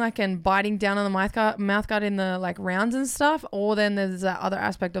scrapping, like, and biting down on the mouth guard in the like rounds and stuff. Or then there's that other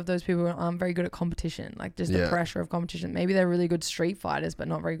aspect of those people who aren't very good at competition, like just the pressure of competition. Maybe they're really good street fighters, but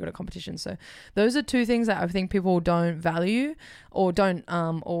not very good at competition. So those are two things that I think people don't value or don't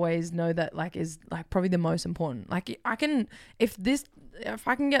always know that like is like probably the most important. Like I can if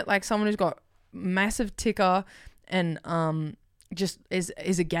I can get like someone who's got massive ticker and just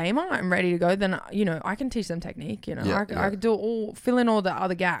is a gamer and ready to go, then I can teach them technique. I could do fill in all the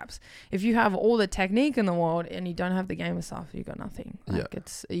other gaps. If you have all the technique in the world and you don't have the gamer stuff, you got nothing. Like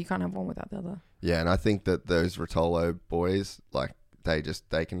you can't have one without the other. Yeah, and I think that those Rotolo boys, like they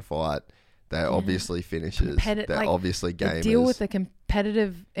can fight. They're obviously finishers. They're like, obviously gamers. They deal with the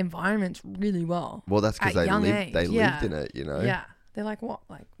competitive environments really well. Well, that's because they lived in it. Yeah, they're like, what?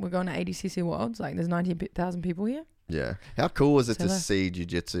 Like we're going to ADCC Worlds. Like there's 90,000 people here. Yeah. How cool was it to see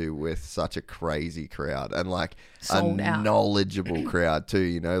jiu-jitsu with such a crazy crowd and like sold out. Knowledgeable crowd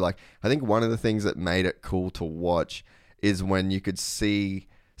too, Like I think one of the things that made it cool to watch is when you could see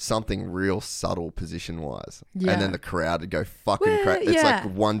something real subtle position-wise. Yeah. And then the crowd would go fucking crazy. It's like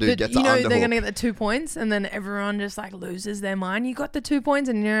one dude gets an underhook. They're going to get the 2 points and then everyone just like loses their mind. You got the 2 points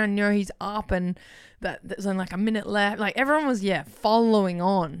and you know he's up and there's only like a minute left. Like everyone was following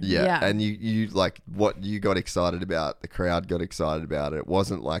on. Yeah. And you like what you got excited about, the crowd got excited about it. It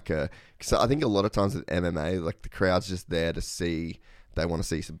wasn't like so I think a lot of times with MMA, like the crowd's just there to see, they want to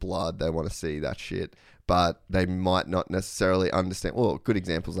see some blood, they want to see that shit. But they might not necessarily understand. Well, good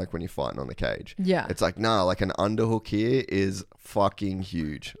examples like when you're fighting on the cage. Yeah. It's like, like an underhook here is fucking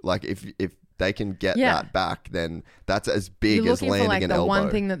huge. Like if they can get that back, then that's as big as landing for, like, an elbow. the one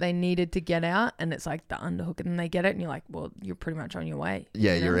thing that they needed to get out, and it's like the underhook, and then they get it, and you're like, well, you're pretty much on your way.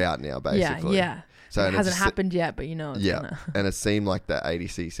 Yeah, you're out now, basically. Yeah. So it hasn't happened yet, but it's gonna. And it seemed like the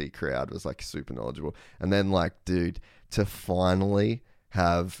ADCC crowd was like super knowledgeable. And then like, dude, to finally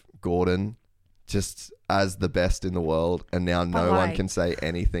have Gordon just as the best in the world, and now no one can say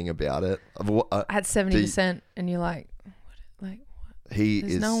anything about it. At 70%, and you're like, what?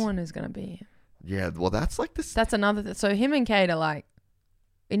 There's no one is going to be him. Yeah, well, that's like this. That's another. So him and Kate are like,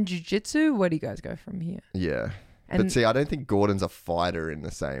 in jiu-jitsu, where do you guys go from here? Yeah. But see, I don't think Gordon's a fighter in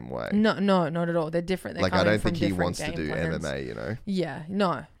the same way. No, not at all. They're different. They're like, I don't think he wants to do plans. MMA, Yeah,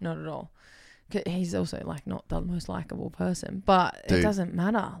 no, not at all. He's also like not the most likable person, but it doesn't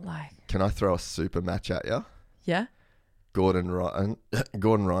matter. Like, can I throw a super match at you? Yeah. Gordon Ryan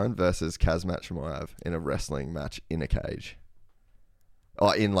versus Kazmat Shemaev in a wrestling match in a cage.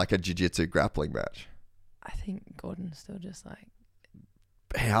 Oh, in like a jiu-jitsu grappling match. I think Gordon's still just like.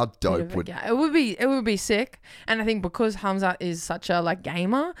 How dope would it would be sick, and I think because Hamza is such a like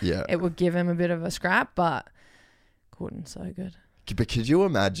gamer, it would give him a bit of a scrap. But Gordon's so good. But could you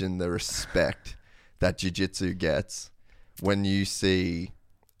imagine the respect that jiu-jitsu gets when you see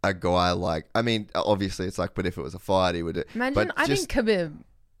a guy like, I mean, obviously it's like, but if it was a fight, he would. Imagine, I think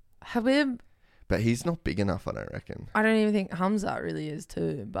Khabib. But he's not big enough, I don't reckon. I don't even think Hamza really is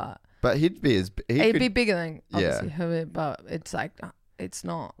too, but he'd be he'd be bigger than obviously Khabib, but it's like, it's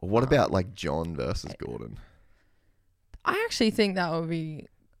not. What about like John versus Gordon? I actually think that would be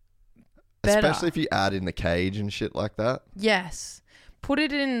better. Especially if you add in the cage and shit like that. Yes. Put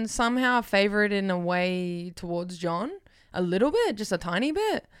it in somehow, favor it in a way towards John. A little bit, just a tiny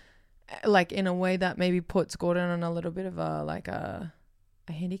bit. Like in a way that maybe puts Gordon on a little bit of a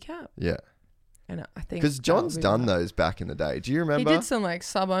handicap. Yeah. And I think because John's done those back in the day. Do you remember? He did some like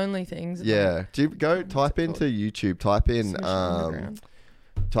sub-only things. Yeah. Do you go type into YouTube, type in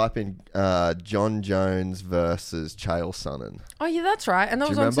John Jones versus Chael Sonnen. Oh yeah, that's right. And that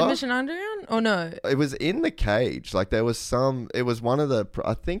was on Submission Underground? Or no? It was in the cage. Like there was it was one of the,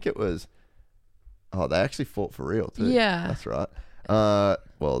 I think it was, they actually fought for real too. Yeah. That's right.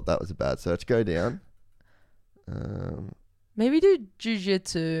 Well, that was a bad search. Go down. Maybe do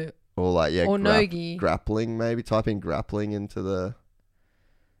jiu-jitsu. Or like, or nogi. Grappling, maybe. Type in grappling into the...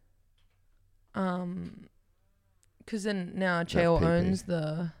 Because then now Chael owns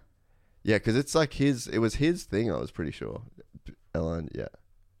the... Yeah, because it's like it was his thing, I was pretty sure. Ellen, yeah.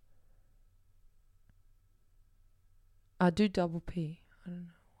 I do double P. I don't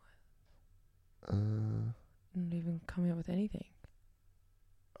know why. Not even coming up with anything.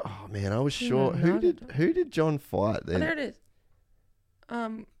 Oh man, I was sure. Who did John fight then? Oh, there it is.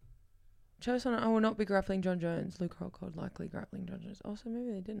 Chosen, I will not be grappling John Jones. Luke Rockhold likely grappling John Jones. Also,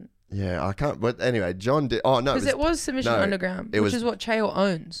 maybe they didn't. Yeah, I can't. But anyway, John did. Oh no, because it was Submission Underground, which is what Chael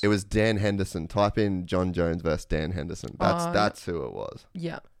owns. It was Dan Henderson. Type in John Jones versus Dan Henderson. That's who it was.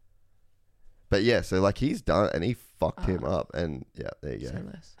 Yeah. But yeah, so like he's done, and he fucked him up, and yeah, there you go. Say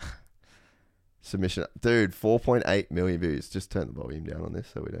less. Submission. Dude, 4.8 million views. Just turn the volume down on this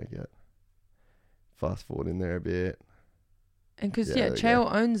so we don't get fast forward in there a bit. And because, there we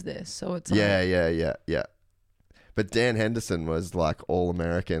Chael owns this, so it's like... Yeah. But Dan Henderson was like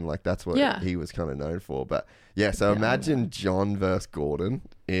all-American. Like, that's what he was kind of known for. But, yeah, so imagine John versus Gordon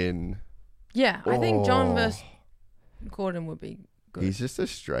in... Yeah, I think John versus Gordon would be good. He's just a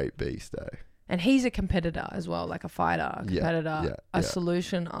straight beast, eh? And he's a competitor as well, like a fighter, a competitor, a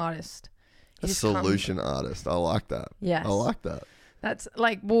solution artist. A solution artist. I like that. Yes. I like that. That's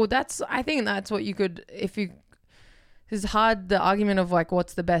like, I think that's what you could, it's hard, the argument of like,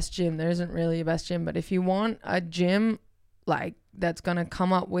 what's the best gym? There isn't really a best gym, but if you want a gym, like, that's going to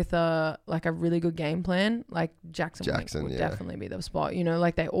come up with a really good game plan, like Jackson would definitely be the spot. You know,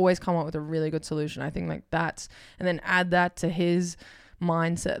 like they always come up with a really good solution. I think like and then add that to his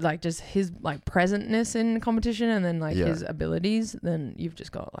mindset, like just his like presentness in competition, and then like his abilities, then you've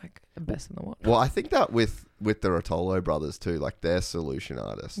just got like the best in the world. Well, I think that with the Rotolo brothers too, like they're solution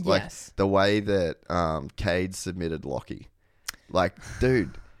artists. Like the way that Cade submitted Lockie, like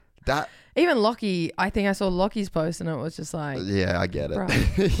dude, that even Lockie, I think I saw Lockie's post and it was just like, yeah, I get it. Bro,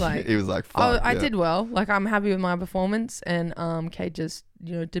 like he was like, fuck, I did well. Like I'm happy with my performance, and Cade just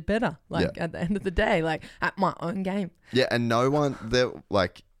did better. Like at the end of the day, like at my own game. Yeah, and no one that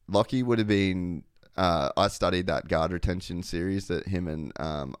like Lockie would have been. I studied that guard retention series that him and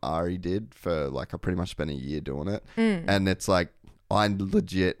Ari did for like I pretty much spent a year doing it, and it's like I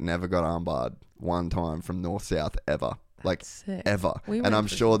legit never got armbarred one time from north south ever. Like ever. And I'm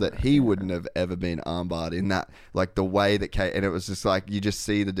sure that he wouldn't have ever been armbarred in that, like the way that Kate, and it was just like, you just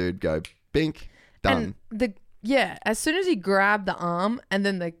see the dude go, bink, done. And as soon as he grabbed the arm and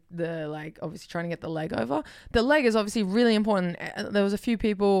then the like obviously trying to get the leg over, the leg is obviously really important. There was a few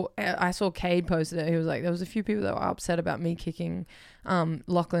people, I saw Cade posted it, he was like, there was a few people that were upset about me kicking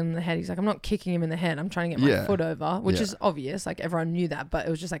Lachlan in the head. He's like, I'm not kicking him in the head, I'm trying to get my foot over, which is obvious, like everyone knew that, but it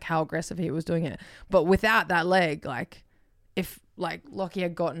was just like how aggressive he was doing it. But without that leg, like if like Lockie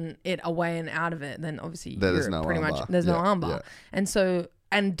had gotten it away and out of it, then obviously there's no armbar. And so,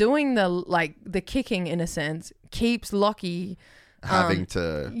 and doing the kicking in a sense keeps Lockie having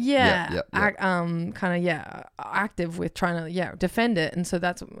to active with trying to defend it, and so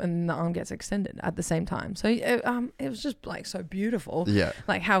that's when the arm gets extended at the same time. So it was just like so beautiful,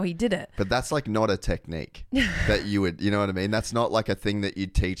 like how he did it. But that's like not a technique that you would, you know what I mean? That's not like a thing that you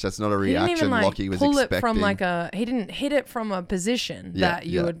teach. That's not a reaction Lockie was expecting. It from he didn't hit it from a position that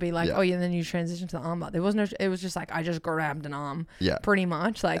you would be like, then you transition to the armbar. There was no. It was just like I just grabbed an arm, pretty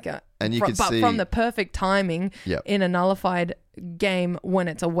much like. And you could see from the perfect timing in a nullified game when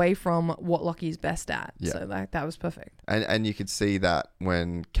it's away from what Lockie's best at. So like that was perfect. And you could see that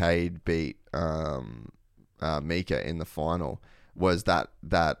when Cade beat Mika in the final, was that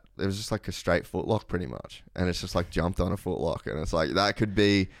it was just like a straight footlock pretty much, and it's just like jumped on a footlock, and it's like that could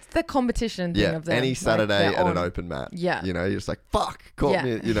be it's the competition thing of them. Any Saturday at an open mat. You're just like fuck, caught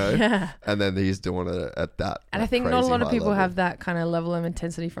me, and then he's doing it at that. And I think not a lot of people have that kind of level of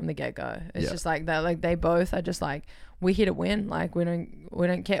intensity from the get go. It's just like that, like they both are just like, we here to win, like we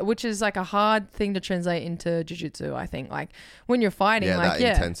don't care, which is like a hard thing to translate into jiu-jitsu. I think like when you're fighting,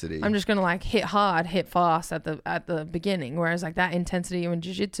 intensity. I'm just gonna like hit hard, hit fast at the beginning, whereas like that intensity in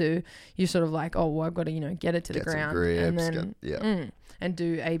jiu-jitsu, you sort of like, oh well, I've got to get it to the ground grips, and then and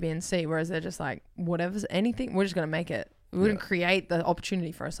do A, B, and C, whereas they're just like whatever's anything, we're just gonna make it. We wouldn't create the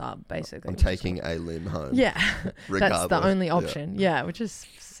opportunity for a sub, basically. I'm taking a limb home. Yeah, that's the only option. Yeah, which is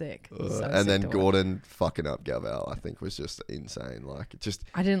sick. And then Gordon fucking up Galval, I think, was just insane. Like,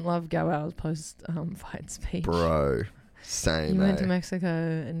 I didn't love Galval's post fight speech. Bro, same. You went to Mexico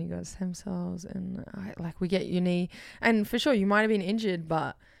and you got stem cells, and we get your knee, and for sure you might have been injured,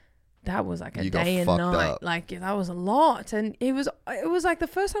 but that was like a day and night. Up. Like that was a lot, and it was like the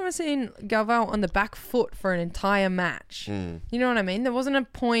first time I've seen Galval on the back foot for an entire match. You know what I mean? There wasn't a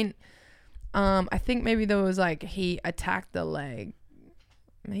point. I think maybe there was like he attacked the leg,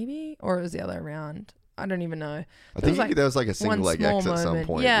 maybe, or it was the other way around. I don't even know. I think there was like a single leg X at some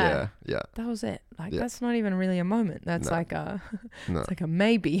point. Yeah. That was it. Like that's not even really a moment. That's like a it's like a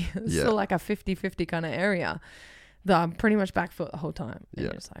maybe. It's still like a 50-50 kind of area. I'm pretty much back foot the whole time. And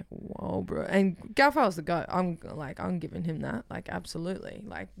you're just like, whoa, bro. And Galval's the GOAT. I'm giving him that. Like, absolutely.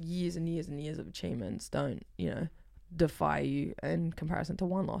 Like, years and years and years of achievements don't, defy you in comparison to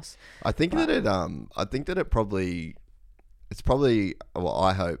one loss. I think that it probably,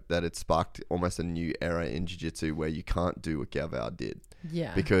 I hope that it sparked almost a new era in jiu-jitsu where you can't do what Galval did.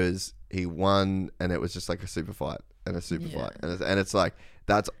 Yeah. Because he won and it was just like a super fight and a super fight. And it's like,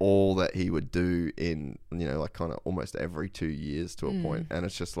 that's all that he would do in, like kind of almost every 2 years to a point. And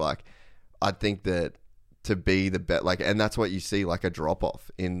it's just like, I think that to be the best, like, and that's what you see, like a drop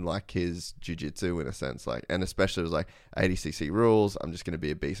off in like his jiu-jitsu in a sense, like, and especially it was like 80cc rules. I'm just going to be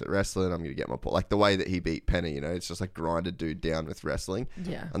a beast at wrestling. I'm going to get my like the way that he beat Penny, you know, it's just like grind a dude down with wrestling.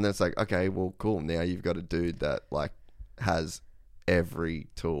 Yeah. And then it's like, okay, well, cool. Now you've got a dude that like has every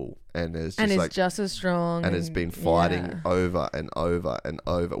tool and is just and is like just as strong and has been fighting yeah. over and over and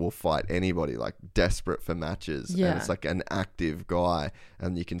over, will fight anybody, like desperate for matches. Yeah. And it's like an active guy,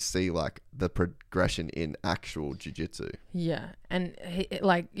 and you can see like the progression in actual jiu-jitsu. Yeah. And he,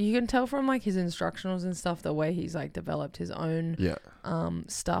 like you can tell from like his instructionals and stuff, the way he's like developed his own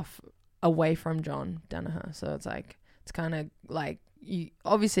stuff away from John Danaher. So it's like, it's kind of like, you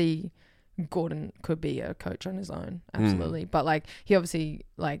obviously Gordon could be a coach on his own, absolutely, but like he obviously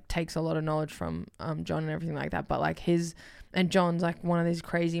like takes a lot of knowledge from John and everything like that, but like his and John's like one of these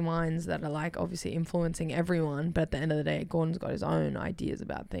crazy minds that are like obviously influencing everyone, but at the end of the day Gordon's got his own ideas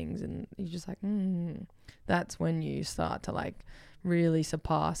about things, and you're just like that's when you start to like really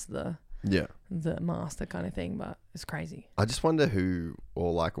surpass the master kind of thing. But it's crazy. I just wonder who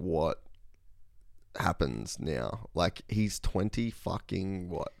or like what happens now. Like he's 20 fucking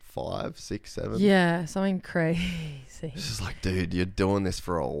what, 5, 6, 7? Yeah, something crazy. It's just like, dude, you're doing this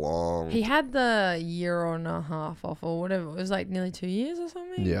for a long He had the year and a half off or whatever. It was like nearly 2 years or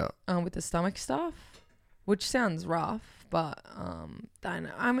something. Yeah. With the stomach stuff, which sounds rough, but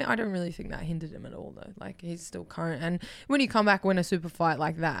I mean, I don't really think that hindered him at all though. Like he's still current, and when you come back, win a super fight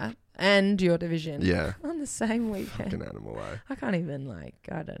like that and your division, on the same weekend, fucking animal way. I can't even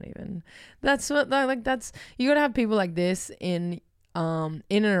I don't even. That's what like that's you got to have people like this in and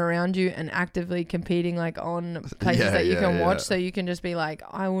around you and actively competing like on places that you can watch, so you can just be like,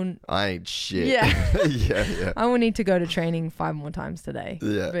 I ain't shit. Yeah. I will need to go to training 5 more times today.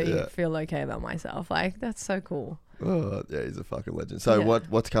 But feel okay about myself. Like that's so cool. Oh yeah, he's a fucking legend. So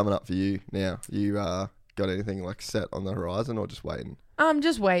what's coming up for you now? You got anything like set on the horizon or just waiting? I'm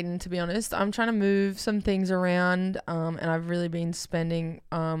just waiting, to be honest. I'm trying to move some things around, and I've really been spending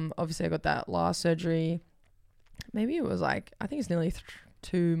obviously I got that last surgery. Maybe it was like, I think it's nearly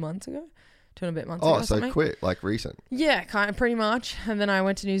 2 months ago, 2 and a bit months ago. Oh, so quick, like recent. Yeah, kind of pretty much. And then I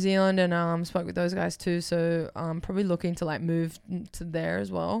went to New Zealand and spoke with those guys too. So I'm probably looking to like move to there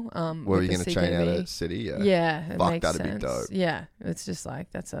as well. Were you going to train out at City? Yeah, it Fuck, makes that'd sense. be dope. Yeah, it's just like,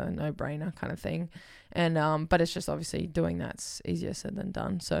 that's a no-brainer kind of thing. And but it's just obviously doing that's easier said than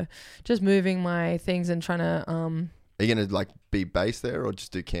done. So just moving my things and trying to... Are you going to like be based there or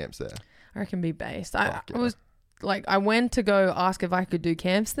just do camps there? I reckon be based. I was... Like I went to go ask if I could do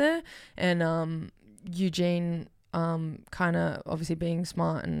camps there, and Eugene, kind of obviously being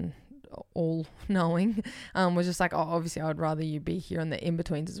smart and all knowing, was just like, oh, obviously I'd rather you be here in the in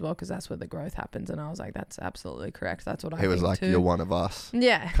betweens as well, because that's where the growth happens. And I was like, that's absolutely correct. That's what I think. He was like, you're one of us.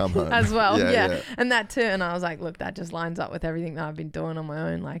 Yeah, come home as well. Yeah, and that too. And I was like, look, that just lines up with everything that I've been doing on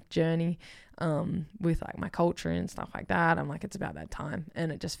my own like journey. With like my culture and stuff like that. I'm like, it's about that time,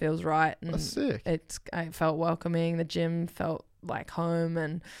 and it just feels right. And that's sick. I felt welcoming. The gym felt like home,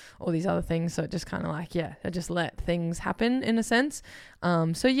 and all these other things. So it just kind of like, I just let things happen in a sense.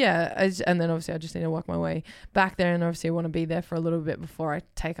 So yeah, and then obviously I just need to work my way back there, and obviously I want to be there for a little bit before I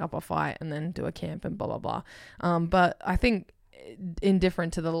take up a fight and then do a camp and blah blah blah. But I think,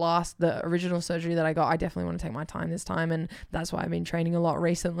 indifferent to the original surgery that I got, I definitely want to take my time this time, and that's why I've been training a lot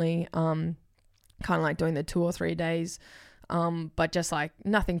recently. Kind of like doing the 2 or 3 days, but just like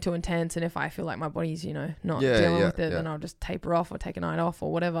nothing too intense. And if I feel like my body's, not dealing with it, then I'll just taper off or take a night off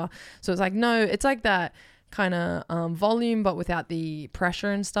or whatever. So it's like, no, it's like that kind of volume, but without the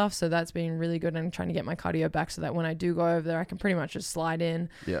pressure and stuff. So that's been really good. And trying to get my cardio back so that when I do go over there, I can pretty much just slide in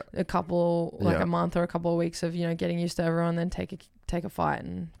a couple, like a month or a couple of weeks of, getting used to everyone, then take a fight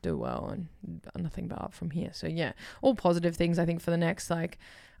and do well, and nothing but up from here. So yeah, all positive things I think for the next like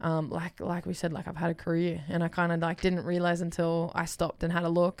we said, like I've had a career, and I kind of like didn't realize until I stopped and had a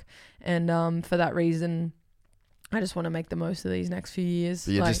look, and for that reason I just want to make the most of these next few years.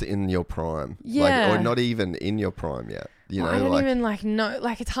 But you're just in your prime, or not even in your prime yet. I don't even know,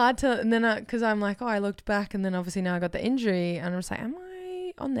 like it's hard to, and then because I'm like, I looked back, and then obviously now I got the injury, and I'm just like, am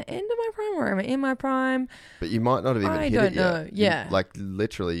I on the end of my prime, or am I in my prime? But you might not have even hit it yet. I don't know. Yeah, like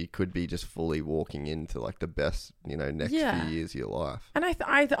literally, you could be just fully walking into like the best, next few years of your life. And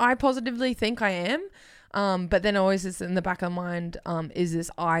I positively think I am, but then always it's in the back of the mind, is this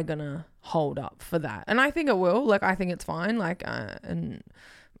eye gonna hold up for that? And I think it will. Like I think it's fine. Like and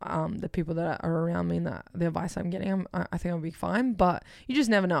the people that are around me and the advice I'm getting, I think I'll be fine. But you just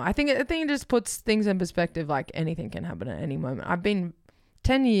never know. I think it just puts things in perspective. Like anything can happen at any moment. I've been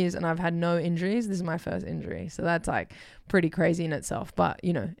 10 years and I've had no injuries. This is my first injury. So that's like pretty crazy in itself. But,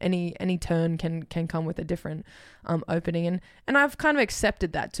 you know, any turn can come with a different opening. And I've kind of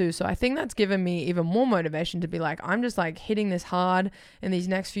accepted that too. So I think that's given me even more motivation to be like, I'm just like hitting this hard in these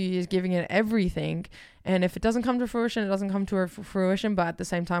next few years, giving it everything. And if it doesn't come to fruition, it doesn't come to fruition. But at the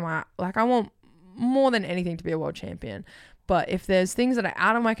same time, I want more than anything to be a world champion. But if there's things that are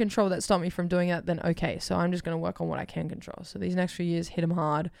out of my control that stop me from doing that, then okay. So I'm just going to work on what I can control. So these next few years, hit them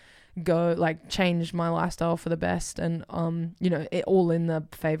hard, go like change my lifestyle for the best, and you know, it all in the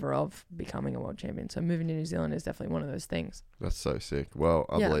favor of becoming a world champion. So moving to New Zealand is definitely one of those things. That's so sick. Well,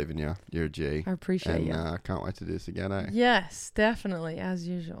 I believe in you. You're a G. I appreciate you. And can't wait to do this again, eh? Yes, definitely, as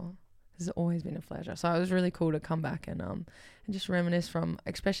usual. It's always been a pleasure. So it was really cool to come back and just reminisce from,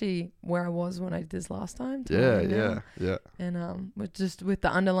 especially where I was when I did this last time. Yeah. And with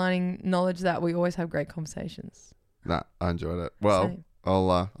the underlining knowledge that we always have great conversations. Nah, I enjoyed it. Well, Same.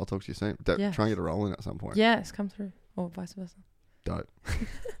 I'll talk to you soon. Yes. Try and get a roll in at some point. Yes, come through, or vice versa. Dope.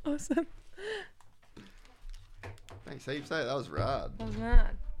 Awesome. Thanks heaps, eh? That was rad. That was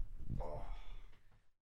mad. Oh.